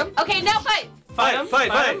 blindfold. You got him. Okay, now fight. Fight him.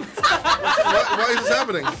 Fight. Why is this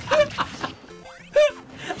happening?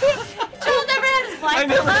 Joel never had his I blindfold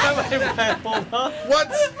never on. have my blindfold on.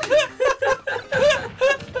 What?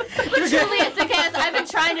 But truly, it's because I've been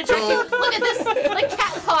trying to trick you. Look at this. Like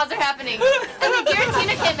cat paws are happening. And then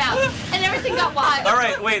Giratina came out, and everything got wild. All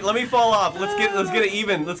right, wait. Let me fall off. Let's get it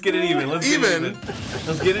even. Let's get it even. Let's get it Even? even.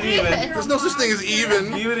 Let's get it even. There's no such thing as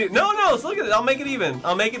even. No. So look at it. I'll make it even.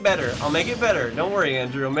 I'll make it better. Don't worry,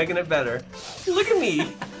 Andrew. I'm making it better. Look at me.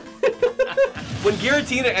 When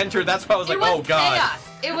Giratina entered, that's why I was like, It was oh god, chaos.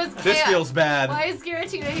 It was chaos. this feels bad. Why is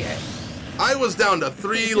Giratina here? I was down to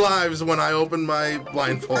 3 lives when I opened my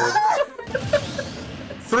blindfold.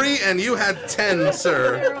 3 and you had 10,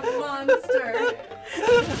 sir. You're a monster.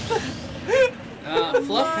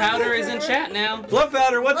 Fluff Powder is in chat now. Fluff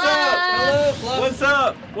Powder, what's up? Hello, Fluff. What's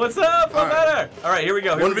up? What's up, Fluff All right. Powder? All right, here we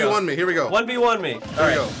go. 1v1 me, here we go. 1v1 me. All Here we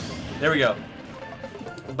right, go. there we go.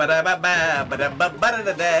 Ba-da-ba-ba,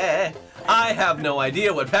 ba-da-ba-ba-da-da. I have no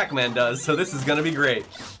idea what Pac-Man does, so this is gonna be great.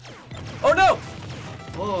 Oh no!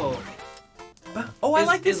 Whoa. Oh, I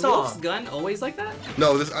like this is song. Wolf's gun always like that?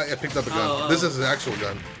 No, this I picked up a gun. Oh. This is an actual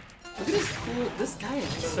gun. Look at this cool. This guy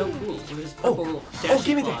is just so cool with his purple dashy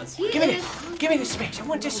give me claws. that. Give me that. Give me the smash. I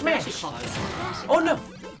want to smash. Dashy claws. Oh no.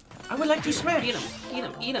 I would like to smash. Eat him. Eat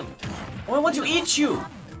him. Eat him. Oh, I want to eat you.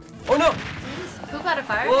 Oh no. Poop out of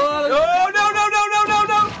fire? Oh no.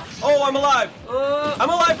 Oh, I'm alive. I'm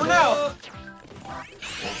alive for now.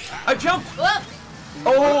 I jumped. Whoa!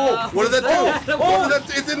 Oh, what did that do? Oh,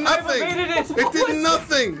 It did I've nothing. evaded it. It did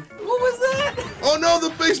nothing. What was that? Oh no,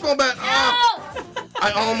 the baseball bat. Ah, No!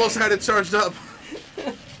 I almost had it charged up.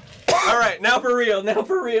 All right, now for real.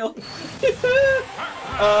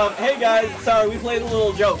 Hey guys, sorry, we played a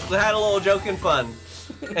little joke. We had a little joke and fun.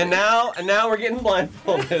 And now we're getting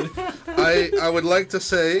blindfolded. I would like to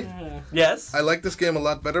say Yes. I like this game a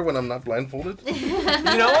lot better when I'm not blindfolded. You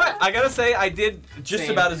know what? I gotta say I did just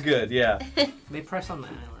Same. about as good. Yeah. They press on the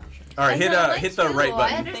eyelash. All right, hit the right I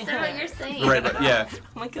button. understand what you're saying. The right button. Yeah.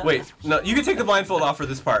 Oh my god. Wait, no, you can take the blindfold off for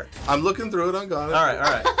this part. I'm looking through it. I got it. All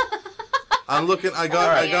right. I'm looking. I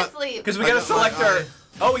got. You're asleep. Because we I gotta got my select our. eye.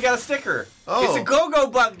 Oh, we got a sticker. Oh. It's a go-go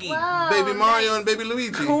buggy. Whoa, Baby Mario nice. and Baby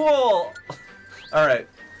Luigi. Cool. All right.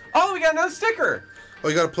 Oh, we got another sticker. Oh,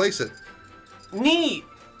 you gotta place it. Neat.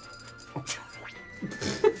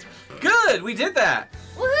 Good, we did that.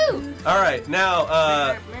 Woohoo! All right,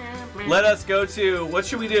 now let us go to, what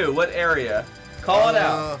should we do? What area? Call it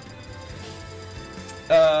out.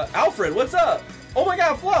 Alfred, what's up? Oh my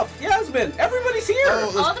God, Fluff, Yasmin, everybody's here.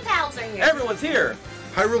 Oh, All the pals are here. Everyone's here.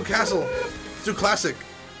 Hyrule Castle. Let's do classic.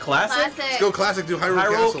 Classic? Let's go classic. Do Hyrule,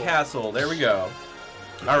 Hyrule Castle. There we go.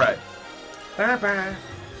 All right. All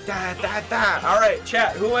right,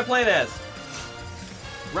 chat, who am I playing as?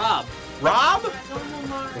 Rob. Rob?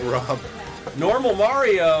 Rob. Normal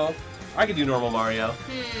Mario. I could do normal Mario.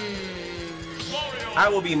 I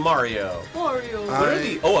will be Mario. Mario. What are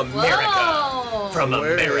the? Oh, America. Whoa. From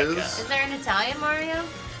Where America. Is there an Italian Mario?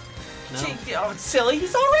 No. Oh, silly.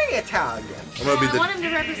 He's already Italian. I'm gonna be I want him to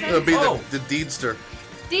represent. I'm gonna be Oh. the Deedster.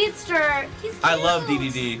 Deedster. He's cute. I love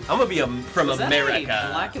DDD. I'm gonna be from Is that America.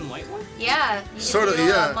 a black and white one? Yeah. You Sort of, do,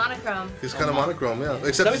 yeah. Monochrome. He's kind of monochrome, yeah.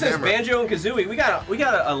 Except Somebody his says camera. Banjo and Kazooie. We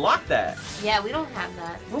gotta unlock that. Yeah, we don't have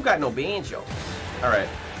that. We don't got no banjo. All right,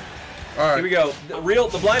 All right. here we go.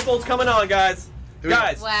 The blindfold's coming on, guys. Here we-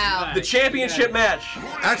 Guys, Wow. the championship match.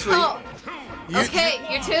 Actually, Oh. you, Okay,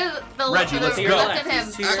 you're to the Reggie, to let's the go. left of him.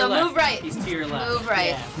 He's to your So left. move right. He's to your left. Move right.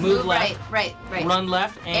 Yeah. Move left. Right. Run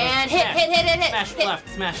left And smash. hit. Smash Hit. left.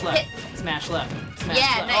 Smash left. Hit. Smash left. Smash Yeah,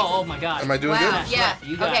 left. nice. Oh my god. am I doing Wow. good? Smash Yeah. left.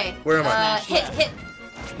 You got Okay. it. Where am I?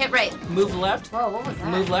 Hit right. Move left. Whoa, what was that?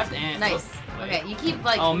 Move left and Nice. Okay, you keep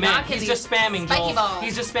like Oh man, knocking he's these just spamming, spiky Joel. balls.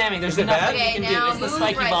 He's just spamming. There's Is it nothing bad? you Okay, can now do. It's the move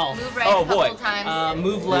spiky right. ball. Move right Oh, a couple boy. times.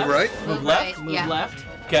 Move left. Move right. Move left. Move yeah. left.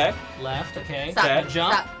 Okay. Left. Okay. Stop. Okay.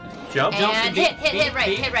 Jump. Stop. Jump. Jump. And beat, hit beat, right.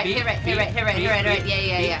 beat, Hit right. beat, Hit right. beat, Hit right. Hit right. beat, Hit right. beat,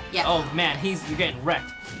 Yeah. beat. Oh man, you're getting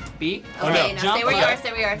wrecked. Beat. Okay, now Jump stay where you left. are.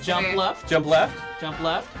 Stay where you are. stay Jump where you are. left. Jump left. Jump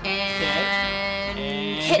left. And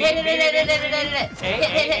And hit.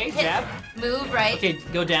 Hey, jab. Move right. Okay,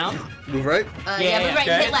 go down. Move right. Yeah, move right.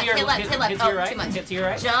 Okay. Hit left. Hit left. Hit left. Hit to your Oh, right. too much. Hit to your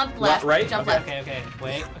right. Jump left. Right? Jump Okay, left. okay.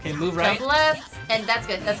 Wait. Okay, move right. Jump left. And that's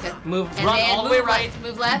good. That's good. Move. And Run then all the way move right. left.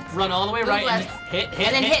 Move left. Run all the way Move right. left. And hit.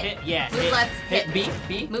 And then hit. Yeah. Move hit, left, Hit. hit.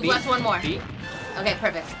 Beat. Move left one more. Beat. Okay,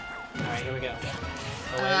 perfect. All right, here we go.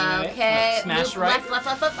 Oh, wait. Okay. Smash move right.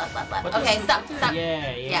 Left. What Okay, does- stop.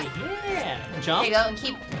 Yeah. There Jump. you go, and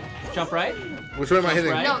keep. Jump right. Which way am I Jump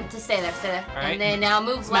hitting? right. No, just stay there. All right. And then now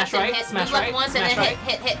move Smash left and right, hit. smash Move left right, once and smash then right.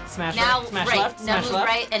 hit. Smash now right. Smash right. left. Now Smash move left.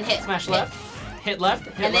 right and hit. Smash hit. left. Hit left.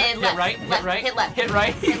 Hit And then left. left, Hit right. left, Hit right. hit left. Hit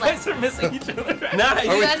right. You Hit guys are missing each other. Are Nice.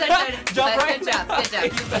 You we- guys are good. Jump right. Good job. Good job. You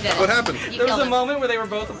did it. What happened? You There was killed a him. moment where they were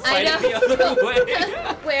both I fighting know. the other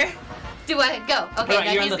way. Where do I go? Okay, Right,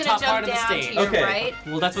 now you're on he's the gonna top part jump of the down stage. to your Okay. right.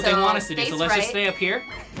 Well, that's what they So, want us to do. So face let's just right. stay up here.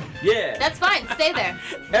 Yeah. That's fine. Stay there.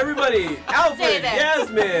 Everybody, Alfred, there.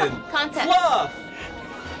 Yasmin, Context. Fluff.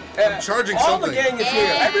 I'm charging all something. the gang is here.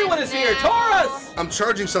 And Everyone is here. now- Taurus. I'm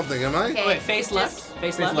charging something. Am I? Okay. Wait, face just left.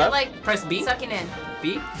 Face face left. left. Like Press B. sucking in.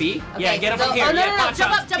 B. Okay, Yeah, get him go- from here. Oh, no, Yeah, no, no. punch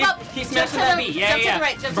Jump shots. up, jump up. Keep Jump smashing to that the- B. Yeah, jump to yeah. the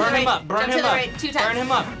right, jump to Burn the him right, up. Burn jump to him the up. right 2 times. Burn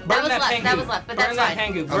him up. That Burn was that left, Pengu. that was left, but Burn that's that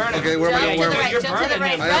fine. Pengu. Burn Okay, him. where am I? Jump to Where the am I? right, You're jump to the burning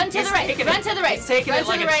right, him. run to He's the right, taking run it. to the right. He's taking run it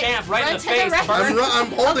like to a the right, champ right in run the to the face. right. Burn him.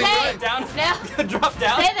 I'm holding Okay. right. Down. Now, Drop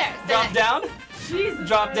down. Stay there, stay Drop there. down. Jesus.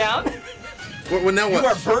 Drop down. Well, now You are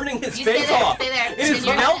what? burning his you stay face there, off. stay there. It is And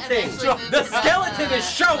you're gonna melting. eventually move The to skeleton is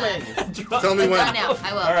showing. Drop Tell me Go when. now,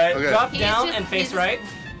 I will. All right. Okay. Drop He's down just- and face he's- right.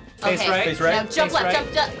 Face Okay. right. Face right. Now jump Face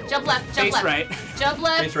left, right. jump left, jump Face left. right. Jump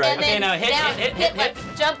left, Face right. and Okay, then now hit, down, hit, hit, left,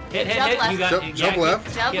 jump, Hit, jump hit. You left. got Jump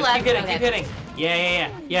left. Jump Keep left. hitting, Okay. keep hitting.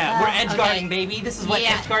 Yeah. We're edge okay. guarding, baby. This is what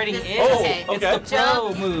Yeah, edge guarding this- is. Oh, okay. okay. It's the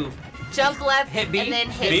pro move. Jump left, Hit B. and then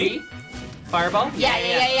hit B. Fireball? Yeah. Now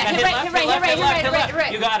Hit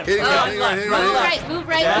right. You got him. Hit Left. Move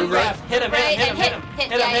right. Hit him.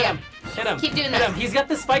 Hit him. Keep doing Hit him. that. He's got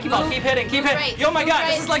the spiky ball. Keep hitting. right, Oh my move god,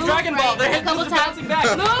 right, this is like move Dragon Ball. right. They're A couple hitting bouncing back.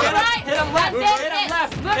 Move right. Hit him left. Hit him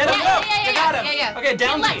left. Hit him left. You got him. Yeah. Okay,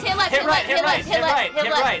 down B. Hit left. Hit right. Hit right.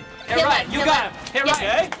 You got him. Hit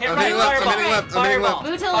right. Hit I'm right. hitting left, I'm hitting left, I'm hitting left.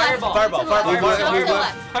 Move to the left. Fireball. Move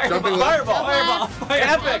left. Jumping left. Fireball.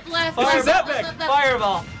 Epic. This is epic.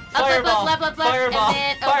 Fireball. Fireball.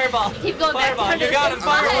 Keep going back. Fireball. You got him.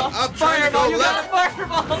 Fireball. I'm trying to go You got left. him.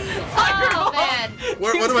 Fireball. Oh, man.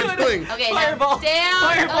 What am I doing? Okay, Fireball. down.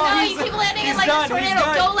 Fireball. Oh, no, you keep landing in He's like done. a tornado. He's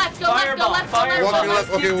Go done. left. Fireball. Walking left.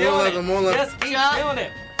 Okay, Keep one doing left, it. I'm one left. Just keep doing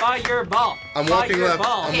it. Fireball. I'm walking left.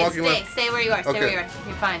 Fireball. I'm Okay, walking left. stay where you are. Stay Okay. where you are.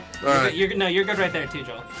 You're fine. Alright. You're good right there too,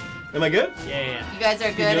 Joel. Am I good? Yeah. You guys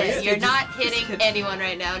are good. doing it? You're not hitting anyone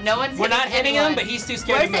right now. No one's We're not hitting anyone. him, but he's too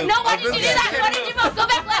scared to move. No, why did you do that? Why did you move? Go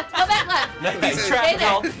back left. Go back left. He's Stay trapped, there.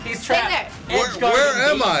 Joel. He's Stay trapped. there. Edge guard Where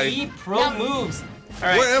am I? baby. Pro No. moves. All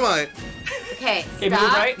right. Where am I? Okay, Okay, stop.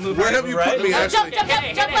 move right. Move Where right. have you move right. put me, Oh, actually? jump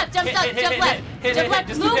left. Jump left. Jump left. Jump left.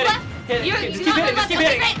 Just Move keep left. hitting. You're Just keep hitting. Just keep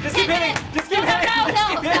hitting. Just keep hitting. Just keep hitting. No.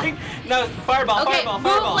 Keep hitting. No, fireball. Okay, Fireball.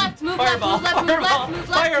 move Fireball. left, move Fireball. left, move left, move Fireball. left, move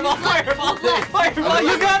left, Fireball. move left, Fireball. move left. Fireball.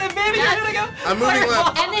 You got it, baby. You're Left. gonna go. I'm moving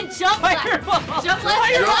left. And then jump left. Fireball. Jump left.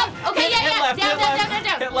 Fireball. Jump. Okay, Hit yeah. left,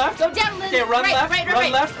 Down. Hit left. Go down. Okay, run right, left. Right.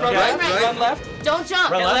 Run left. Run Right, left. right. Run left. Don't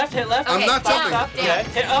jump. Hit left. Hit left. I'm Okay, not down, jumping. down.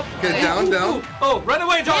 Hit up. Okay, down. Oh, run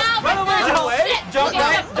away, Joel. Down, Run away, down. Joel. Shit. Jump Okay,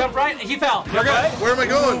 right. jump. Jump right. He fell. You're good. Where am I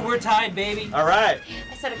going? Ooh, we're tied, baby. All right.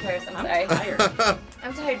 I said a curse. I'm I'm sorry. tired.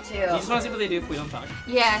 I'm tired You too. just want to see what they do if we don't talk.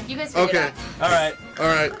 Yeah, you guys figure Okay. it All right.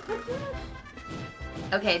 Alright. out.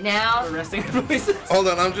 Okay, now. We're resting our voices. Hold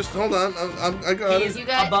on. I got He's it. You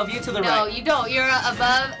got- above you to the No, right. you don't. You're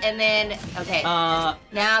above, and then okay. Now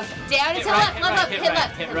down and hit to right, the left. hit Hit right,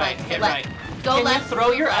 left. hit Hit right, left. hit Hit right. left. Go Can left. you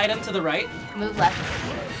throw your move left. item to the right? Move left.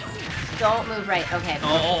 Don't move right. Okay.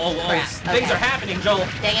 Oh. Crap. Things Okay. are happening, Joel.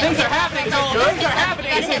 Dang it. Things Okay. are happening, No, Joel. no, Things hit are left.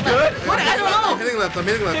 happening. You Is gotta it hit good? left. What? I don't I'm know. hitting left. Okay,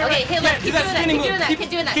 hit left. Do Keep that doing that. spinning Keep doing move. that. Keep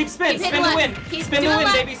doing that. Keep spin. Keep Spin hitting to win. left. Keep Spin to doing win,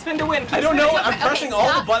 left. baby. Spin to win. Keep I don't know. spinning. I'm Okay, pressing all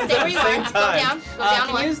the stop. buttons Stay at where the you same are. time. Go down. Go down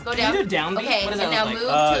can one. you- Go can you down. do down B? Okay, What does and that now look move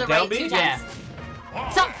like? to the down right B? 2 Yeah. times.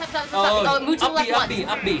 Stop. Oh, Move to the left up B,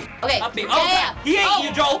 once. up B. Okay. Up B. Yeah, Oh, yeah. he ate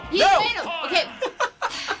you, Joel. He No. made him. Okay.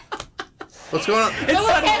 What's going on? It's Move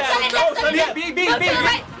sunny ahead, down. sunny down, sunny down. B. Move to the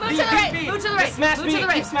right. Move to the right. B. Move to the right. Just smash Move B. to the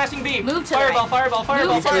right. Keep smashing B. Move to the Fireball, right. fireball,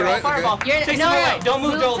 fireball, Move to the fireball, right. fireball. You're Chase no, to the no. right. Don't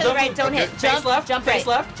move, Move Joel. to the Don't right. move. Don't hit. Face Jump left. Jump Face right.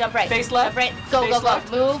 left. Jump right. Face left. Jump right. Go. Face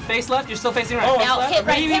left. Move. Face left. You're still facing right. Oh, Face Now left. hit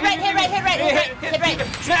right. Hit right. Hit right.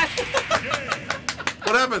 Smash.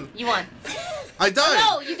 What happened? You won. I died.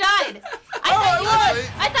 No, you died.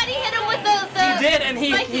 I thought he hit him with the. He did, and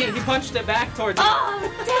he spiky. punched it back towards you.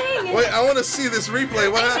 Oh, dang. Wait, I want to see this replay.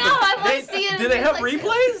 What I know. I happened? want to see it. Do they have like-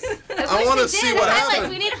 replays? I wish wanna they see did. what Highlights.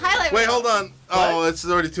 happened. We need highlights. Wait, hold on. Oh, it's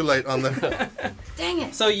already too late on there. Dang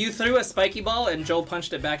it. So you threw a spiky ball, and Joel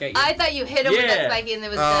punched it back at you. I thought you hit him with that Yeah. spiky and it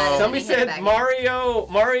was Oh. done. and Somebody then he hit it said back.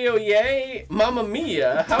 Mario, yay, Mamma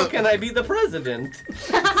Mia. How can I be the president?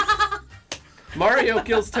 Mario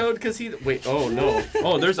kills Toad because he. Wait, oh no.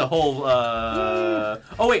 Oh, there's a whole. Oh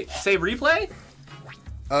wait, say replay?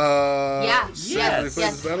 Yeah. Yes. Yes.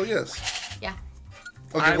 This battle? Yes. Yeah.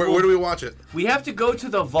 Okay, I where will- do we watch it? We have to go to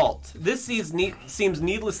the vault. This seems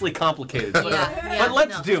needlessly complicated. Yeah. But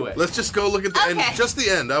let's do it. Let's just go look at the end. Okay. Just the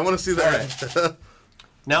end. I want to see the end.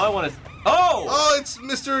 Now I want to. Oh! Oh, it's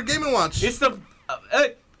Mr. Game & Watch. It's the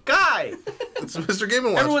guy. It's Mr. Game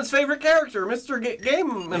 & Watch. Everyone's favorite character, Mr.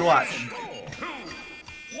 Game and Watch.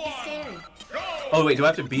 He's scary. Oh wait, do I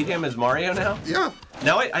have to beat him as Mario now? Yeah.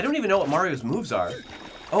 Now I don't even know what Mario's moves are.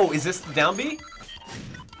 Oh, is this the down B?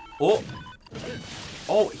 Oh.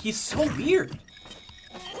 Oh, he's so weird.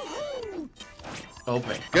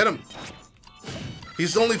 Okay. Get him.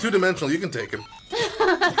 He's only two-dimensional. You can take him.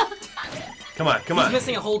 Come on, come He's on.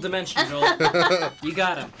 missing a whole dimension, Joel. You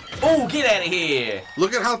got him. Oh, get out of here.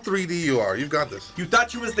 Look at how 3D you are. You've got this. You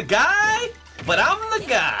thought you was the guy, but I'm the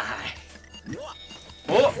guy.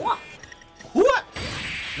 Oh. What?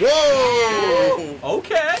 Whoa!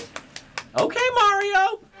 Okay. Okay,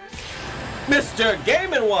 Mario. Mr.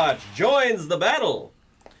 Game & Watch joins the battle.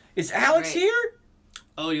 Is Alex Great. here?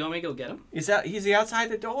 Oh, you want me to go get him? Is he outside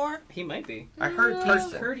the door? He might be. I heard He's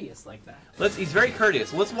person. courteous like that. He's very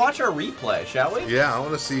courteous. Let's watch our replay, shall we? Yeah, I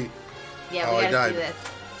want to see. Yeah, Oh, we I gotta died. do this.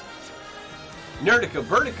 Nerdica,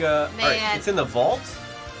 Vertica. All right, Man. it's in the vault.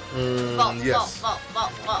 Yes.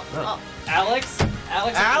 Vault. Alex, if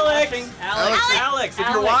Alex! you're watching, Alex, if you're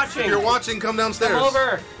Alex. watching, If you're watching, come downstairs. come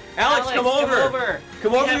over. Alex, come over.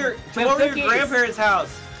 Come over We have to your cookies. grandparents'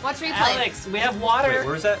 house. Watch replay. Alex, we have water. Wait,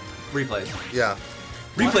 where's that? Replays. Yeah.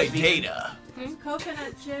 Replay data.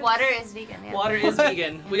 Coconut chips. Water is vegan. Yeah. Water is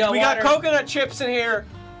vegan. We got We water. got coconut chips in here.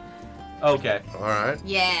 Okay. All right.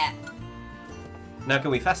 Yeah. Now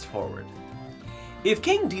can we fast forward? If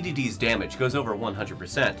King DDD's damage goes over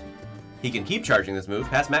 100%, he can keep charging this move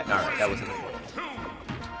past Matt. Alright, that wasn't it.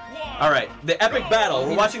 Alright, the epic battle.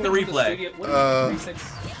 We're watching the replay.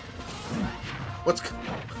 What's...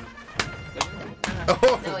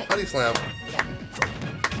 Oh, No, wait. Honey Slam. Yeah.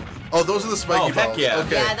 Oh, those are the spiky Oh, balls. heck yeah.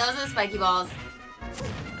 Okay. Yeah, those are the spiky balls.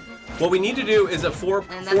 What we need to do is a And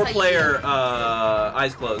that's how you four-player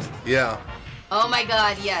eyes closed. Yeah. Oh my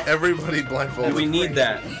god, yes. Everybody blindfolded. And we need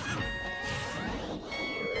that.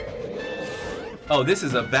 Oh, this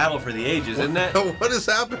is a battle for the ages, isn't it? What is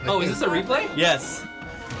happening? Oh, is this a replay? Yes.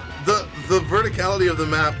 The verticality of the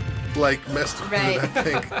map like messed with Right. it, I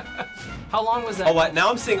think. How long was that? Oh, what? Now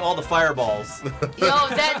I'm seeing all the fireballs. Yo,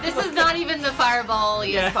 this is not even the fireball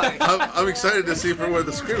part. I'm excited to see for where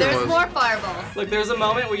the screamer There's was. more fireballs. Look, there's a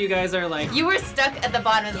moment where you guys are like You were stuck at the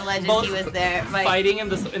bottom of the ledge and both he was there. Like, fighting in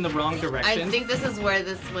the wrong I direction. think this is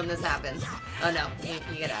when this happens. Oh no, you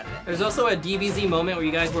get out of it. There's also a DBZ moment where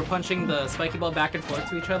you guys were punching the spiky ball back and forth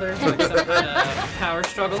to each other. Except for the power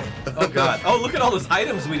struggle. Oh, God. Oh, look at all those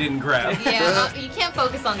items we didn't grab. Yeah, you can't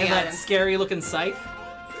focus on the And that items. scary looking scythe.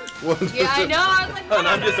 Yeah, I know. I was like, And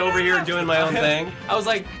I'm just over here doing my own thing. I was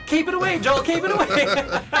like, keep it away, Joel, keep it away.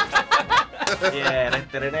 Yeah.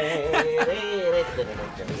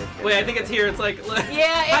 Wait, I think it's here. It's like, Yeah,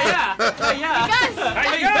 yeah. yeah.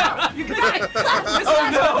 Guys, You guys. Oh,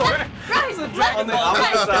 no. right. On the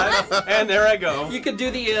opposite side. And there I go. You could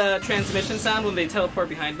do the transmission sound when they teleport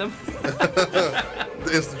behind them.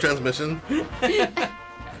 The instant transmission.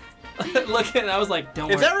 Look at it, I was like, don't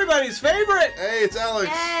It's worry. everybody's favorite Hey, it's Alex.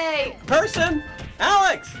 Yay! person,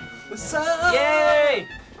 Alex. What's up? Yay!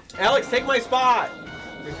 Alex, take my spot.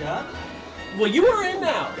 Good job. Well, you are in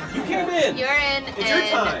now. You came in. You're in, It's your and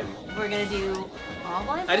time. we're gonna do all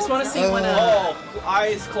blindfolds. I just want to see Oh. when All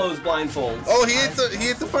eyes closed, blindfolds. Oh, he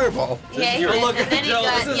ate the fireball. Yeah, You're and looking- then he Joel,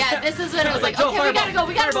 got, this is- yeah, this is when it was like, Joel, okay, we gotta go,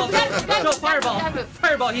 we gotta fireball, move, we gotta move, we gotta Joel, move, we gotta fireball, move.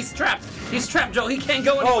 fireball, he's trapped. He's trapped, Joel, he can't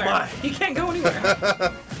go anywhere. Oh, my. He can't go anywhere.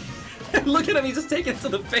 Look at him, he's just taking it to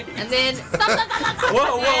the face. And then, stop.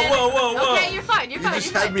 Whoa, whoa, whoa. Okay, you're fine, You you're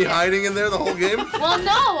just fine. had me hiding in there the whole game? Well,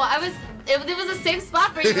 no, it was a safe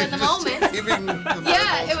spot for you in the Just moment. keeping the Yeah,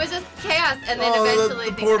 fireballs. it was just chaos, and then Oh, eventually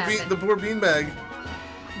the things poor happened. the poor beanbag.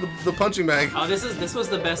 The punching bag. Oh, this was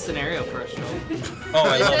the best scenario for us, Joel. Oh,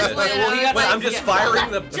 I This love is it. when it Well, he got was Wait, like, I'm just jump firing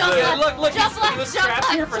left, the- jump the- left, Look, jump he left, was jump trapped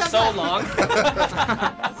left, here for jump so left. long.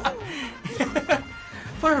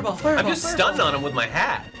 Fireball, fireball, I'm just fireball. stunned on him with my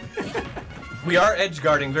hat. We are edge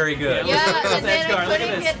guarding very good. Yeah, Look at and this then edge guard, I look at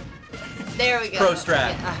couldn't this. get. There we go. Pro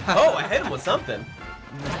strat. Yeah. Oh, I hit him with something.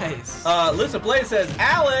 Nice. Lisa Play says,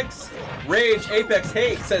 Alex, Rage Apex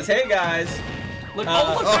Hate says, hey guys. Look,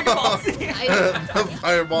 oh, look, fireballs. The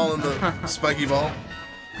fireball and the spiky ball.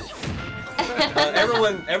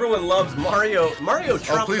 Everyone loves Mario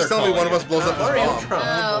Trump. Oh, please they're tell me calling one of it. us blows up this Mario bomb. Trump.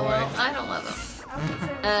 Oh, well, I don't love him. I was gonna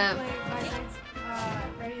say we Um, should play Five Nights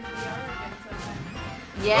Freddy's VR again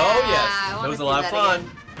sometime. Yeah. Oh I yes, wanna that was a see lot of that fun.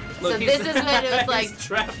 again. Look, So he's- this is when it was like, he's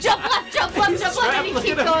trapped. jump left, jump left, jump left, and you Look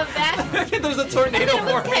keep at him. going back. There's a And tornado then it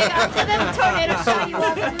was forming. chaos, and then the tornado shot you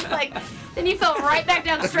up, and it's like, then you fell right back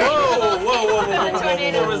down straight. Whoa, whoa, whoa, The whoa,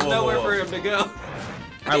 tornado There was whoa, nowhere whoa. for him to go.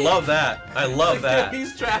 I love that. I love that.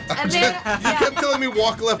 He's trapped. And then, You kept telling me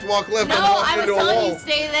walk left, walk left. no, and walk I was into a telling wall. you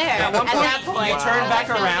stay there. At one point, that point, you turned back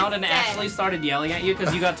I was around and stay. actually started yelling at you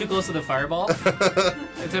because you got too close to the fireball.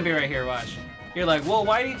 It's gonna be right here, watch. You're like, well,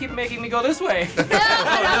 why do you keep making me go this way? No, and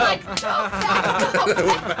I'm like,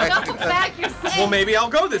 go back, you're safe. Well, maybe I'll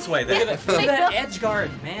go this way then. Look at that edge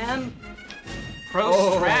guard, man. Pro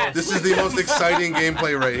strat. This is the most exciting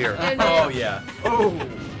gameplay right here. And then Oh yeah. Oh.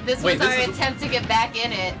 this Wait, was this our is- attempt to get back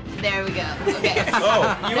in it. There we go. Okay.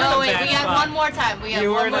 Oh. You were in No, a wait, bad we got spot. one more time. We got You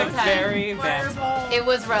were one in more a time. very bad spot. Fireball. It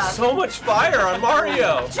was rough. So much fire on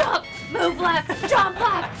Mario. Jump, move left, jump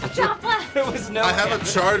left, jump left. There was no. I have a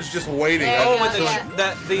charge just waiting. There Oh, you and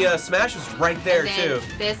go. the smash is right there And then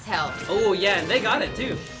too. this helped. Oh yeah, and they got it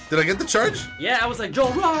too. Did I get the charge? Yeah, I was like,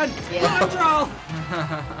 Joel, run, Yeah. run, Joel.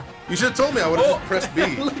 You should have told me. I would have just pressed B.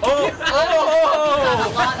 Oh, Got a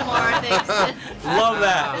oh, lot more things. love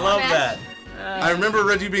that, love that. I remember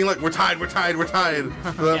Reggie being like, "We're tied, we're tied, we're tied."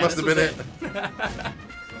 So that Yeah, must have been this it.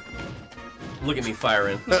 Look at me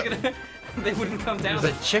firing. They wouldn't come down.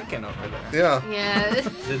 There's a chicken over there. Yeah. Yeah.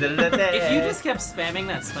 If you just kept spamming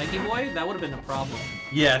that spiky boy, that would have been a problem.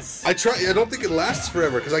 Yes. I try. I don't think it lasts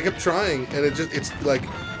forever because I kept trying and it's like he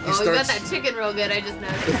Oh, we got starts. that chicken real good. I just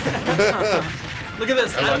noticed. Look at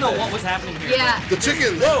this. I don't know what was happening here. Yeah. The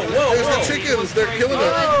chickens! Whoa, whoa, There's whoa. the chickens! They're killing It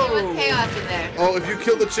us! was chaos in there. Oh, if you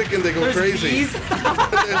kill the chicken, they go There's crazy. bees. Bees, a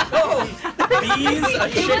It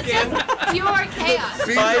was chicken, just pure chaos.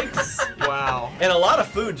 spikes, Wow. and a lot of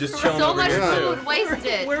food just chilling So over much here too. food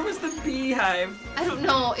wasted. Where was the beehive? I don't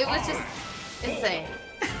know. It was just insane.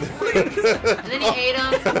 And then he ate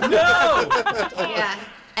them. No! Yeah.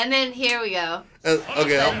 And then here we go.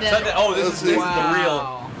 Okay, And then- Sunday- oh, this Let's is see. the real.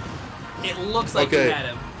 Wow. It looks like Okay. you had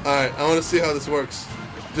him. alright, I want to see how this works.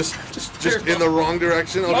 Just in the wrong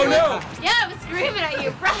direction. Okay. Oh no! Yeah, I was screaming at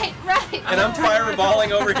you. Right. And I'm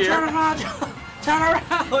fireballing over Turn here. around, Joe. Turn around.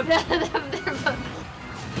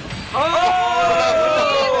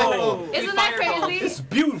 Oh! Isn't that crazy? It's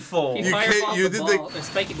beautiful. He You fireballed can't- you the did the- ball, the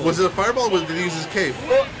spiky ball. Was it a fireball or did he use his cape?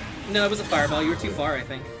 No, it was a fireball. You were too far, I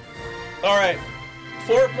think. All right,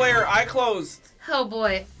 4-player. I closed. Oh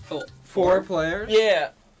boy. Oh, 4 players? Yeah.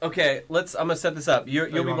 Okay. I'm gonna set this up. You'll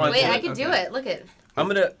be you want me blindfolded. Wait, I can do it. Look at. I'm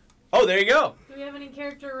gonna. Oh, there you go. Do we have any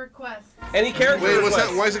character requests? Any character Wait, what's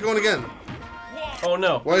requests? that? Why is it going again? Oh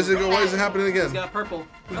no. Why is it happening he's again? got purple.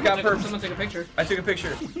 Who's got purple? Someone take a picture. I took a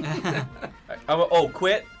picture. Oh,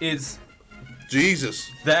 quit is Jesus.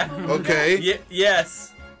 that? Okay.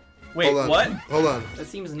 Yes. Wait, Hold on. what? Hold on. That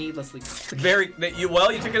seems needlessly. You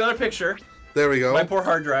took another picture. There we go. My poor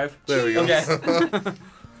hard drive. There we go. Okay.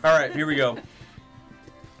 All right, here we go.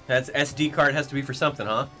 That's SD card has to be for something,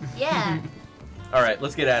 huh? Yeah. All right,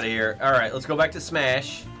 let's get out of here. All right, let's go back to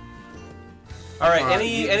Smash. All right, All right.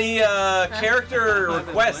 any character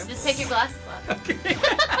requests? Just take your glasses off.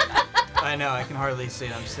 I know, I can hardly see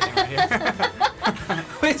it. I'm sitting right here.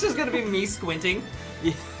 It's just gonna be me squinting.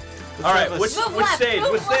 All right, which Move left, stage?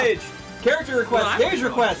 move Which left. stage? Character requests. Well, Stage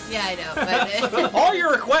requests. Yeah, I know. But All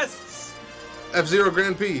your requests. F-Zero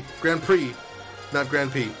Grand Prix. Grand Prix. Not Grand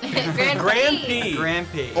Prix. Grand Grand Prix. P. Grand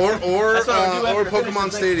P. Or That's what I'm gonna do after I finish Pokemon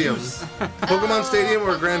this Stadium. next juice. Pokemon Stadium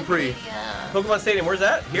or Grand Prix? Yeah. Pokemon Stadium. Where's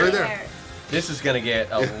that? Here. Right there. This is gonna get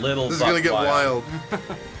a little. This is gonna get wild.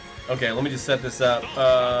 Okay, let me just set this up.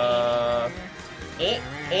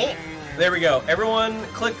 There we go. Everyone,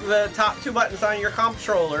 click the top 2 buttons on your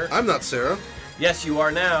controller. I'm not Sarah. Yes, you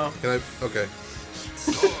are now. Can I? Okay.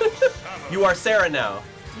 You are Sarah now.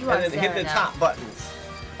 You are And then hit Sarah the now. top buttons.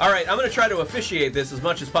 All right, I'm gonna try to officiate this as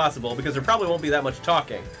much as possible because there probably won't be that much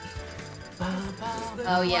talking.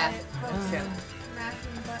 Oh yeah, that's true.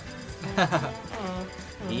 Mashing buttons.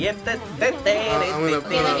 Yep. I'm gonna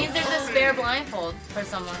Okay, that means there's a spare blindfold for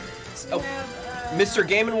someone. Oh. We have Mr.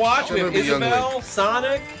 Game & Watch. We I'm have gonna be Young Isabel,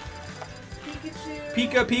 Sonic,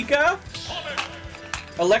 Pikachu. Pika.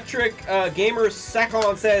 Electric Gamer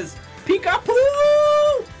Sakon says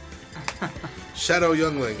Pika-Poo! Shadow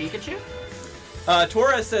Youngling. Pikachu?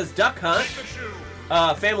 Torres says Duck Hunt.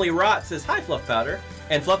 Family Rot says hi Fluff Powder.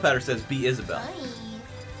 And Fluff Powder says be Isabel.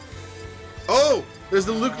 Oh, there's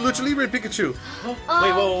the Lucha Libre Pikachu. Wait,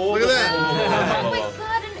 whoa, Look at that. Oh my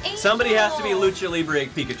god, an angel. Somebody has to be Lucha Libre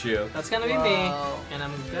Pikachu. That's gonna be me. And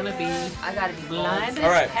I'm gonna be I gotta be blind blind. as All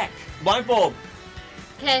right. heck. Blindfold.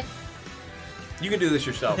 Okay. You can do this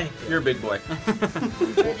yourself. You're a big boy.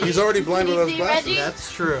 He's already blind Can you without his see glasses. Reggie?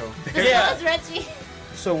 That's true. This Yeah. was Reggie.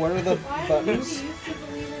 So what are the Why buttons? do you used to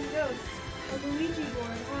believe in ghosts? A Luigi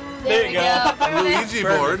board. Oh. There we you go. go. Perfect. Luigi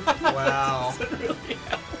board. Wow.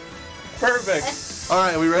 Perfect. All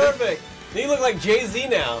right, are we ready? Perfect. You look like Jay-Z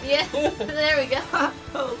now. Yeah. There we go.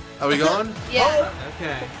 Are we going? Yeah.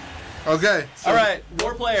 Okay. Okay. All right,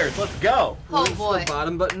 4 players. Let's go. Oh What's boy. the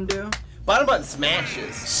bottom button do? Bottom button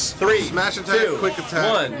smashes. 3, Smash attack, 2, quick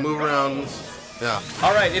attack, 1. move around. Yeah.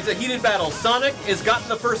 All right, it's a heated battle. Sonic has gotten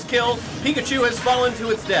the first kill. Pikachu has fallen to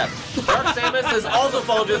its death. Dark Samus has also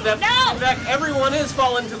fallen to its death. No! In fact, everyone has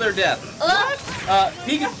fallen to their death.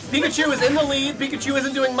 Pikachu is in the lead. Pikachu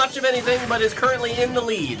isn't doing much of anything, but is currently in the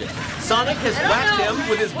lead. Sonic has I don't whacked know. him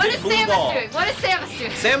with his What big is blue Samus ball. doing? What is Samus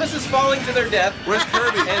doing? Samus is falling to their death. Where's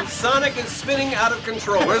Kirby? And Sonic is spinning out of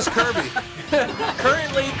control. Where's Kirby?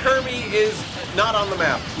 Currently, Kirby is not on the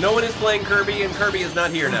map. No one is playing Kirby, and Kirby is not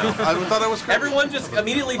here now. I thought I was Kirby. Everyone just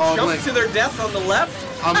immediately Oh, jumped Link. to their death on the left.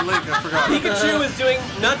 I'm Link, I forgot. Pikachu is doing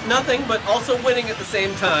nothing, but also winning at the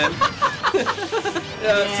same time.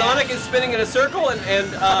 Sonic is spinning in a circle,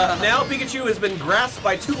 and now Pikachu has been grasped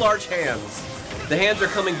by 2 large hands. The hands are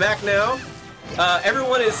coming back now.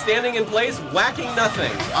 Everyone is standing in place, whacking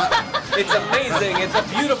nothing. It's amazing. It's a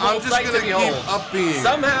beautiful I'm just sight gonna to behold. keep up being.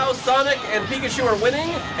 Somehow Sonic and Pikachu are winning,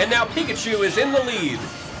 and now Pikachu is in the lead.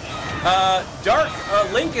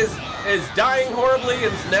 Link is dying horribly,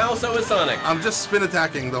 and now so is Sonic. I'm just spin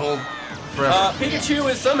attacking the whole forever. Pikachu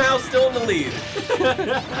is somehow still in the lead.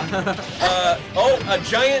 A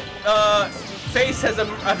giant face has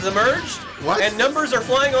emerged, What? and numbers are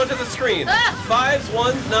flying onto the screen. Ah! 5s,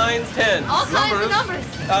 1s, 9s, 10s. All kinds of numbers.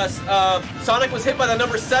 Sonic was hit by the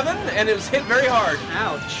number 7, and it was hit very hard.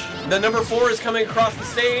 Ouch. The number 4 is coming across the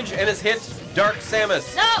stage, and has hit Dark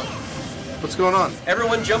Samus. No. What's going on?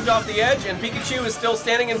 Everyone jumped off the edge, and Pikachu is still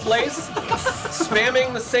standing in place,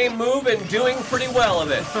 spamming the same move and doing pretty well of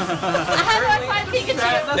it. How do I find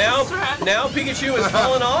Pikachu? Now Pikachu has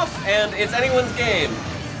fallen off, and it's anyone's game.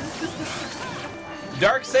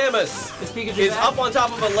 Dark Samus is up on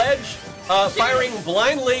top of a ledge, firing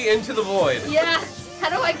blindly into the void. Yeah. How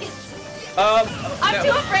do I get? I'm now, too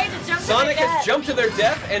afraid to jump. Sonic to has jumped to their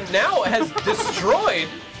death and now has destroyed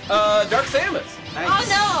Dark Samus. Oh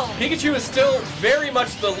no! Pikachu is still very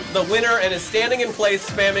much the winner and is standing in place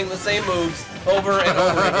spamming the same moves over and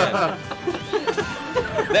over again.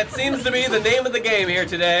 That seems to be the name of the game here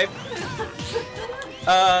today.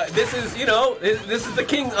 This is, you know, this is the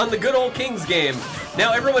king on the good old King's game.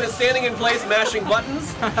 Now everyone is standing in place, mashing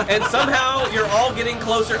buttons, and somehow you're all getting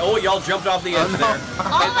closer. Oh, y'all jumped off the edge there.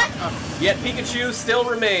 Yet Pikachu still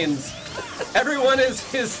remains. Everyone is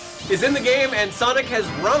in the game, and Sonic has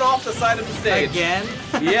run off the side of the stage. Again?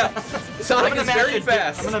 Yeah. Sonic is very I'm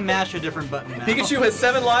fast. gonna mash a different button now. Pikachu has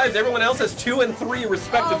 7 lives, everyone else has 2 and 3 Oh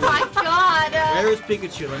respectively. my god! Where is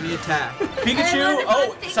Pikachu? Let me attack. Pikachu,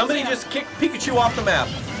 oh, somebody just kicked Pikachu off the map.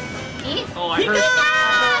 Me? Oh, I heard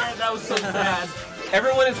that. That was so sad.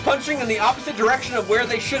 Everyone is punching in the opposite direction of where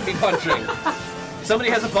they should be punching. Somebody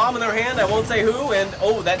has a bomb in their hand, I won't say who, and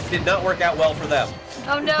oh, that did not work out well for them.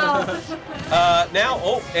 Oh no!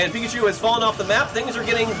 And Pikachu has fallen off the map. Things are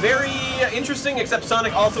getting very interesting, except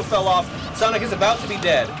Sonic also fell off. Sonic is about to be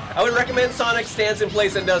dead. I would recommend Sonic stands in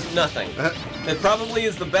place and does nothing. That probably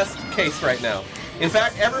is the best case right now. In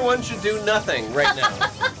fact, everyone should do nothing right now.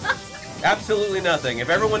 Absolutely nothing. If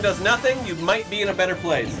everyone does nothing, you might be in a better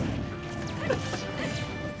place.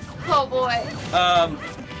 Oh boy!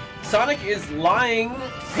 Sonic is lying,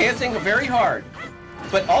 panting very hard,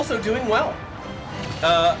 but also doing well.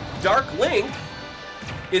 Dark Link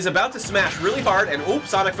is about to smash really hard, and oops,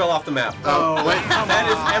 Sonic fell off the map. Oh, wait. That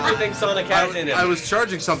is everything Sonic has in it. I was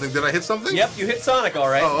charging something. Did I hit something? Yep, you hit Sonic, all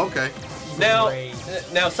right. Oh, okay.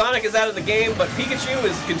 Now Sonic is out of the game, but Pikachu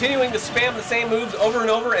is continuing to spam the same moves over and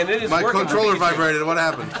over, and it is My working. controller for Pikachu. vibrated. What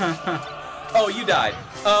happened? Oh, you died.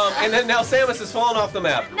 And then now Samus has fallen off the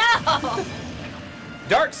map. No!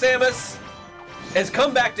 Dark Samus has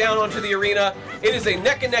come back down onto the arena. It is a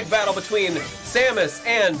neck-and-neck battle between Samus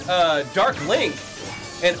and Dark Link.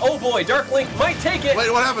 And oh boy, Dark Link might take it.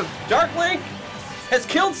 Wait, what happened? Dark Link has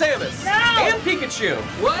killed Samus and Pikachu.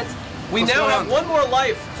 What? We What's now going have on? one more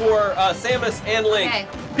life for Samus and Link. Okay.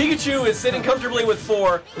 Pikachu is sitting comfortably with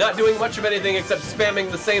 4, not doing much of anything except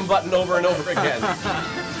spamming the same button over and over again.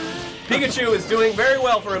 Pikachu is doing very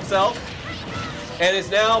well for himself, and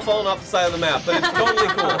is now falling off the side of the map, but it's totally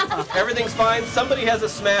cool. Everything's fine. Somebody has a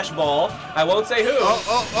smash ball. I won't say who.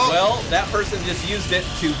 Oh. Well, that person just used it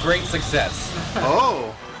to great success.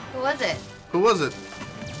 Oh. Who was it? Who was it?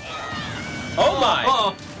 Oh my!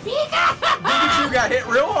 Oh, Pikachu got hit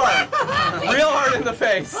real hard. Real hard in the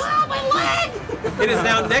face. Oh, my leg! It is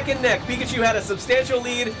now neck and neck. Pikachu had a substantial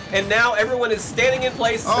lead, and now everyone is standing in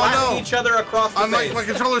place, Oh, slapping no. each other across the face. My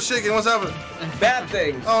controller's shaking. What's happening? Bad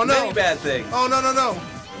things. Oh, no. Many bad things. Oh, no.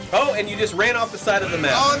 Oh, and you just ran off the side of the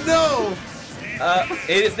map. Oh, no.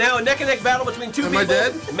 It is now a neck and neck battle between 2 Am people I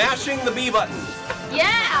dead? mashing the B button.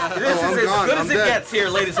 Yeah! This I'm is as gone. good I'm as it dead. gets here,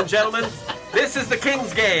 ladies and gentlemen. This is the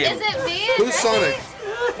King's game. Is it me? Who's Sonic?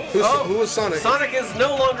 Who was Sonic? Sonic is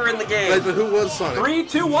no longer in the game. Wait, but who was Sonic? 3,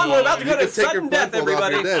 2, 1. We're about to go You to can take your sudden death, blindfold off,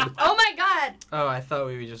 everybody. you're dead. Oh my god! Oh, I thought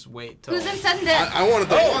we would just wait till. Who's in sudden death? I wanted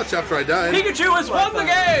to Oh. watch after I died. Pikachu has won the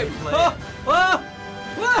game. oh, oh,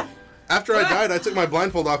 what? After I died, I took my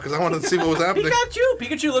blindfold off because I wanted to see what was happening. Pikachu.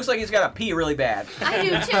 Pikachu looks like he's got to pee really bad. I do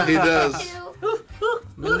too. He does. I do.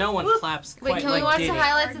 But no one claps Wait, quite can we like watch Diddy. the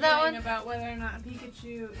highlights of that Arguing one? about whether or not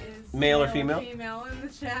Pikachu is Male or female? Female in the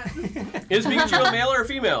chat. Is Pikachu a male or a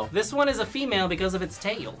female? This one is a female because of its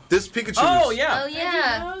tail. This Pikachu. Oh Oh, yeah.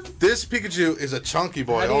 yeah. This Pikachu is a chunky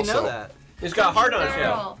boy. How do you also. know that? He's got a heart on his tail.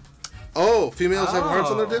 Girl. Oh, females have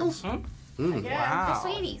hearts on their Oh. tails. Hmm? They're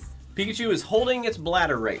sweeties. Pikachu is holding its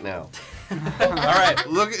bladder right now. All right.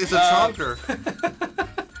 Look, it's a chonker.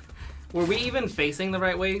 Were we even facing the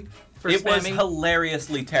right way for It was spamming?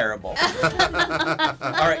 hilariously terrible. All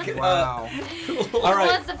right. Wow. All Who right.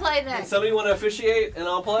 wants to play next? Somebody want to officiate and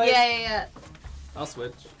I'll play? Yeah. I'll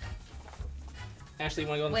switch. Ashley, you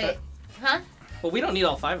want to go on the Wait. set? Huh? Well, we don't need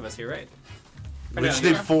all 5 of us here, right? We just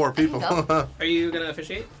need 4 people. Are you going to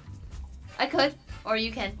officiate? I could. Or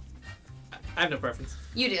you can. I have no preference.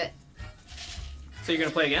 You do it. So you're going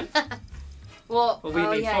to play again? Well, Well,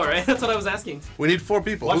 we need yeah, 4, I right? guess. That's what I was asking. We need 4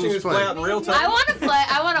 people. Watching Who's this play playing? out in real time. I want to play.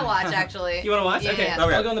 I want to watch, actually. You want to watch? Yeah, Okay. yeah.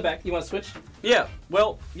 Okay. I'll go in the back. You want to switch? Yeah.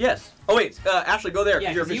 Well, yes. Oh wait, Ashley, go there.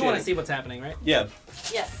 Yeah, you're because you want to officiating. see what's happening, right? Yeah.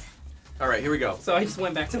 Yes. All right, here we go. So I just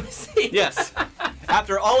went back to my seat. Yes.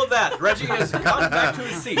 After all of that, Reggie has gone back to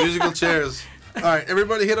his seat. Musical chairs. All right,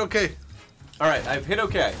 everybody hit OK. All right, I've hit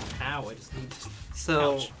OK. Ow, I just need to...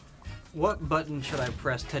 So, Ouch. what button should I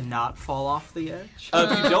press to not fall off the edge?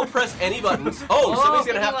 If you don't press any buttons, somebody's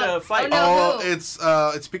gonna have to fight. Oh, no. Oh, who? it's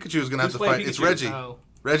Pikachu who's gonna have Who's to fight. playing It's Pikachu? Reggie. Oh.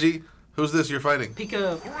 Reggie, who's this you're fighting?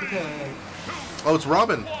 Pika... Oh, it's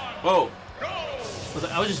Robin. Whoa.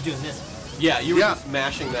 I was just doing this. Yeah, you were Yeah. just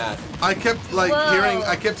mashing that. I kept like Whoa.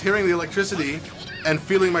 I kept hearing the electricity and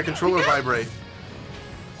feeling my controller vibrate.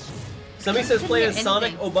 Somebody says play as hear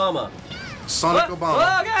Sonic anything. Obama. Sonic Oh,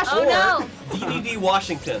 Obama. gosh! Oh, no. DDD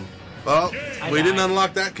Washington. Well, I we didn't died.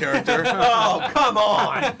 unlock that character. Oh, come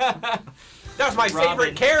on. That was my Robin.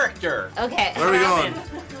 favorite character. Okay. Where are we going?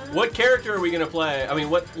 What character are we gonna play? I mean,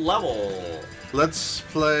 what level? Let's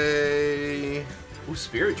play. Ooh,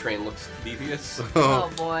 Spirit Train looks devious.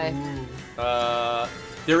 Oh, boy.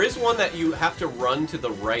 There is one that you have to run to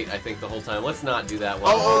the right, I think, the whole time. Let's not do that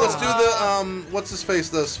one. Oh, let's do the what's his face?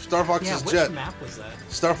 The Star Fox's Yeah, which jet. map was that?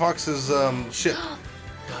 Star Fox's ship.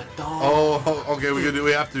 The dog. Oh, okay. We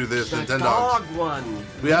have to do this. the Nintendogs. dog one.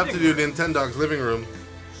 We have to do Nintendogs living room.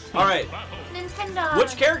 All right. Nintendo.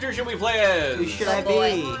 Which character should we play as? Who should Oh, I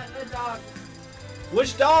boy. be? Want the dog.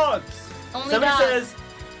 Which dogs? Only Somebody dogs. says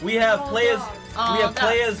we have All play as dogs. All we have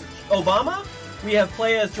play dogs. as Obama. We have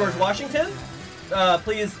play as George Washington.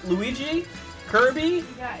 Play as Luigi, Kirby. You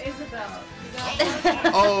got Isabel. You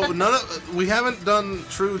got Oh, we haven't done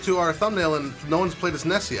true to our thumbnail, and no one's played as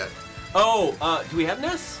Ness yet. Oh, do we have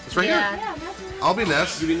Ness? It's right Yeah. here. yeah, that's it. I'll be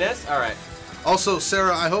Ness. You be Ness? All right. Also,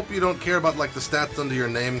 Sarah, I hope you don't care about like the stats under your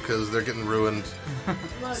name because they're getting ruined.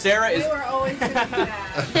 Look, Sarah they is- were always gonna do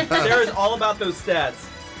that. Sarah's all about those stats.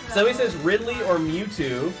 Somebody says Ridley or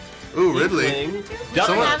Mewtwo. Ooh, Ridley. Evening. I Duck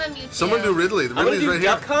Someone- have Hunt. a Mewtwo. Someone do Ridley. I'm gonna Ridley's do right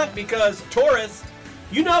Duck here. Hunt because Taurus,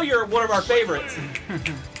 you know you're one of our favorites. You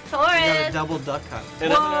got a Taurus. double duck hunt.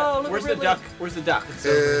 And Whoa, look where's at the Ridley. duck? Where's the duck?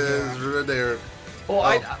 Is right there.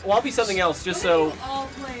 Well, I'll be something else just so. All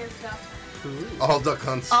players stuff. All duck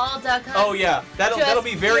hunts. All duck hunts. Oh yeah, that'll Just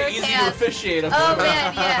be very pure easy to chaos. officiate. Oh,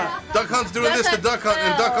 man, yeah. Duck hunt's doing Duck this to Hunt duck hunt,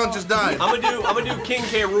 and duck hunt fell. just died. I'm gonna do King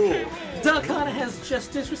K. Rool. Duck Hunt has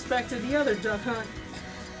just disrespected the other Duck Hunt.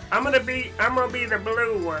 I'm gonna be the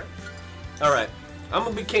blue one. All right, I'm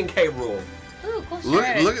gonna be King K. Rool. Ooh, cool Look-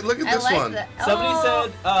 shirt. look at I this like one. that. Somebody Oh.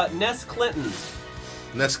 said Ness Clinton.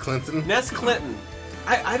 Ness Clinton. Ness Clinton.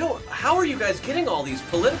 I don't. How are you guys getting all these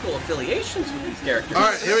political affiliations with these characters? All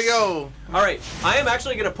right, here we go. All right, I am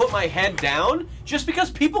actually gonna put my head down just because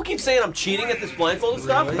people keep saying I'm cheating at this blindfolded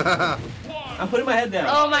stuff. I'm putting my head down.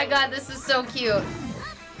 Oh my god, this is so cute.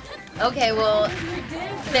 Okay, well,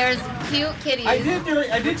 there's cute kitties. I did do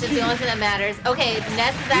it. I did Which is cheat. the only thing that matters. Okay,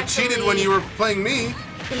 Ness is You actually cheated when you were playing me.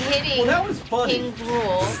 hitting Well, that was funny. King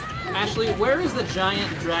Rule. Ashley, where is the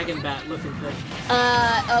giant dragon bat looking thing?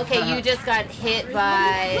 Okay, you just got hit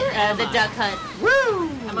by the duck hunt. Woo!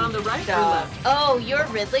 I'm on the right or Dog. left? Oh, you're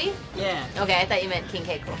Ridley? Yeah. Okay, I thought you meant King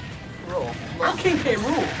K. Cool. Roll. I'm King K.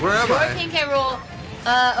 Rool. Where am You're I? King K. Rule.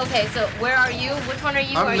 Okay, so where are you? Which one are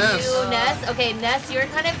you? I'm are Ness. you Ness? Okay, Ness, you're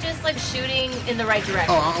kind of just like shooting in the right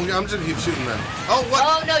direction. Oh, I'm just gonna keep shooting then. Oh, what?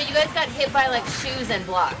 Oh no, you guys got hit by like shoes and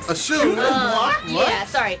blocks. A shoe? Yeah,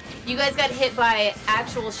 sorry. You guys got hit by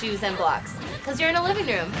actual shoes and blocks. Because you're in a living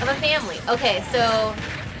room of a family. Okay, so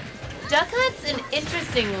Duck Hunt's an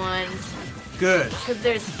interesting one. Good. Because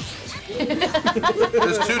there's...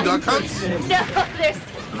 There's 2 duck hunts? No, there's...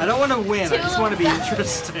 I don't want to win. I just want to be Two-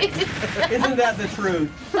 interesting. Isn't that the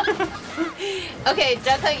truth? Okay,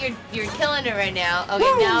 Duck Hunt, you're killing it right now.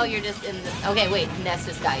 Okay, now you're just in the... Okay, wait, Ness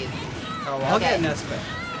just got you. Oh, I'll Okay. get Ness back.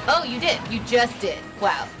 Oh, you did. You just did.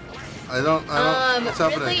 Wow. I don't. What's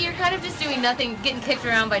happening? Ridley, you're kind of just doing nothing, getting kicked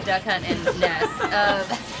around by Duck Hunt and Ness.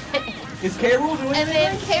 Is K. Rool doing And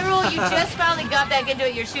then K. Rool, you just finally got back into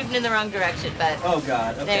it. You're shooting in the wrong direction, but Oh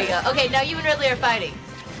God. Okay. there you go. Okay, now you and Ridley are fighting.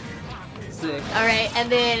 Sick. All right,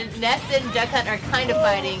 and then Ness and Duck Hunt are kind of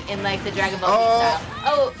fighting in like the Dragon Ball Z Oh. style.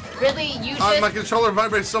 Oh, Ridley, you just My controller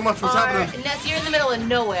vibrates so much. What's are happening? Ness. You're in the middle of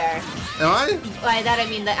nowhere. Am I? By that I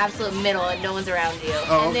mean the absolute middle, and no one's around you.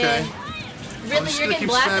 Oh, and okay. then Ridley, just you're gonna getting keep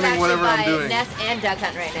blasted spamming actually whatever I'm by doing. Ness and Duck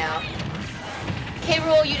Hunt right now. K.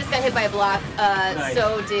 Rool, you just got hit by a block. Nice.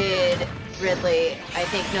 So did Ridley. I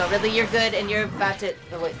think no, Ridley, you're good, and you're about to.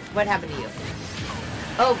 Oh, wait, what happened to you?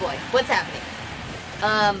 Oh boy, what's happening?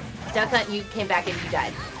 Duck Hunt, you came back and you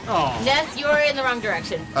died. Oh. Ness, you're in the wrong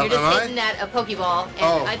direction. You're just am I? hitting at a Pokeball, and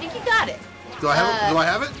Oh. I think you got it. Do I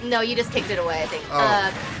have it? No, you just kicked it away, I think.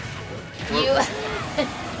 Oh. You.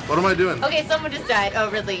 What am I doing? Okay, someone just died. Oh,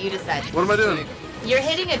 Ridley, you just died. What am I doing? You're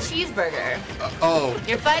hitting a cheeseburger. Oh.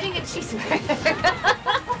 You're fighting a cheeseburger.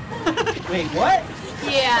 Wait, what?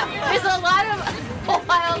 Yeah, there's a lot of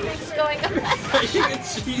wild things going on.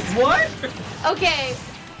 What? Okay,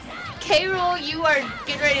 K-Rool, you are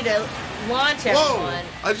getting ready to launch everyone.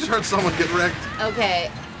 Whoa! I just heard someone get wrecked. Okay,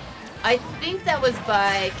 I think that was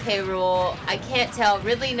by K-Rool. I can't tell.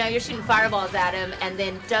 Ridley, now you're shooting fireballs at him, and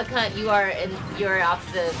then Duck Hunt, you're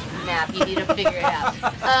off the map. You need to figure it out.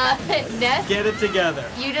 Ness, Get it together.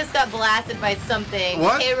 you just got blasted by something.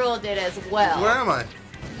 What? K-Rool did as well. Where am I?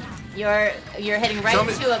 You're heading right Tell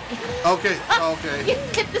me- into a. Okay, okay. You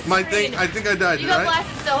hit the screen. My thing, I think I died, You did got I?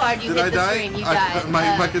 blasted so hard you Did I hit the die? screen. You died.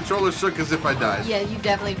 My controller shook as if I died. Yeah, you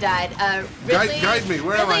definitely died. Ridley, Guide me,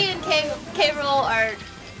 where am Ridley I? and K-Rool are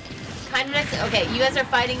kind of next. Okay, you guys are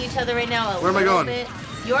fighting each other right now. Where am I going? Bit.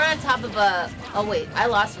 You're on top of a. Oh wait, I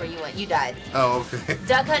lost where you went. You died. Oh, okay.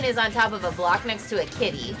 Duck Hunt is on top of a block next to a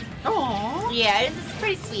kitty. Aww. Yeah, it's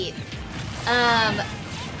pretty sweet.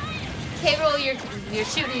 K-Rool, you're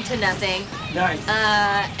shooting to nothing. Nice.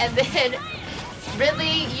 And then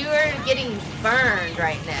Ridley, you are getting burned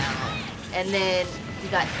right now. And then you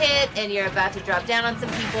got hit, and you're about to drop down on some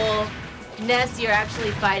people. Ness, you're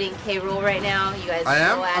actually fighting K-Rool right now. You guys I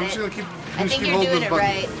am? go at I'm it. just gonna keep I think you're holding doing this it button.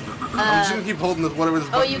 right. I'm just gonna keep holding this, whatever this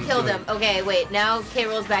Oh, button you is killed doing. him. Okay, wait. Now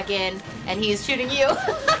K-Rool's back in, and he's shooting you.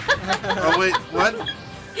 Oh, wait, what?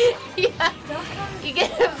 Yeah. You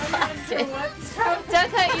get him blasted. Duck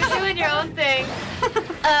Hunt, you're doing your own thing.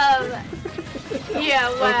 Yeah,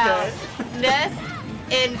 wow. Okay. Ness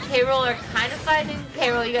and K-Rool are kind of fighting.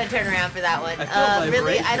 K-Rool, you gotta turn around for that one. I feel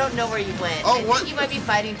Really, vibration. I don't know where you went. Oh, I what? think you might be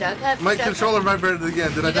fighting Duck Hunt. My Duck controller Hunt. vibrated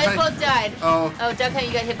again. Did I You guys die? both died. Oh. Oh, Duck Hunt,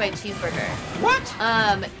 you got hit by a cheeseburger. What?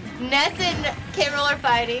 Ness and K-Rool are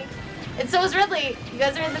fighting. And so is Ridley. You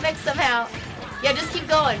guys are in the mix somehow. Yeah, just keep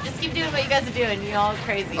going. Just keep doing what you guys are doing. You're all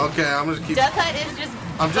crazy. Okay, I'm gonna keep. Duck Hunt is just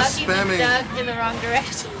I'm just bucking spamming. the duck in the wrong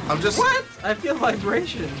direction. I'm just. What? I feel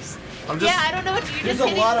vibrations. I'm just. Yeah, I don't know what you're There's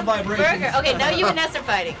just a lot of vibrations. Burger. Okay, now you and Ness are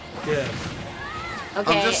fighting. Yeah.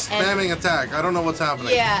 Okay. I'm just and- spamming attack. I don't know what's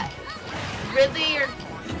happening. Yeah. Ridley, you're.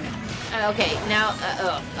 Okay, now.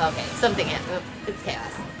 Okay. Something. It's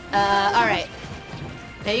chaos. Alright.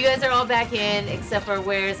 Now you guys are all back in, except for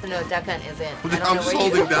where's the no Duck Hunt isn't. I don't I'm know just where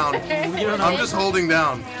you holding down. are. I'm just holding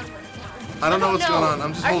down. I don't know what's going on.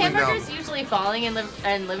 I'm just Our holding down. hamburgers usually falling in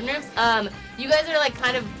living rooms. You guys are like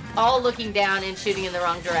kind of all looking down and shooting in the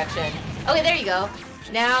wrong direction. Okay, there you go.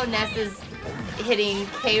 Now Ness is hitting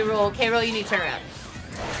K-Rool. K-Rool, you need to turn around.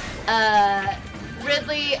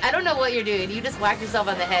 Ridley, I don't know what you're doing. You just whacked yourself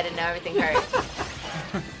on the head and now everything hurts.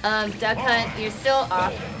 Duck Hunt, you're still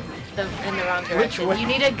off in the wrong direction. way? You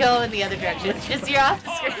need to go in the other direction. Just you're off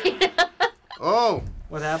the screen. Oh.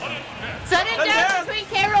 What happened? Sudden death between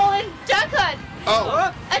K-Rool and Duck Hunt.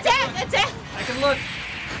 Oh. Attack! Attack! I can look.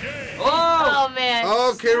 Oh man.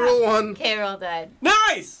 Oh, K-Rool won. K-Rool died.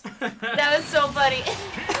 Nice! That was so funny.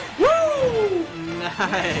 Woo!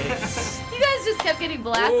 Nice. You guys just kept getting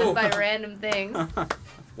blasted Ooh. by random things.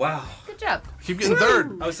 Wow. Good job. Keep getting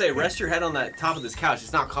third. I would say rest your head on that top of this couch.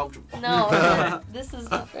 It's not comfortable. No, this is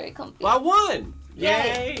not very comfy. Well, I won!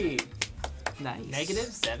 Yay. Yay! Nice.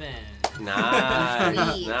 -7. Nice,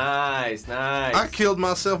 Sweet. nice, nice. I killed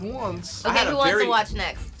myself once. I Okay, had a who wants very- to watch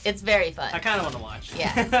next? It's very fun. I kind of want to watch.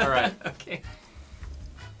 Yeah. All right. Okay.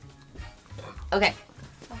 Okay.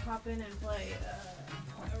 I'll hop in and play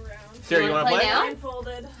a round. Sarah, you want to play play? now?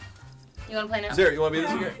 Blindfolded. You want to play now? Sarah, you want to be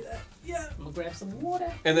this again? Yeah. We'll grab some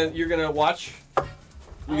water. And then you're gonna watch.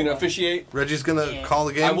 You're gonna officiate. Reggie's gonna Yeah. call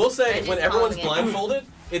the game. I will say, Reggie's when everyone's calling it. blindfolded,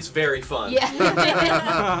 it's very fun.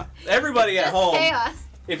 Yeah. Everybody at Just home. chaos.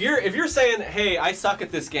 If you're saying, hey, I suck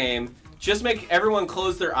at this game, just make everyone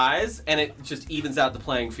close their eyes, and it just evens out the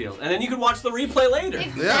playing field. And then you can watch the replay later.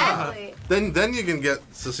 Exactly. Then you can get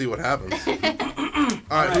to see what happens.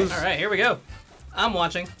 All right, who's All right, here we go. I'm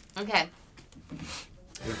watching. Okay.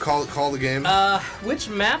 call the game? Which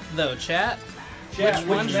map though, chat? Chat, which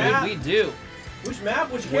one which should map? we do? Which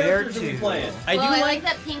map? Which Where characters are we to? playing? I well, do I like like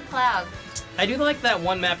that pink cloud. I do like that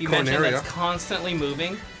one map you mentioned Corneria. that's constantly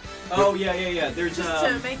moving. Oh yeah. There's Just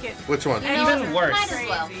to make it Which one? You know, Even worse. Might as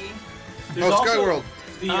well. crazy. there's Oh, also Skyworld.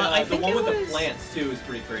 The, I the think one it with was- the plants too is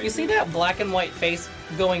pretty crazy. You see that black and white face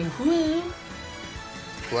going whoo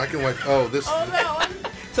Black and white. Oh, this. Oh no.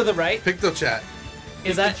 to the right? Picto chat.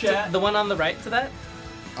 Is that chat. the one on the right to that?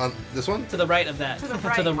 On this one? To the right of that. To the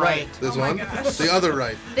right. To the right. This Oh my one? gosh. The other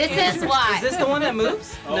right. This is why. Is this the one that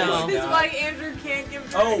moves? Oh no. my This is God. why Andrew can't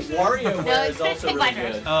give Oh, directions. WarioWare No, is also pick really my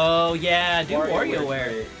good. Oh yeah, do WarioWare's WarioWare.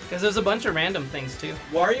 great. Because there's a bunch of random things too.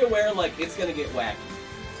 WarioWare, like, it's gonna get whacked.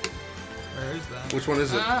 Where is that? Which one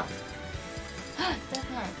is it? That's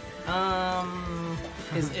hard.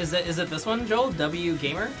 Is it this one, Joel? W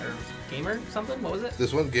Gamer or Gamer something? What was it?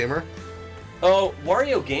 This one, Gamer? Oh,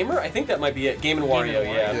 Wario Gamer? I think that might be it. Game and Wario,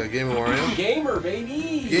 Game and yeah. Yeah, Game and Wario. Gamer,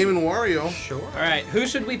 baby! Game and Wario. Sure. All right, who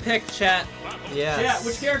should we pick, chat? Yes. Yeah,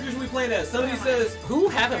 which characters we played as? Somebody says Who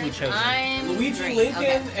haven't we chosen? I'm Luigi, green. Lincoln,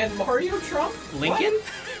 Okay. and Mario Trump? Lincoln,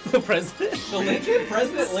 the president. The Lincoln?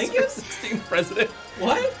 President Lincoln? 16th president.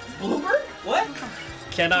 What? Bloomberg? What?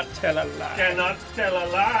 Cannot tell a lie. Cannot tell a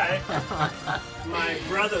lie. My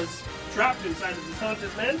brother's trapped inside of this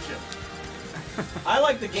haunted mansion. I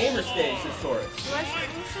like the gamer stage, this Taurus.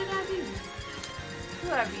 Who should I be? Who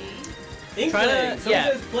would I be? Inkling. Try to- Somebody yeah.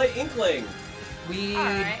 says play Inkling. We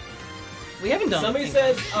Alright. we haven't done. Somebody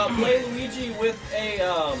Inkling. says play Luigi with a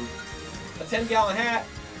 10-gallon hat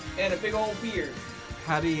and a big old beard.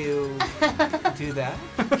 How do you do that?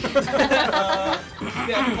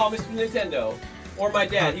 You have to call me from Nintendo. Or my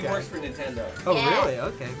dad, he Okay. works for Nintendo. Oh, Yeah. really?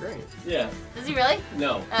 Okay, great. Yeah. Does he really?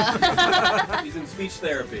 No. Oh. He's in speech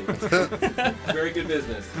therapy. Very good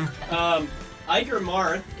business. Iker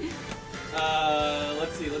Marth.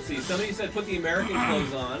 Let's see. Somebody said put the American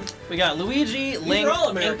clothes on. We got Luigi, These Link, are all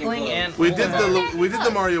American Inkling, clothes. and We did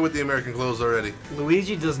the Mario with the American clothes already.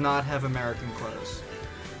 Luigi does not have American clothes.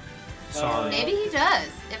 Sorry. Maybe he does.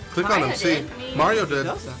 If Click Mario on him, see. did. I mean, Mario He did.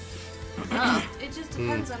 doesn't. Oh. It just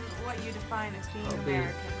depends on what you define as being I'll be-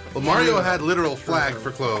 American. Well, Mario had literal flag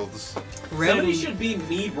for clothes. Somebody should be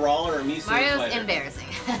me brawler or me Street Mario's Fighter. embarrassing.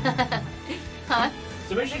 Huh?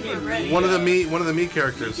 Somebody should be me. One of the me me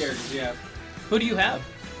characters. characters. Yeah. who do you have?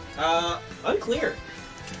 Unclear.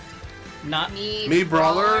 Not. Me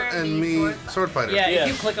brawler and me sword fighter. Yeah, Yeah. if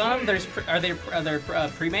you click on them, are there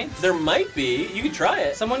pre-made? There might be. You could try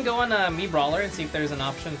it. Someone go on Me Brawler and see if there's an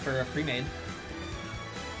option for a pre-made.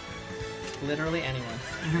 Literally anyone.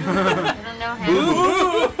 I don't know how.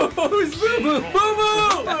 Boo! Who's Boo Boo? Boo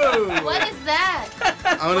Boo! What is that?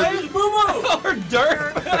 I'm Where's gonna, Boo Boo? Or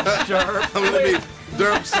Derp! Derp. I'm gonna be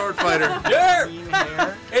Derp sword fighter. Derp! Green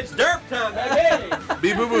hair. It's Derp time, baby!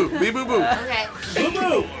 Be boo boo. Be boo boo. Okay. Boo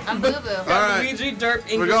Boo! I'm Boo Boo. All right. Luigi, Derp,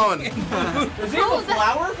 Inkling. We're going. Does he have a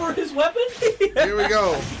flower for his weapon? Here we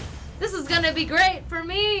go. This is gonna be great for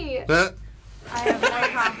me. Huh? I have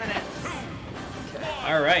more confidence.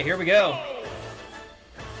 Alright, here we go.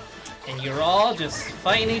 And you're all just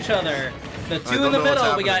fighting each other. The two don't in the know what's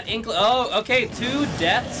middle, we got happening. Inkling. Oh, okay, 2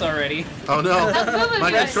 deaths already. Oh no. How's Boo Boo My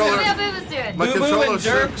doing? controller- Tell me how Boo Boo's doing. My Boo Boo controller and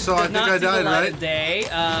shook, Derp so I did think not I see the died, light right? of day.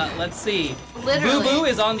 Let's see. Literally. Boo Boo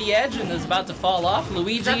is on the edge and is about to fall off.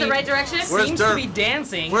 Luigi Is that the right direction? Where's seems Derp? to be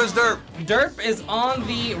dancing. Where's Derp? Derp is on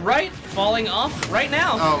the right, falling off right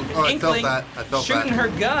now. Oh, I felt Inkling that. I felt shooting that.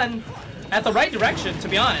 her gun at the right direction, to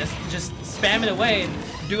be honest. Just spamming away and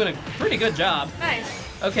doing a pretty good job. Nice.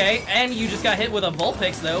 Okay, and you just got hit with a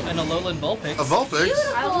Vulpix, though, an Alolan Vulpix. A Vulpix?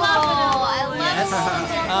 I love it.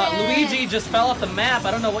 Yes. Luigi just fell off the map.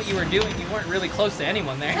 I don't know what you were doing. You weren't really close to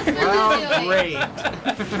anyone there. Well, great.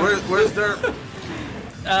 Where's Derp?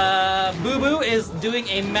 Boo Boo is doing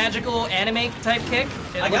a magical anime type kick.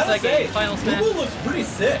 It I looks gotta like say, a final Boo smash. Boo looks pretty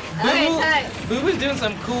sick. Okay, tight. Boo Boo's doing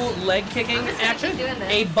some cool leg kicking I'm just gonna action. keep doing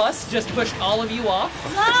this. A bus just pushed all of you off.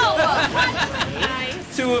 No! What?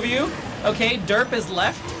 Nice. 2 of you. Okay, Derp is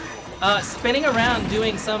left. Spinning around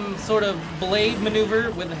doing some sort of blade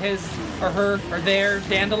maneuver with his or her or their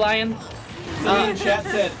dandelion. Somebody in chat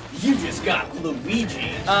said, you just got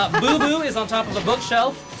Luigi. Boo Boo is on top of a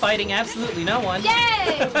bookshelf fighting absolutely no one. Yay!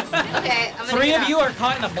 Okay, I'm gonna 3 get of you up. are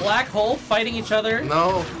caught in a black hole fighting each other.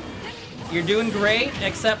 No. You're doing great,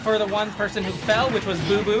 except for the one person who fell, which was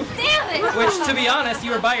Boo Boo. Damn it! Which, to be honest,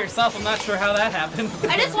 you were by yourself. I'm not sure how that happened.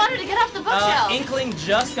 I just wanted to get off the bookshelf. Inkling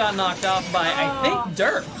just got knocked off by, I think,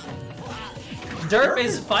 Derp. Derp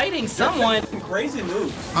is fighting someone. Some crazy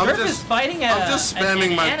moves. Derp is fighting I'm just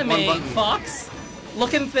spamming an my anime one button.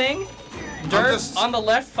 fox-looking thing. Derp just- on the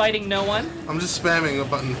left fighting no one. I'm just spamming a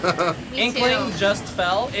button. Me Inkling too. just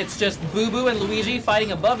fell. It's just Boo Boo and Luigi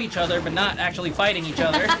fighting above each other, but not actually fighting each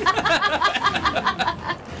other.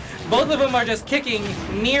 Both of them are just kicking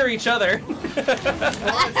near each other.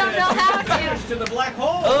 I don't know how to. To the black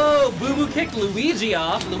hole. Oh, Boo Boo kicked Luigi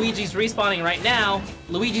off. Luigi's respawning right now.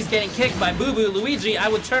 Luigi's getting kicked by Boo Boo. Luigi, I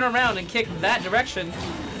would turn around and kick that direction.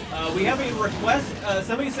 We have a request.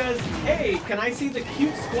 Somebody says, hey, can I see the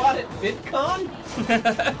Kyoot Squad at VidCon?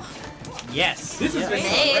 Yes. This is Nice.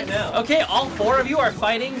 fun right now. Okay, all 4 of you are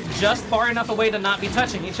fighting just far enough away to not be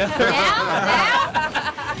touching each other.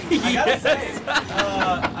 I gotta say,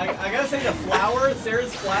 I gotta say the flower,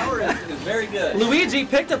 Sarah's flower, is very good. Luigi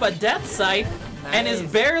picked up a death sight and is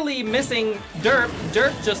barely missing Derp.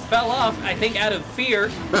 Derp just fell off, I think out of fear.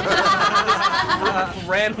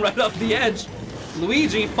 Ran right off the edge.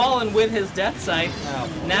 Luigi fallen with his death sight.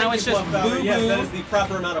 Now it's just Boo Boo. Yes, that is the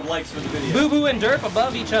proper amount of likes for the video. Boo Boo and Derp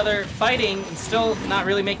above each other fighting and still not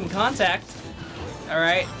really making contact.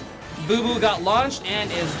 Alright. Boo Boo got launched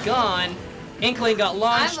and is gone. Inkling got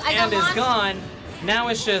launched and is gone. Now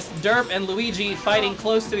it's just Derp and Luigi fighting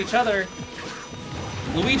close to each other.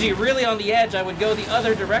 Luigi really on the edge. I would go the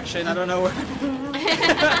other direction. I don't know where.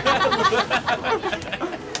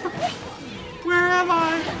 Where am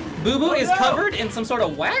I? Boo Boo is covered in some sort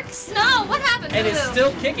of wax No, what happened? and is Boo-boo?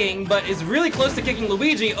 still kicking, but is really close to kicking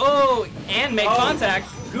Luigi. Oh, and make contact.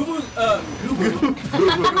 Gooboo's got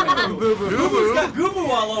Gooboo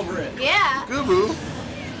all over it. Yeah. Goo-boo.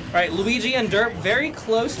 Right, Luigi and Derp very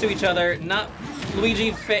close to each other. Not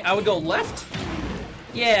Luigi. I would go left.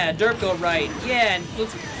 Yeah, Derp go right. Yeah, and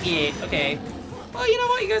let's. Yeah, okay. Well, you know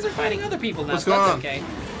what? You guys are fighting other people now. What's so going that's on? okay.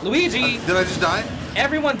 Luigi. Did I just die?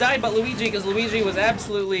 Everyone died but Luigi because Luigi was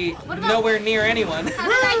absolutely What about- nowhere near anyone. How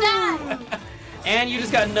did I die? And you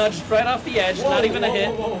just got nudged right off the edge. Not even a hit.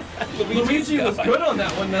 Luigi was good on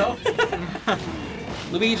that one though.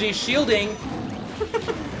 Luigi shielding.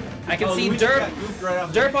 I can see Luigi Derp. got goofed right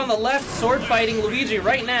off. Derp on the left, sword fighting Luigi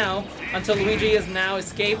right now until Luigi is now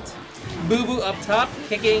escaped. Boo Boo up top,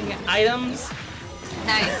 kicking items,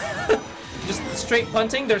 Nice. just straight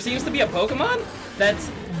punting. There seems to be a Pokemon that's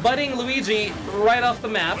butting Luigi right off the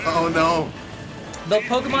map. Oh no. The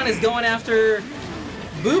Pokemon is going after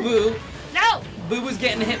Boo Boo. No. Boo Boo's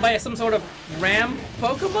getting hit by some sort of ram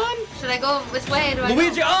Pokemon. Should I go which way? Do I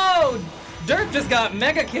Luigi, go? oh! Derp just got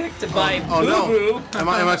mega kicked by Oh Boo no. Boo. Am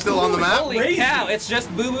I still on the map? Holy Crazy. cow! It's just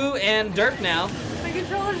Boo Boo and Derp now. My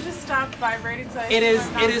controller's just stopped vibrating, so I It is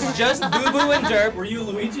I'm not- just Boo Boo and Derp. Were you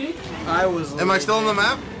Luigi? I was. Am I still on the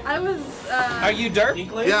map? I was. Are you Derp?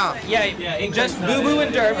 Inkling? Yeah. Yeah, Inkling's just not Boo Boo in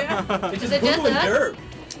and it. Derp. Yeah. It's Is just it just Boo Boo and us? Derp.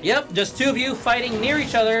 Yep, just 2 of you fighting near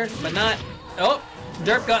each other, but not. Oh,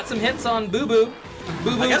 Derp got some hits on Boo Boo.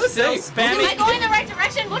 Boo I gotta Boo's still say, Am I spamming. going the right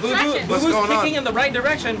direction? What Boo Boo, direction? Boo What's Boo's going on? kicking in the right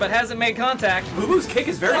direction, but hasn't made contact. Boo Boo's kick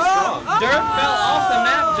is very strong. Derp fell off the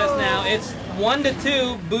map just now. It's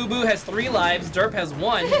 1-2. Boo Boo has 3 lives. Derp has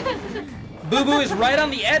 1. Boo Boo is right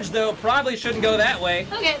on the edge, though. Probably shouldn't go that way.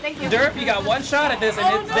 Okay, thank you. Derp, you got 1 shot at this,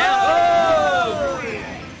 and it's down. Oh!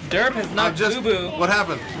 Derp has knocked Boo Boo. What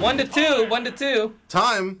happened? 1-2. 1-2.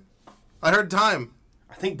 Time. I heard time.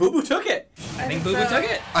 I think Boo Boo took it. I think Boo Boo took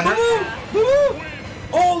it. I heard. Boo Boo!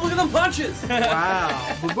 Oh, look at them punches!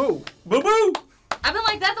 Wow. Boo boo. Boo Boo! I've been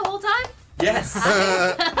like that the whole time? Yes.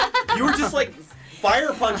 You were just like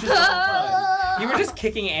fire punches the whole time. You were just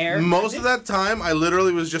kicking air. Most of that time, I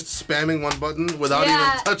literally was just spamming one button without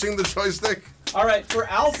Yeah. even touching the joystick. All right, for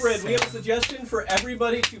Alfred, we have a suggestion for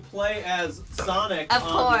everybody to play as Sonic Of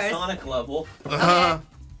on course. the Sonic level.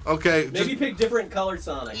 Okay. Maybe pick different colored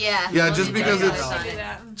Sonic. Yeah. Yeah, we'll just do because that it's- other Do time.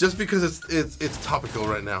 that. Just because it's topical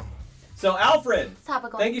right now. So Alfred,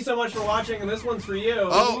 Topical. thank you so much for watching, and this one's for you.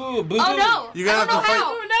 Oh. Ooh, Boo Boo. Oh no! You're gonna I don't have to know fight.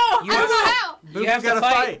 how. Oh no! You I don't know have how. You have to gotta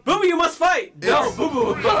fight. Boo Boo, you must fight! No, It's- Boo Boo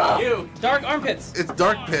will fight you. Dark armpits. It's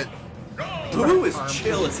Dark Pit. Boo Boo is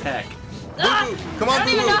chill as heck. Ah, Come I on, don't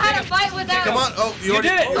Boo even know Boo. how to fight without. Come on. Oh, You already.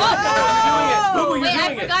 did it. You're doing it. Boo Boo, you're Wait, I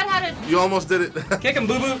doing it. forgot how to. You almost did it. Kick him,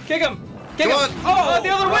 Boo Boo. Kick him. Kick Come him. on. Oh, the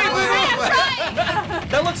other way, Wait, Boo wait, Boo. wait, wait. Trying.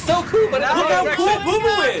 That looks so cool, but it's Look the how wrong cool direction. Boo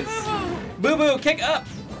Boo is! Boo Boo, kick up.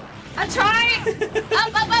 I'm trying.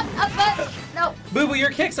 Up, up. No. Boo Boo, your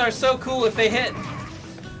kicks are so cool if they hit.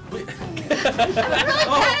 I'm really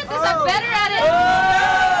bad at this. I'm better at it.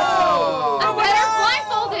 Oh! I'm better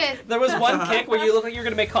blindfolded. There was one kick where you looked like you were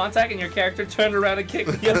gonna make contact, and your character turned around and kicked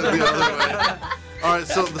the The other. other way. All right.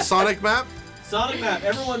 So the Sonic map. Sonic map,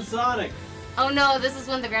 everyone's Sonic. Oh no, this is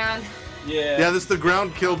when the ground. Yeah. Yeah, this is the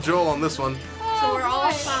ground killed Joel on this one. So we're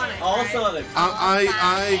all Sonic. All right? Sonic.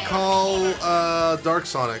 I call Dark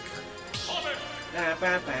Sonic.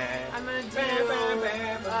 I'm gonna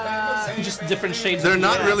do. Just different shades. They're of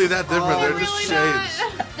not blue. really that different. They're Really just not.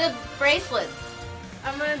 shades. The bracelets.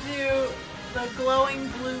 I'm gonna do the glowing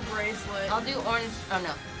blue bracelet. I'll do orange. Oh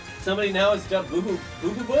no. Somebody now has dubbed Boo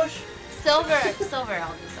Boo Bush. Silver. I'll do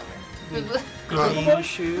silver. Boo boo. Boo Boo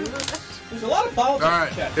Bush. There's a lot of politics All right,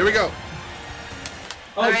 in chat. here we go.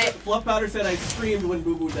 Oh, All right. Fluff Powder said I screamed when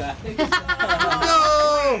Boo Boo died.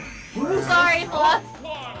 No. Sorry, Fluff.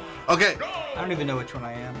 Okay. I don't even know which one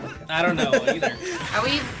I am. I don't know either. Are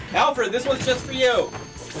we? Alfred, this one's just for you.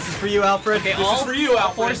 This is for you, Alfred. Okay, This all is for you,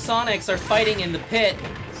 all four Alfred. Sonics are fighting in the pit.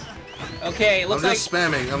 Okay, it looks I'm like just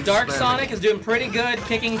spamming. I'm Dark just spamming. Sonic is doing pretty good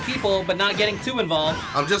kicking people, but not getting too involved.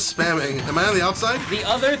 I'm just spamming. Am I on the outside? The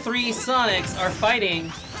other three Sonics are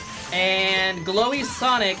fighting, and Glowy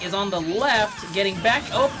Sonic is on the left, getting back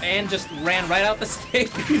up and just ran right out the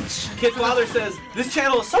stage. Kid Father says, this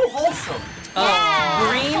channel is so wholesome.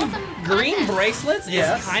 Green bracelets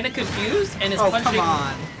Yes. is kind of confused and is Oh, punching. come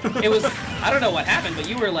on. It was, I don't know what happened, but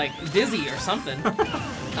you were like dizzy or something.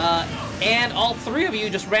 And all three of you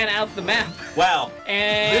just ran out the map. Wow.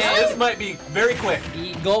 And This might be very quick.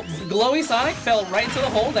 Glowy Sonic fell right into the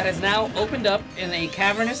hole that has now opened up in a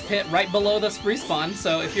cavernous pit right below the respawn.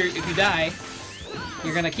 So if you die,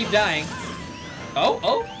 you're gonna keep dying.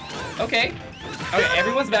 Oh, okay. Okay,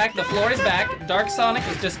 everyone's back. The floor is back. Dark Sonic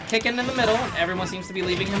is just kicking in the middle, and everyone seems to be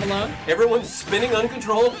leaving him alone. Everyone's spinning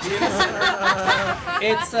uncontrollably.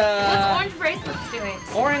 It's What's orange bracelets doing?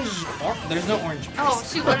 orange. There's no orange. Oh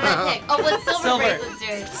shoot, what did I pick? Oh, what's silver Silver. bracelets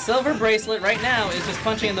doing? Silver bracelet right now is just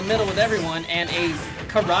punching in the middle with everyone, and a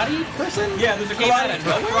karate person. Yeah, there's a came out of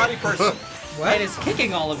nowhere karate person. and is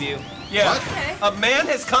kicking all of you. Yeah. Okay. A man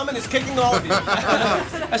has come and is kicking all of you.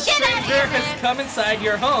 A stranger has come inside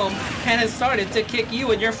your home and has started to kick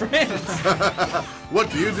you and your friends.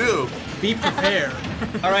 What do you do? Be prepared.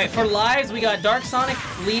 All right, for lives, we got Dark Sonic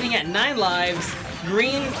leading at 9 lives,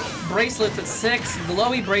 green bracelets at 6,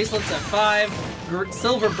 glowy bracelets at 5,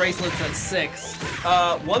 silver bracelets at 6.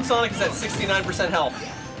 One Sonic is at 69% health.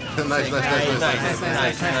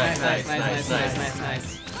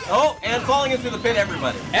 Nice. Oh, and falling into the pit,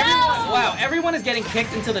 everybody. Wow, everyone is getting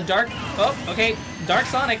kicked into the dark. Oh, okay. Dark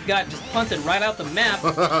Sonic got just punted right out the map.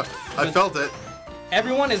 I felt it.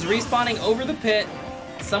 Everyone is respawning over the pit.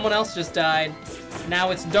 Someone else just died.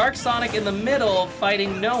 Now it's Dark Sonic in the middle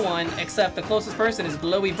fighting no one except the closest person is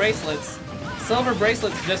Glowy Bracelets. Silver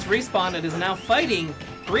Bracelets just respawned and is now fighting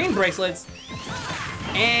Green Bracelets.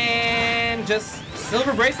 And just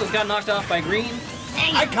Silver Bracelets got knocked off by Green.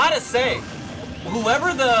 I gotta say,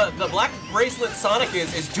 whoever the black bracelet Sonic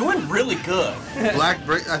is doing really good. I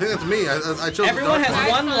think that's me. I chose Everyone the dark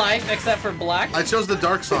has one. one life except for Black. I chose the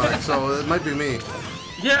Dark Sonic, so it might be me.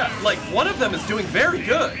 Yeah, like one of them is doing very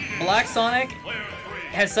good. Black Sonic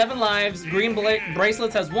has 7 lives. Green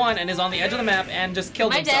Bracelets has 1 and is on the edge of the map and just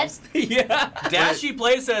killed Am I themselves. Yeah. Dashy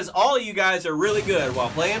Play says all of you guys are really good while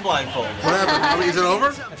playing Blindfolded. What happened? Is it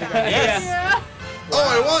over? Yes. Yeah.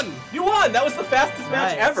 Oh, I won! You won! That was the fastest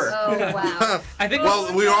match Nice. ever. Oh wow. I think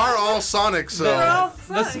Well, we are all Sonic, so.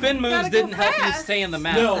 the spin moves didn't help you stay in the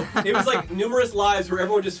map. No, it was like numerous lives where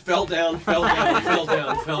everyone just fell down, fell down, fell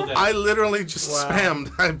down, fell down. I literally just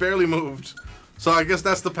spammed. I barely moved. So I guess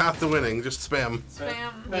that's the path to winning. Just spam.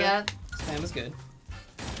 Spam. Yeah. Spam is good.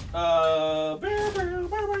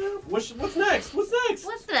 What's next? What's next?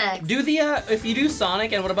 What's next? Do the if you do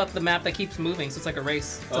Sonic, and what about the map that keeps moving? So it's like a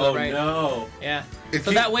race to Oh the right. no. Yeah. If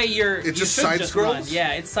So you- that way you just should side just scrolls? run.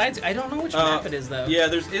 Yeah, it's side. I don't know which map it is though. Yeah,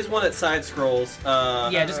 there is one that side scrolls.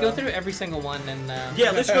 Yeah, just go through every single one and.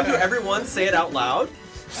 Yeah, let's go through every one. Say it out loud.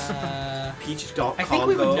 Peach Dog. I think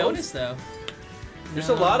we would notice though. There's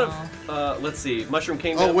a lot of. Let's see. Mushroom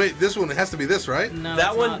Kingdom. Oh, wait, this one, it has to be this, right? No, That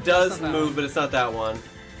it's one not. does That's not that move, one. but it's not that one.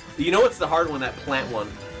 You know what's the hard one? That plant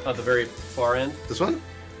one at the very far end. This one?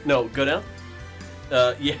 No, go down.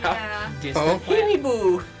 Yeah. Yeah. Distant Oh. plant. Hee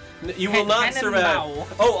boo. You will not survive. Cannonball.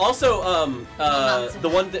 Oh, also, the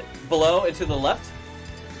one below and to the left.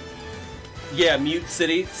 Yeah, Mute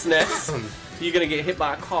City, SNES. You're gonna get hit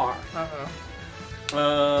by a car.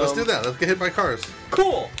 Let's do that. Let's get hit by cars.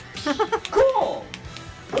 Cool. Cool.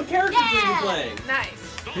 What characters are you Yeah. playing? Nice.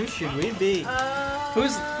 Who should we be?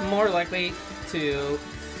 Who's more likely to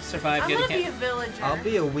survive I'm getting gonna be hit? a villager. I'll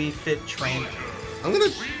be a Wii Fit trainer. I'm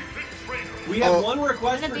gonna. We have Oh. one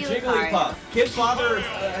request I'm for gonna be Jigglypuff. Kid Father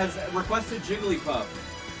has requested Jigglypuff.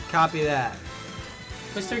 Copy that.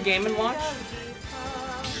 Mr. Game & Watch?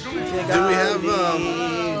 Do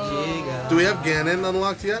we have Ganon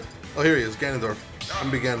unlocked yet? Oh, here he is, Ganondorf. I'm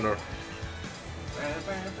gonna be Ganondorf.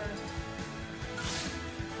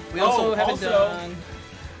 We also haven't also- done.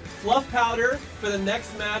 Fluff Powder for the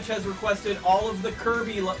next match has requested all of the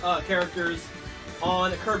Kirby characters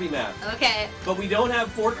on a Kirby map. Okay. But we don't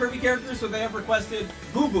have 4 Kirby characters, so they have requested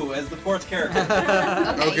Boo Boo as the 4th character.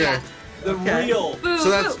 Okay. Yeah. The Okay. real. Boo, So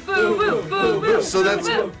that's- boo, boo, boo, boo, So that's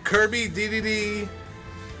boo, boo. Kirby, DDD,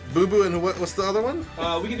 Boo Boo, and what's the other one?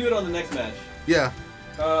 We can do it on the next match. Yeah,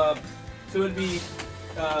 So it'd be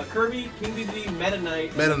Kirby, King Dedede, Meta Knight.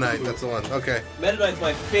 and Meta Boo Knight, Boo. that's the one. Okay. Meta Knight's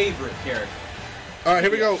my favorite character. Alright,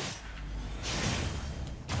 here we go.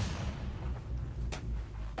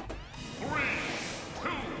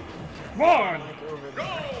 One.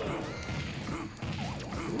 Go.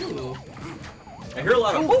 Ooh. I hear a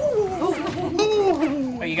lot of.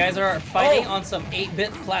 Oh, you guys are fighting on some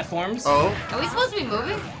 8-bit platforms. Oh. Are we supposed to be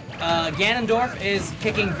moving? Ganondorf is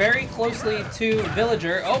kicking very closely to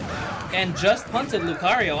Villager. Oh, and just punted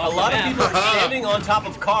Lucario off A lot the of map. people are standing on top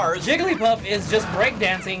of cars. Jigglypuff is just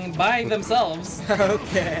breakdancing by themselves.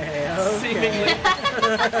 Okay. Seemingly.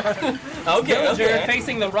 Okay, Villager okay.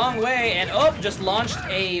 facing the wrong way and just launched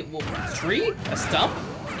a tree? A stump?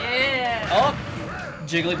 Yeah. Oh,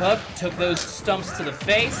 Jigglypuff took those stumps to the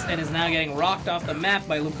face and is now getting rocked off the map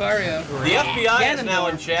by Lucario. The FBI is now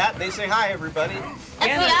Ganondorf. in chat. They say hi, everybody.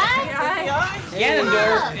 FBI?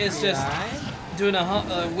 Ganondorf is just doing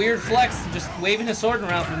a weird flex, just waving his sword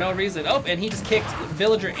around for no reason. Oh, and he just kicked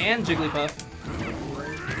Villager and Jigglypuff.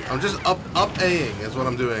 I'm just up-A-ing is what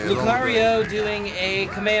I'm doing. is all I'm doing. Lucario doing a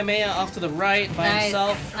Kamehameha off to the right by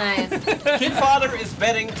himself. Nice. Kid Father is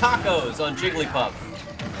betting tacos on Jigglypuff.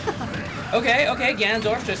 Okay,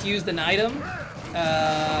 Ganondorf just used an item.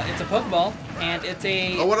 It's a Pokeball, and it's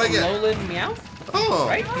a Oh, what'd I get? Alolan Meowth, Oh.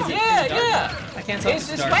 right? Is it Yeah, dark? yeah. I can't tell if It's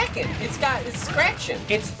it's just dark. whacking. It's scratching.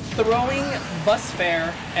 It's throwing bus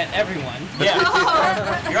fare at everyone.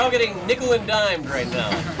 Yeah. You're all getting nickel and dimed right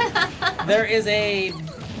now. There is a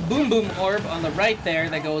Boom Boom orb on the right there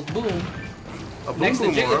that goes boom A boom next to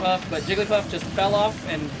boom orb. Jigglypuff, but Jigglypuff just fell off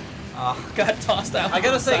and got tossed out. I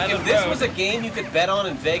gotta the say, side if of the this road. was a game you could bet on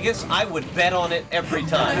in Vegas, I would bet on it every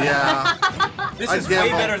time. Yeah. This I'd is way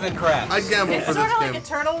gamble. better than craps. I'd gamble It's for sort this of like a game.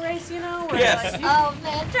 turtle race, you know? Where Yes. like, you- Oh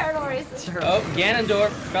man, turtle races. Oh, Ganondorf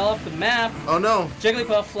fell off the map. Oh no.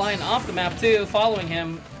 Jigglypuff flying off the map too, following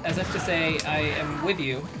him as if to say, "I am with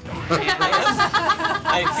you."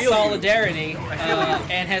 I feel you. Solidarity,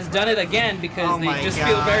 and has done it again because Oh they my just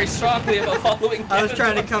feel God. very strongly about following. I was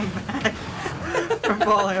trying to Ganondorf. come back from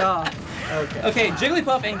falling off. Okay. Okay,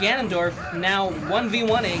 Jigglypuff and Ganondorf now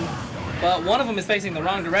 1v1ing, but one of them is facing the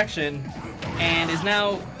wrong direction and is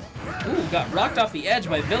now got rocked off the edge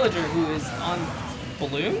by Villager, who is on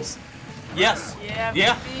balloons. Yes. Yeah,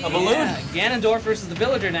 Yeah. baby. A balloon. Yeah, Ganondorf versus the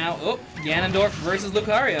Villager now. Oh, Ganondorf versus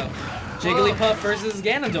Lucario. Jigglypuff versus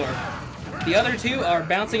Ganondorf. The other two are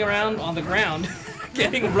bouncing around on the ground,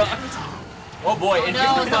 getting rocked. Oh boy. And No,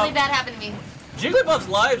 something Jigglypuff, bad happened to me. Jigglypuff's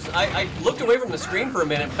lives, I looked away from the screen for a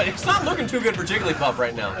minute, but it's not looking too good for Jigglypuff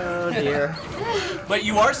right now. Oh dear. But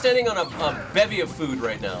you are standing on a bevy of food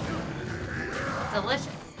right now. Delicious.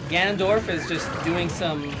 Ganondorf is just doing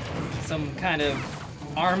some kind of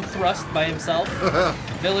arm thrust by himself.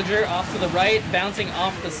 Villager off to the right, bouncing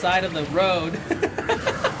off the side of the road.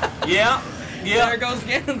 Yeah. Yeah. There goes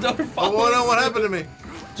Ganondorf. Oh, what happened to me?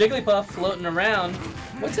 Jigglypuff floating around.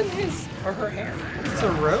 What's in his or her hair? It's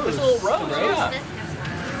a rose. This little rose, Rose? yeah.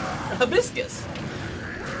 Hibiscus.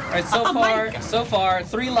 All right, so far,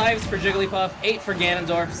 3 lives for Jigglypuff, 8 for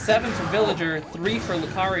Ganondorf, 7 for Villager, 3 for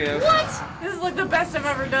Lucario. What? This is like the best I've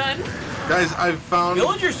ever done. Guys, I've found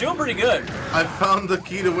Villager's doing pretty good. the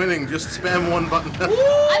key to winning. Just spam one button. I've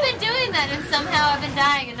been doing that and somehow I've been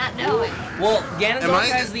dying and not knowing. Well, Ganondorf Am I-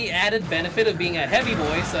 has the added benefit of being a heavy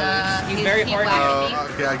boy, so he's very he hard. whacked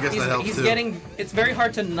me. Okay, I guess that helps He's too. getting. It's very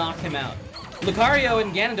hard to knock him out. Lucario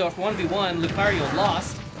and Ganondorf 1v1. Lucario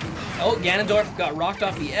lost. Oh, Ganondorf got rocked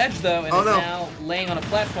off the edge though, and Oh, is no. now laying on a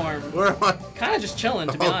platform, Where am I? kind of just chilling,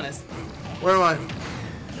 to be Oh. honest. Where am I?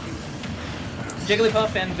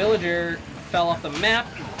 Jigglypuff and Villager fell off the map.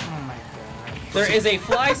 Oh my god. There is a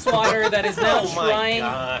fly swatter that is now Oh my trying.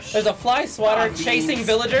 gosh. There's a fly swatter Jeez. chasing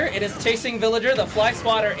Villager. It is chasing Villager. The fly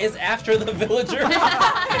swatter is after the Villager.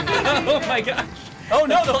 Oh my gosh. Oh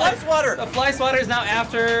no, the fly swatter. The fly swatter is now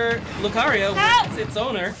after Lucario, Help! its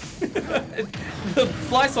owner. The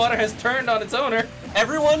fly swatter has turned on its owner.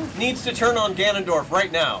 Everyone needs to turn on Ganondorf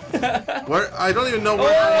right now. Where? I don't even know where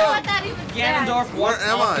Oh, I I am. thought even Ganondorf Where walks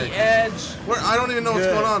am off I? the edge. Where? I don't even know what's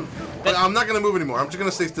Good. going on. But I'm not gonna move anymore. I'm just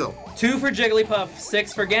gonna stay still. 2 for Jigglypuff,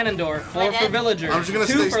 6 for Ganondorf, 4 My for dad. Villager, I'm just gonna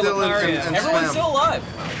 2 stay for still and Lucario. Everyone's spam. still alive.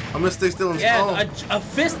 I'm gonna stay still and Yeah, a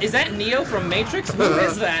fist. Is that Neo from Matrix? Who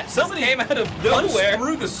is that? Somebody Just came out of Punched nowhere.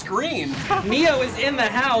 through the screen. Neo is in the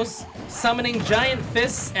house, summoning giant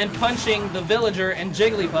fists and punching the Villager and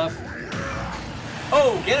Jigglypuff.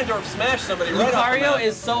 Oh, Ganondorf smashed somebody right off the Lucario map.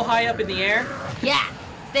 is so high up in the air. Yeah.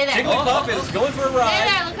 Stay there. Jigglypuff is going for a Stay ride.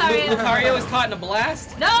 there, Lucario. Lucario is caught in a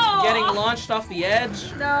blast. No. Getting launched off the edge.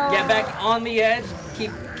 No. Get back on the edge.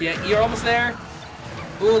 You're almost there.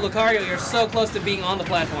 Ooh, Lucario, you're so close to being on the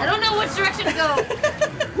platform. I don't know which direction to go.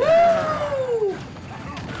 Woo!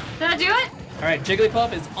 Did I do it? All right,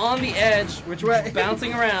 Jigglypuff is on the edge. Which way?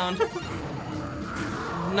 Bouncing around.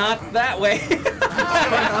 Not that way.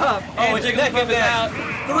 Up. And it's neck Jigglypuff and is neck. out.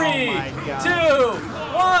 3, Oh my God.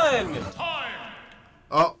 2, 1.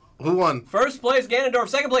 Oh, Who won? First place Ganondorf,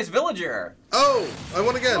 second place Villager. Oh, I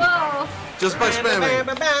won again. Whoa. Just by spamming.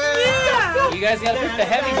 Yeah. You guys gotta pick the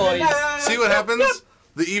heavy boys. See what happens?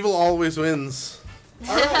 The evil always wins.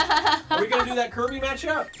 All right. Are we gonna do that Kirby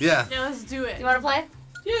matchup? Yeah. Now let's do it. You want to play?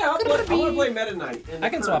 Yeah, I want to play Meta Knight. I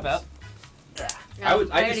can swap out. I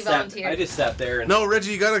already just volunteered. sat there and. No,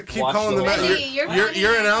 Reggie, you gotta keep Watch calling the the match. Reggie,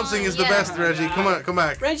 Your announcing is the yeah. best, Reggie. Come on, come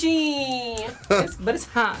back. Reggie! But it's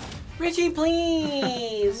hot. Reggie, I'm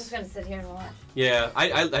please! just gonna sit here and watch. Yeah,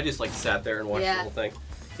 I just like sat there and watched Yeah. the whole thing.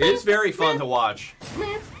 It is very fun to watch.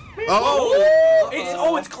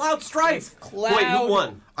 Oh, It's Cloud Strife. Cloud. Wait, who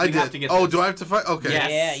won? I You did. have to get Oh, this. do I have to fight? Okay. Yes.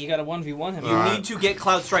 Yeah, you got a 1v1 him. You need to get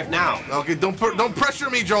Cloud Strife now. Okay, don't pressure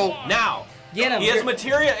me, Joel. Now. Get him. He has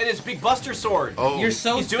materia in his big Buster Sword. Oh. You're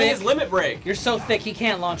so He's thick. doing his limit break. You're so thick, he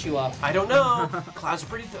can't launch you off. I don't know. Cloud's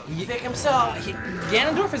pretty thick himself.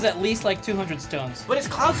 Ganondorf is at least like 200 stones. But it's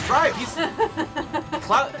Cloud Strife. He's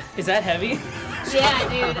Cloud. Is that heavy? Yeah,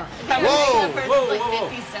 dude. Whoa, whoa, Like whoa.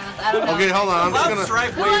 50 stones. I don't know. Okay, hold on. I'm just Cloud gonna.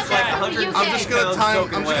 Strife Who weighs wants like that from the 100. UK? I'm just gonna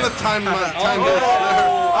time Oh. this.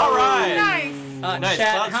 All right. Nice. Nice,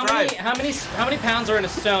 Chat, Cloud Strife. how many pounds are in a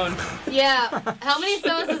stone? Yeah. How many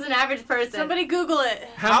stones is an average person? Somebody Google it.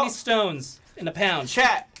 How many stones in a pound?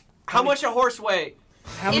 Chat. How much a horse weigh?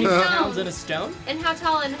 How many In pounds pounds. in a stone? And how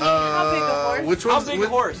tall and how big a horse? Which How one's big a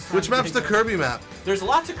horse? Which map's the Kirby map? There's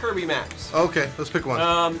lots of Kirby maps. Okay, let's pick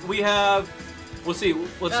one. We have. We'll see.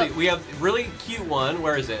 Let's Oh. see. We have really cute one.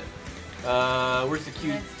 Where is it? Where's the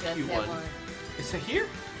cute That's just that one? one. Is it here?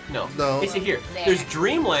 No. No. Is it here? There. There's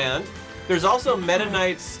Dreamland. There's also Meta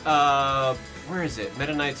Knight's. Where is it?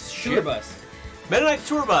 Meta Knight's Tour ship. bus. Meta Knight's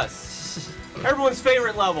tour bus. Everyone's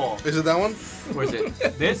favorite level. Is it that one? Where is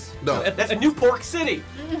it? This? No. That's New Pork City.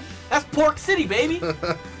 That's Pork City, baby.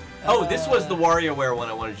 Oh, this was the WarioWare one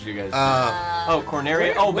I wanted you guys. Oh,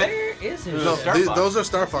 Corneria. Oh, Where is his No, ship? Star Fox. those are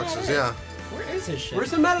Star Foxes. Yeah. Where is his ship?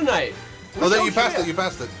 Where's the Meta Knight? Oh, there you passed it. You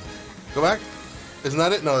passed it. Go back. Isn't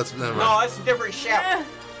that it? No, that's never No, mind. that's a different ship.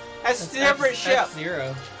 That's a different ship.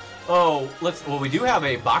 F-Zero. Oh, well, we do have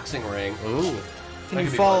a boxing ring. Ooh. Can That you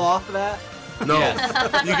could be fall fun. off of that? No.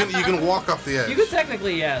 Yes. you can walk off the edge. You could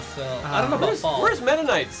technically, yes. So I don't know about fall. Where's Meta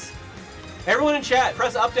Knights? Everyone in chat,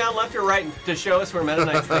 press up, down, left, or right to show us where Meta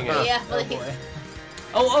Knight's thing is. Yeah, Oh please. boy.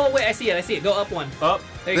 Oh wait, I see it. Go up one. Up.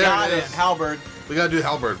 There you There go. Got it it. is. Halberd. We gotta do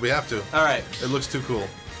Halberd. We have to. All right. It looks too cool.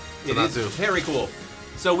 So It not is to. very cool.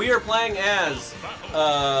 So we are playing as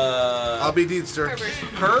I'll be Deedster.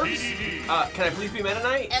 Curbs. Can I please be Meta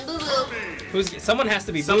Knight? And Boo Boo. Someone has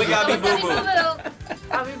to be. Somebody Boo-Boo. gotta be Boo Boo Boo.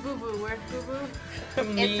 I'll be Boo Boo. Where's Boo Boo?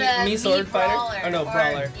 me sword brawler, fighter. Or no,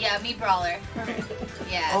 brawler. Yeah, me brawler.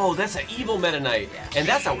 Yeah. Oh, that's an evil Meta Knight, and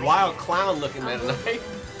that's a wild clown-looking Meta Knight.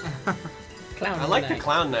 Clown. I like the Knight.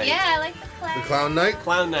 Clown Knight. Yeah, I like the clown. The Clown Knight.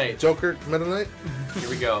 Clown Knight. Joker Meta Knight. Here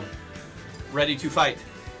we go. Ready to fight.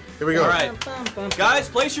 Here we go. All right. Guys,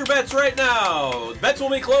 place your bets right now. Bets will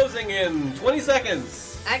be closing in 20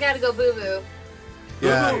 seconds. I gotta go Boo Boo.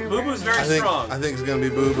 Yeah. Boo Boo's very I think strong. it's gonna be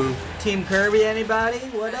Boo Boo. Team Kirby, anybody?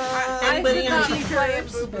 What up? I Anybody should on not be Team playing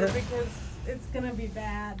Curbs? Boo Boo because it's gonna be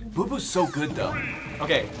bad. Boo Boo's so good though.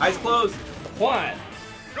 Okay, eyes closed. One.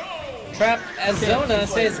 Trap Azona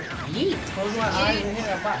says yeet. Close my eyes and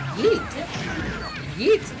hit a button. Yeet.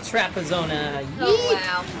 Yeet. Trapazona. Yeet. Oh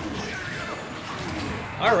wow.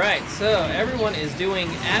 All right, so everyone is doing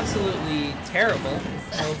absolutely terrible.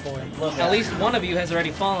 Oh boy. Love At that. least one of you has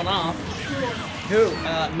already fallen off. Who?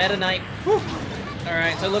 Meta Knight. All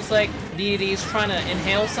right, so it looks like DD's trying to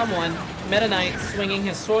inhale someone. Meta Knight swinging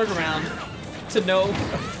his sword around to no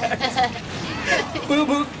effect. Boo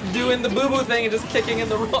Boo doing the Boo Boo thing and just kicking in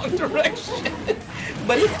the wrong direction.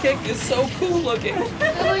 But his kick is so cool looking. Boo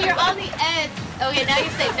Boo, you're on the edge. Okay, now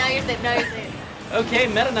you're safe. Now you're safe. Now you're safe. Okay,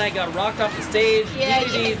 Meta Knight got rocked off the stage. Yeah,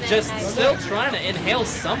 DDD yeah, just Meta Knight. still trying to inhale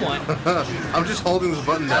someone. I'm just holding this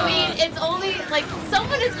button down. I mean, it's only like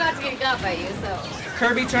someone is about to get got by you, so.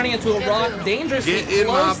 Kirby turning into a Yeah, rock, Boo. dangerously Get in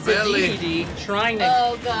my close to belly. DDD, trying to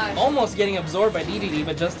Oh gosh. almost getting absorbed by DDD,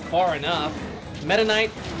 but just far enough. Meta Knight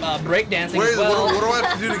breakdancing Where as is, well. what do I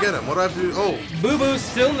have to do to get him? What do I have to do? Oh, Boo Boo's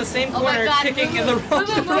still in the same Oh my corner, god. kicking Boo in the Boo. wrong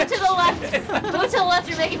Boo Boo, move to direction. the left. Move to the left.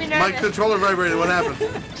 You're making me my nervous. controller vibrated. What happened?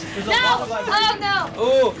 No! Oh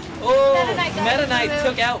no! Oh, Meta Knight got Meta it, Knight Boo Boo.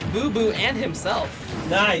 took out Boo Boo and himself.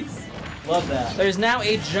 Nice. Love that. There's now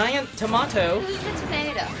a giant tomato. Who's the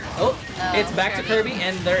tomato? Oh, Oh, it's back to Kirby. Kirby,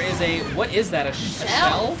 and there is a, what is that, a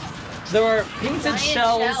Shell. shell? There are painted Giant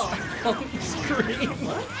shells shell. on the screen.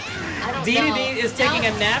 I don't know. DDD is taking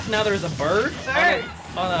a nap, now there's a bird Birds.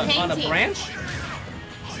 on a Paintings. branch.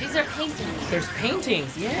 These are paintings. There's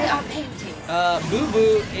paintings, They yeah. are paintings. Boo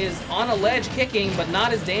Boo is on a ledge kicking, but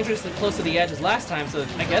not as dangerously close to the edge as last time, so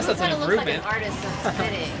I guess that's an improvement. Looks like an artist that's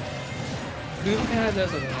spitting. Boo Boo kind of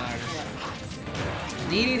does look like an artist.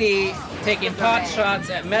 DDD taking pot shots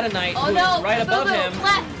at Meta Knight, Oh who no! is right Boo above Boo, him.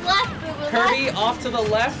 Left, Boo Boo. Kirby left. off to the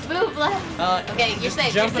left. Boo, left. Okay, you're just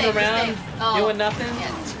safe. jumping you're safe, around, you're safe. Oh. doing nothing.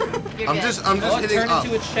 Yeah. You're I'm good. just Oh, it hitting turned up.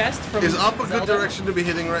 into a chest from Is up a good Zelda. direction to be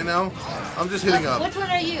hitting right now? I'm just hitting up. Which one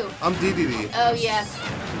are you? I'm DDD. Oh yeah.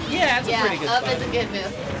 Yeah, it's a pretty good up spot. is a good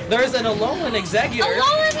move. There's an Alolan Executor.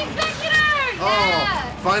 Alolan Executor! Oh,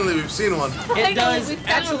 Yeah! finally we've seen one. It Finally, does we found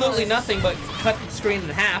absolutely one. nothing but cut the screen in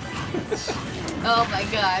half. Oh my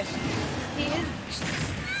gosh. He is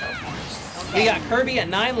so fun. Okay. We got Kirby at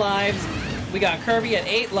 9 lives. We got Kirby at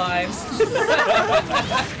 8 lives.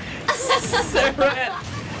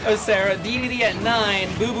 Sarah, DDD at 9,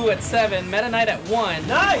 Boo Boo at 7, Meta Knight at 1.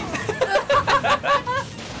 Nice!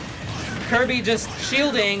 Kirby just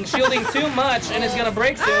shielding too much and is gonna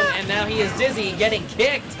break soon, and now he is dizzy, getting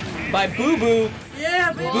kicked by Boo Boo.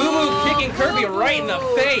 Yeah, baby. Boo Boo kicking Kirby right in the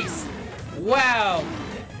face. Wow.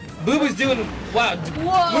 Boo Boo's doing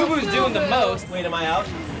Boo Boo's doing the most. Wait, am I out?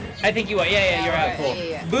 I think you are. Yeah, you're out. Cool.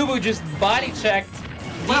 Yeah. Boo Boo just body checked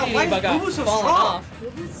Wow, DDD, why is but got Boo Boo so fallen strong? off. Boo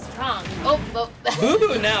Boo's strong. Oh. Boo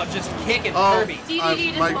Boo now just kicking Oh, Kirby. DDD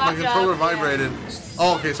just my walked controller up. vibrated.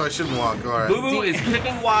 Oh, okay, so I shouldn't walk. All right. Boo Boo is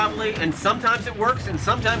kicking wildly, and sometimes it works, and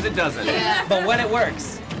sometimes it doesn't. Yeah. But when it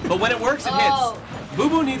works, But when it works, it Oh. hits. Boo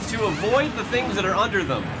Boo needs to avoid the things that are under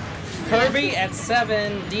them. Kirby at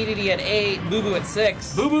 7, DDD at 8, Boo Boo at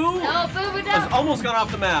 6. Boo Boo No, Boo Boo has don't. almost gone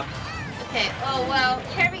off the map. Okay. Oh well,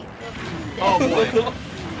 Kirby. Oh boy.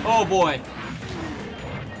 Oh boy.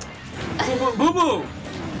 Boo Boo. Boo Boo.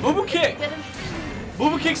 Boo Boo kick. Boo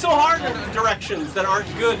Boo kicks so hard in directions that aren't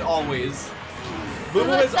good always. Boo Boo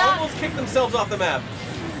has Stop. almost kicked themselves off the map.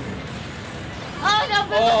 Oh no, Boo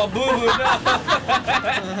Boo. Oh, Boo Boo,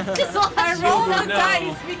 no. Just I lost. roll Boo Boo, the no.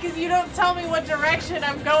 dice because you don't tell me what direction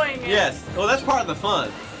I'm going in. Yes. Well, that's part of the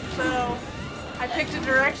fun. So I picked a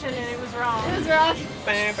direction and it was wrong. It was wrong.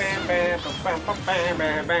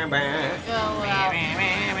 Oh wow.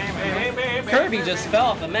 Kirby just fell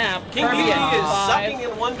off the map. King Kirby DDD at is 5. sucking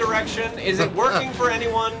in one direction. Is it working for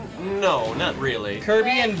anyone? No, not really. Kirby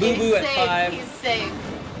and Boo Boo at He's 5. He's safe.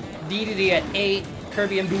 DDD at 8.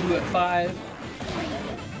 Kirby and Boo Boo at 5.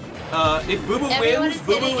 If Boo Boo Everyone wins, is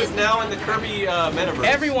Boo Boo hitting is it. now in the Kirby metaverse.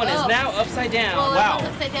 Everyone is Oh. now upside down. Well, Wow.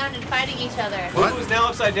 everyone's upside down and fighting each other. Boo Boo is now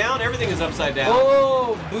upside down. Everything is upside down.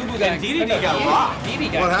 Oh, Boo Boo got And DDD got rocked. DDD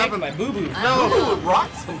got What kicked happened? by Boo Boo. No, Boo Boo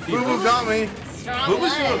rocked some Boo people. Boo got me. Strong Boo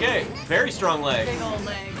Boo's doing legs. okay. Very strong legs. Big old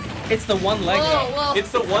leg. It's the one leg Whoa, though. whoa. It's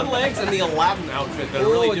the one legs and the Aladdin outfit that are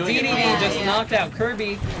Oh, really doing DDD it. Yeah, just yeah. knocked out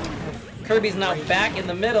Kirby. Kirby's now back in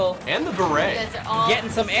the middle, And the You beret. guys are all getting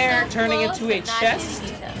some air, so turning close, into a but not chest.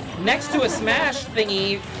 hitting each other. next to a smash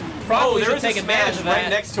thingy. Oh, Probably there should is a take advantage smash of that. right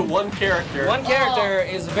next to one character. One character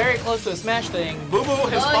is very close to a smash thing. Boo Boo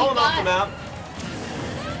has Oh, you fallen off the got map.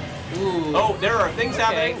 Ooh. Oh, there are things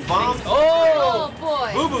happening. Bombs. Things- oh! Oh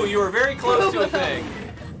boy. Boo Boo, you were very close to a Boo Boo. thing.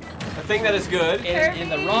 A thing that is good. In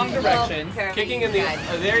the wrong direction. Oh, Kirby, Kicking in the. God.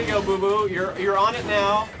 There you go, Boo Boo. You're on it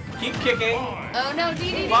now. Keep kicking. Oh no,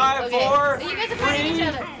 DDD. 5, Okay. 4, You guys are fighting 3, each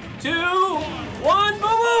other. 2, 1.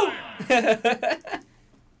 Boo Boo.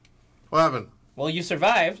 What happened? Well, you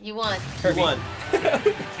survived. You won. Kirby. Won.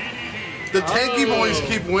 The tanky boys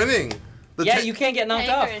keep winning. The Yeah, ta- you can't get knocked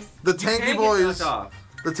off. Tankers. The You tanky can't get boys. knocked off.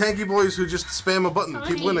 The tanky boys who just spam a button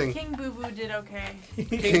keep Funny, winning. King Boo Boo did okay.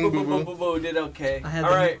 King Boo Boo Boo Boo. Boo Boo did okay. I had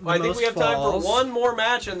All the- right, the I think most we have time for falls. one more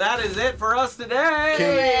match, and that is it for us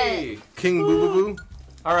today. King Boo Boo Boo.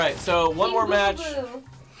 All right, so one King more Boo match. Boo.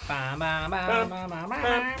 Ba, ba, ba, ba, ba,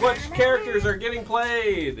 ba. Which characters are getting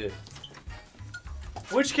played?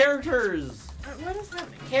 Which characters? What is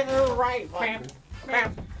happening? Hit the right bam,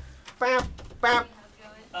 bam, bam, bam,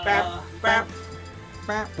 bam, bam.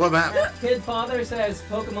 What map? Kid Father says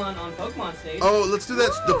Pokemon on Pokemon stage. Oh, let's do that.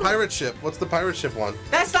 The pirate ship. What's the pirate ship one?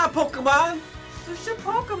 That's not Pokemon. It's a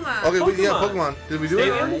Pokemon. Okay, yeah, Pokemon. Pokemon. Did we do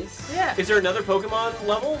Stadium? it? Nice. Yeah. Is there another Pokemon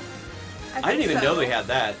level? I didn't even think know so. they had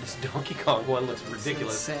that. This Donkey Kong one looks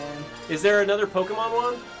ridiculous. Insane. Is there another Pokemon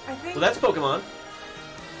one? I think. Well, that's Pokemon.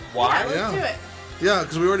 Why? Yeah, let's Yeah. do it. Yeah,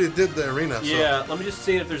 because we already did the arena. So. Yeah, let me just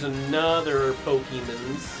see if there's another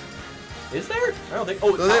Pokemons. Is there? I don't think.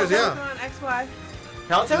 Oh, Oh, there's, Palatown? yeah. Pokemon XY.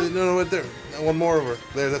 Palatown? No, right there. One more over.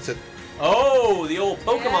 There, that's it. Oh, the old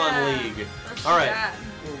Pokemon Yeah. League. Let's All do right. that.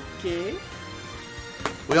 Okay.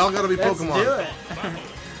 We all gotta be Let's Pokemon. do it.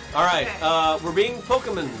 All right, Okay. we're being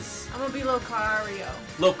Pokemons. I'm gonna be Lucario.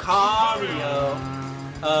 Lucario.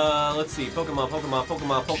 Let's see. Pokemon.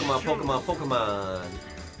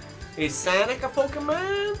 a Sonic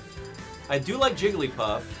Pokemon. I do like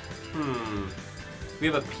Jigglypuff. We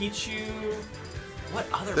have a Pichu. What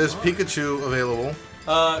other? There's one? Pikachu available.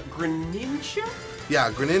 Greninja? Yeah,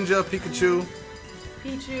 Greninja, Pikachu.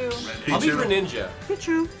 Pichu. I'll be Greninja.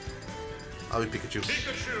 Pichu. I'll be Pikachu.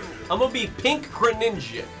 I'm gonna be Pink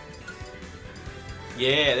Greninja.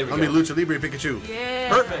 Yeah, there we I'll go. be Lucha Libre Pikachu. Yeah.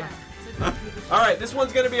 Perfect. All right, this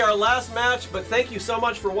one's gonna be our last match, but thank you so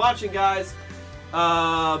much for watching, guys.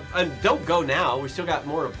 And don't go now. We still got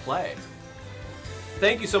more to play.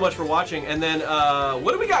 Thank you so much for watching. And then,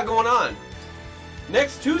 what do we got going on?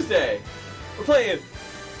 Next Tuesday, we're playing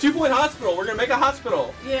 2 Point Hospital. We're gonna make a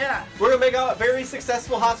hospital. Yeah. We're gonna make a very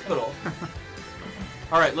successful hospital.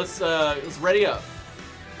 All right, let's ready up.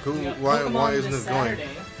 Who? We got Why Pokemon isn't this it going?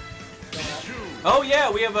 Saturday. Oh yeah,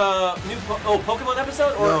 we have a new Pokemon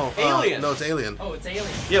episode or No, Alien. no, it's Alien. Oh, it's Alien.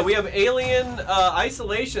 Yeah, we have Alien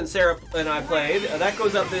Isolation. Sarah and I played. That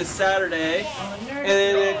goes up this Saturday. And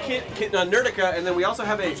then Nerdica, and then we also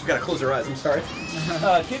have a. We gotta close our eyes. I'm sorry.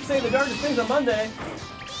 Kids Say the Darkest Things on Monday.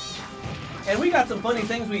 And we got some funny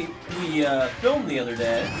things we filmed the other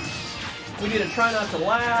day. We did a Try Not to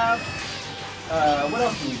Laugh. What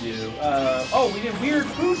else did we do? We did weird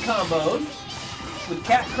food combos with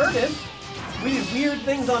Kat Curtis. We did weird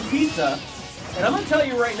things on pizza. And I'm gonna tell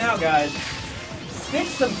you right now, guys, stick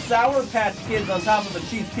some Sour Patch Kids on top of a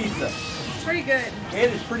cheese pizza. Pretty good.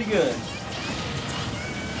 It is pretty good.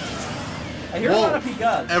 I hear a lot of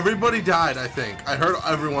picas. Everybody died, I think. I heard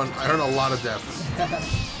everyone. I heard a lot of deaths.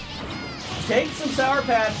 Take some Sour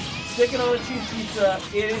Patch, stick it on a cheese pizza.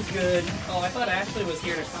 It is good. Oh, I thought Ashley was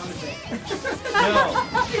here to commentate. No.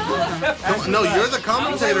 No, you're the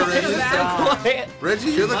commentator, Reggie. Quiet.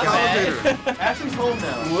 Reggie, you're the My commentator. Ashley's home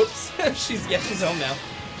now. Whoops. she's home now.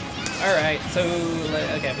 All right. So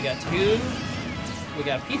okay, we got two. We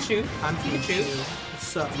got Pichu. I'm Pikachu.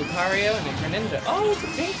 What's up? Lucario and a Greninja. Oh, it's a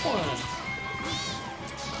pink one.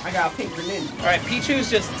 I got a pink Greninja. All right, Pichu's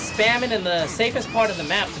just spamming in the safest part of the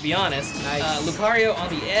map, to be honest. Nice. Lucario on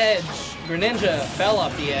the edge. Greninja fell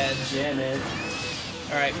off the edge. Yeah, man.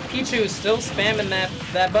 All right, Pichu's still spamming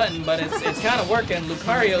that button, but it's kind of working.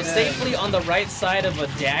 Lucario safely on the right side of a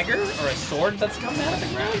dagger or a sword that's coming out of the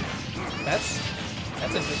ground. That's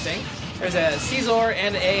interesting. There's a Caesar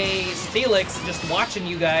and a Steelix just watching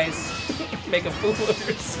you guys make a fool of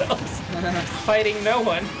yourselves, fighting no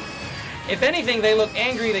one. If anything, they look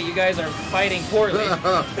angry that you guys are fighting poorly.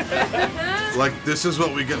 Like, this is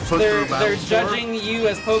what we get put They're through battles judging you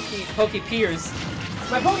as pokey peers.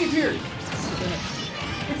 My Pokey Beard.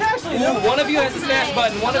 It's actually Ooh, one of you has the smash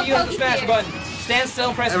button. One of you has the smash button. Stand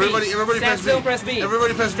still, press B. Everybody Stand press still, B. press B.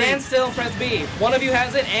 Everybody press B. Stand still, press B. One of you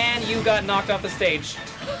has it, and you got knocked off the stage.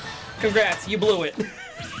 Congrats, you blew it. If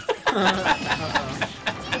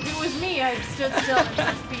it was me, I'd stood still and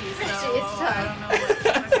pressed B, so It's I don't know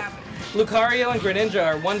what happened. Lucario and Greninja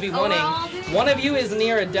are 1v1ing. One of you is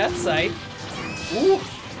near a death site. Ooh,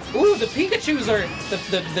 the Pikachus are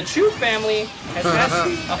the Chew family has had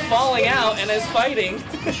a falling out and is fighting.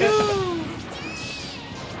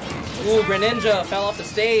 Ooh, Greninja fell off the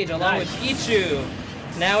stage along with Pichu.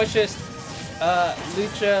 Now it's just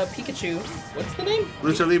Lucha Pikachu. What's the name?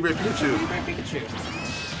 Lucha Libre Pikachu.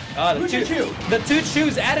 Pikachu. The two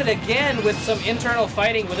Chews at it again with some internal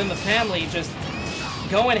fighting within the family, just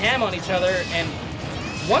going ham on each other, and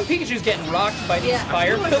one Pikachu's getting rocked by these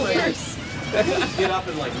fire pillars. Get up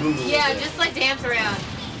and like move a little Yeah, bit. just like dance around.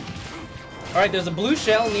 All right, there's a blue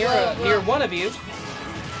shell near near one of you.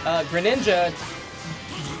 Greninja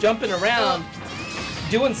jumping around,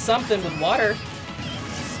 doing something with water,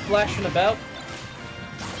 splashing about.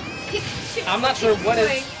 I'm not sure what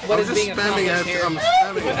is being accomplished here.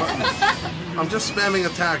 I'm just spamming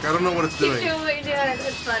attack. I don't know what it's Keep doing. doing what you're doing.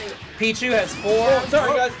 It's funny. Pichu has 4.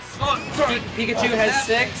 Sorry, guys. Oh, sorry. Pikachu has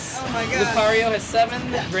 6. Oh my God. Lucario has 7.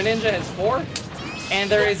 Greninja has 4. And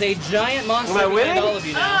there is a giant monster Am I behind winning? all of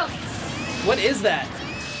you now. Oh, What is that?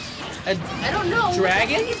 I don't know.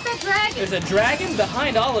 Dragon? What the heck is that dragon? There's a dragon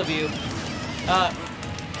behind all of you.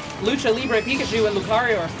 Lucha Libre Pikachu and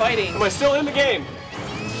Lucario are fighting. Am I still in the game?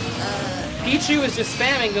 Pichu is just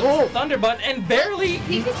spamming the thunder button and barely.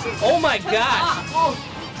 Pikachu. Oh my gosh! Oh,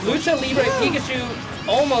 Lucha Libre Pikachu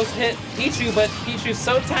almost hit Pichu, but Pichu's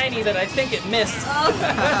so tiny that I think it missed.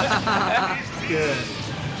 Good.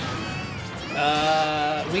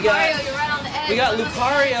 We got Mario, you're right on the edge.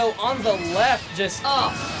 Lucario on the left, just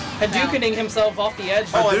Hadoukening himself off the edge.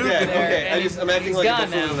 Oh, I'm Dude, dead. there, Okay, and I'm acting he's like gone a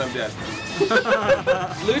buffoon now. and I'm dead.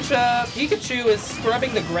 Lucha Pikachu is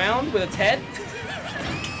scrubbing the ground with its head.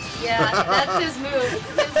 Yeah, that's his move.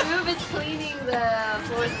 His move is cleaning the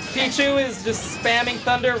floors. Pichu is just spamming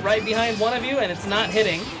thunder right behind one of you, and it's not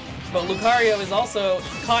hitting. But Lucario is also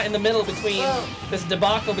caught in the middle between this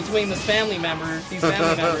debacle between these family members.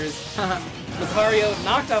 Lucario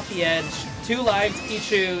knocked off the edge. 2 lives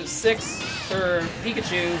Pichu, 6 for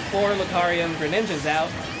Pikachu, 4 Lucario and Greninja's out.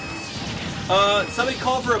 Somebody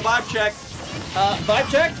call for a vibe check. Vibe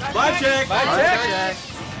check? Vibe check. Vibe check.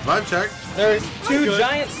 Vibe check. There's 2 good.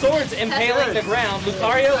 giant swords impaling the ground.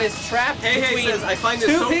 Lucario is trapped between says, I find this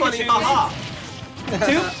 2 so funny. Pikachus.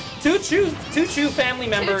 Haha. Two Chew family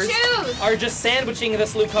members are just sandwiching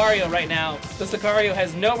this Lucario right now. This Lucario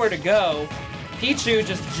has nowhere to go. Pichu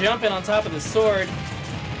just jumping on top of the sword.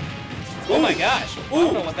 Oh my gosh. I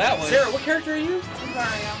don't know what that was. Sarah, what character are you?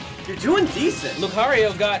 Lucario. You're doing decent.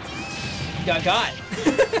 Lucario got.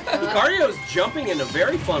 Lucario's jumping in a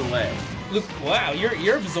very fun way. Wow,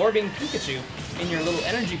 you're absorbing Pikachu in your little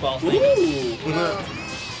energy ball thing. Ooh.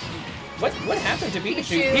 What happened to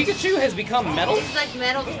Pikachu? Pikachu has become metal? It's like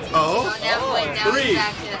metal. Oh. Now went down 3,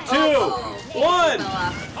 back to 2, 1. fell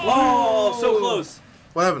off. Oh, so close.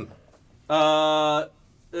 What happened?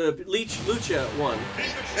 Lucha won.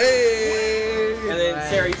 Hey! And then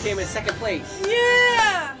Sarah, you came in second place.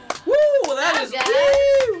 Yeah! Woo! That is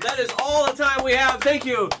woo! That is all the time we have. Thank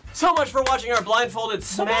you so much for watching our Blindfolded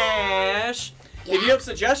Smash. If you have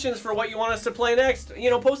suggestions for what you want us to play next,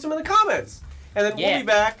 post them in the comments. And then we'll be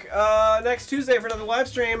back next Tuesday for another live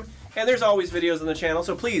stream. And there's always videos on the channel,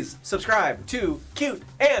 so please subscribe to Kyoot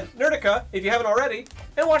and Nerdica if you haven't already,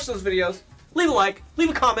 and watch those videos. Leave a like, leave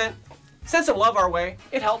a comment, send some love our way.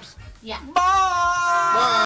 It helps. Yeah. Bye!